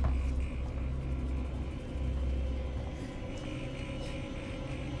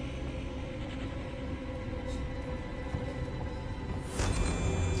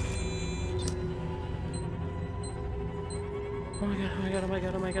 Oh my god, oh my god, oh my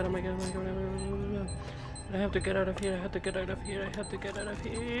god, oh my god, oh my god, oh my god, oh my god. I have to get out of here, I have to get out of here, I have to get out of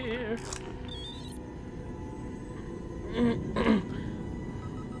here.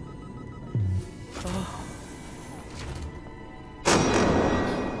 Oh.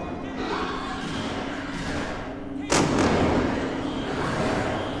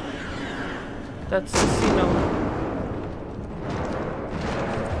 That's the casino.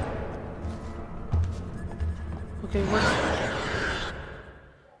 Okay, what's...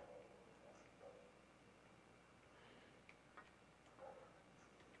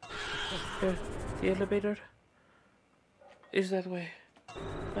 Here, the elevator is that way.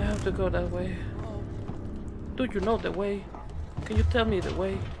 I have to go that way. Do you know the way? Can you tell me the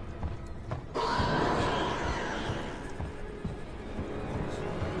way?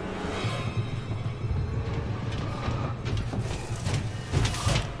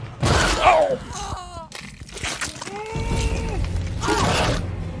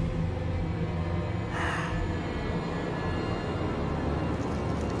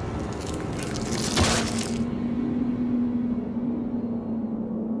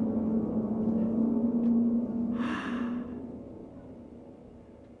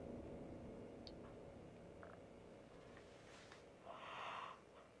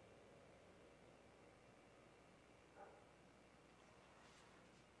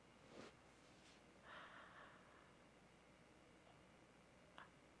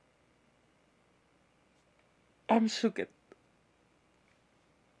 I'm shook it.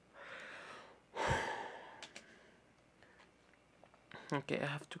 Okay, I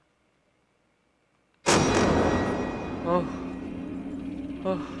have to. Oh.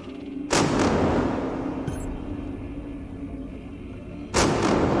 Oh.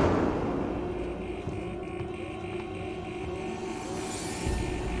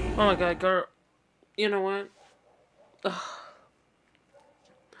 Oh my god, girl. You know what? Ugh.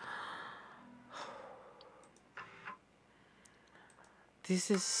 This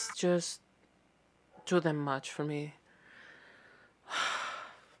is just too damn much for me.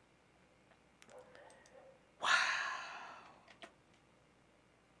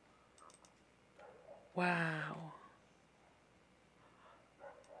 Wow.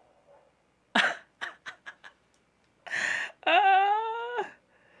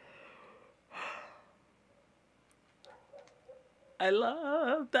 I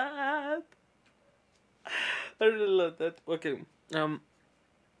love that. I really love that. Okay.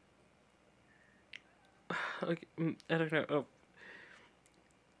 Okay. I don't know. Oh.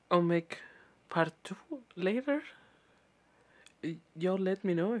 I'll make part 2 later. Y'all let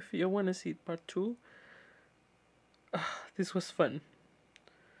me know if you want to see part 2. This was fun.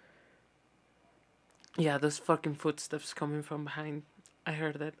 Yeah, those fucking footsteps coming from behind. I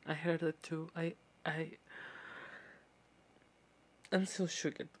heard that. I heard that too. I'm so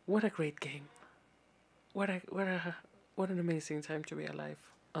shook. What a great game. What an amazing time to be alive.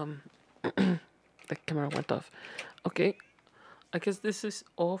 The camera went off. Okay. I guess this is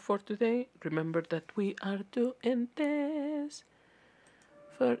all for today. Remember that we are doing this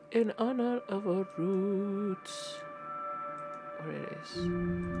for in honor of our roots. Where it is.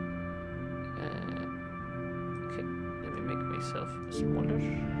 Okay, let me make myself smaller.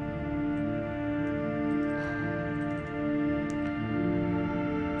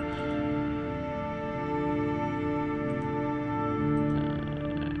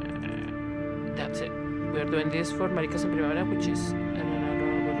 That's it. We're doing this for Maricas en Primavera, which is an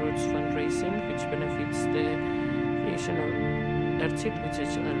Honorable fundraising, which benefits the creation of Earthseed, which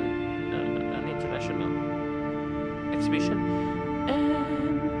is an international exhibition. And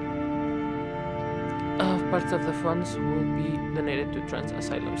parts of the funds will be donated to Trans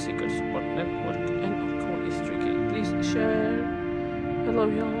Asylum Seeker Support Network and Alcohol Streaky. Please share. I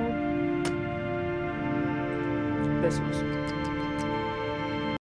love y'all. Besos.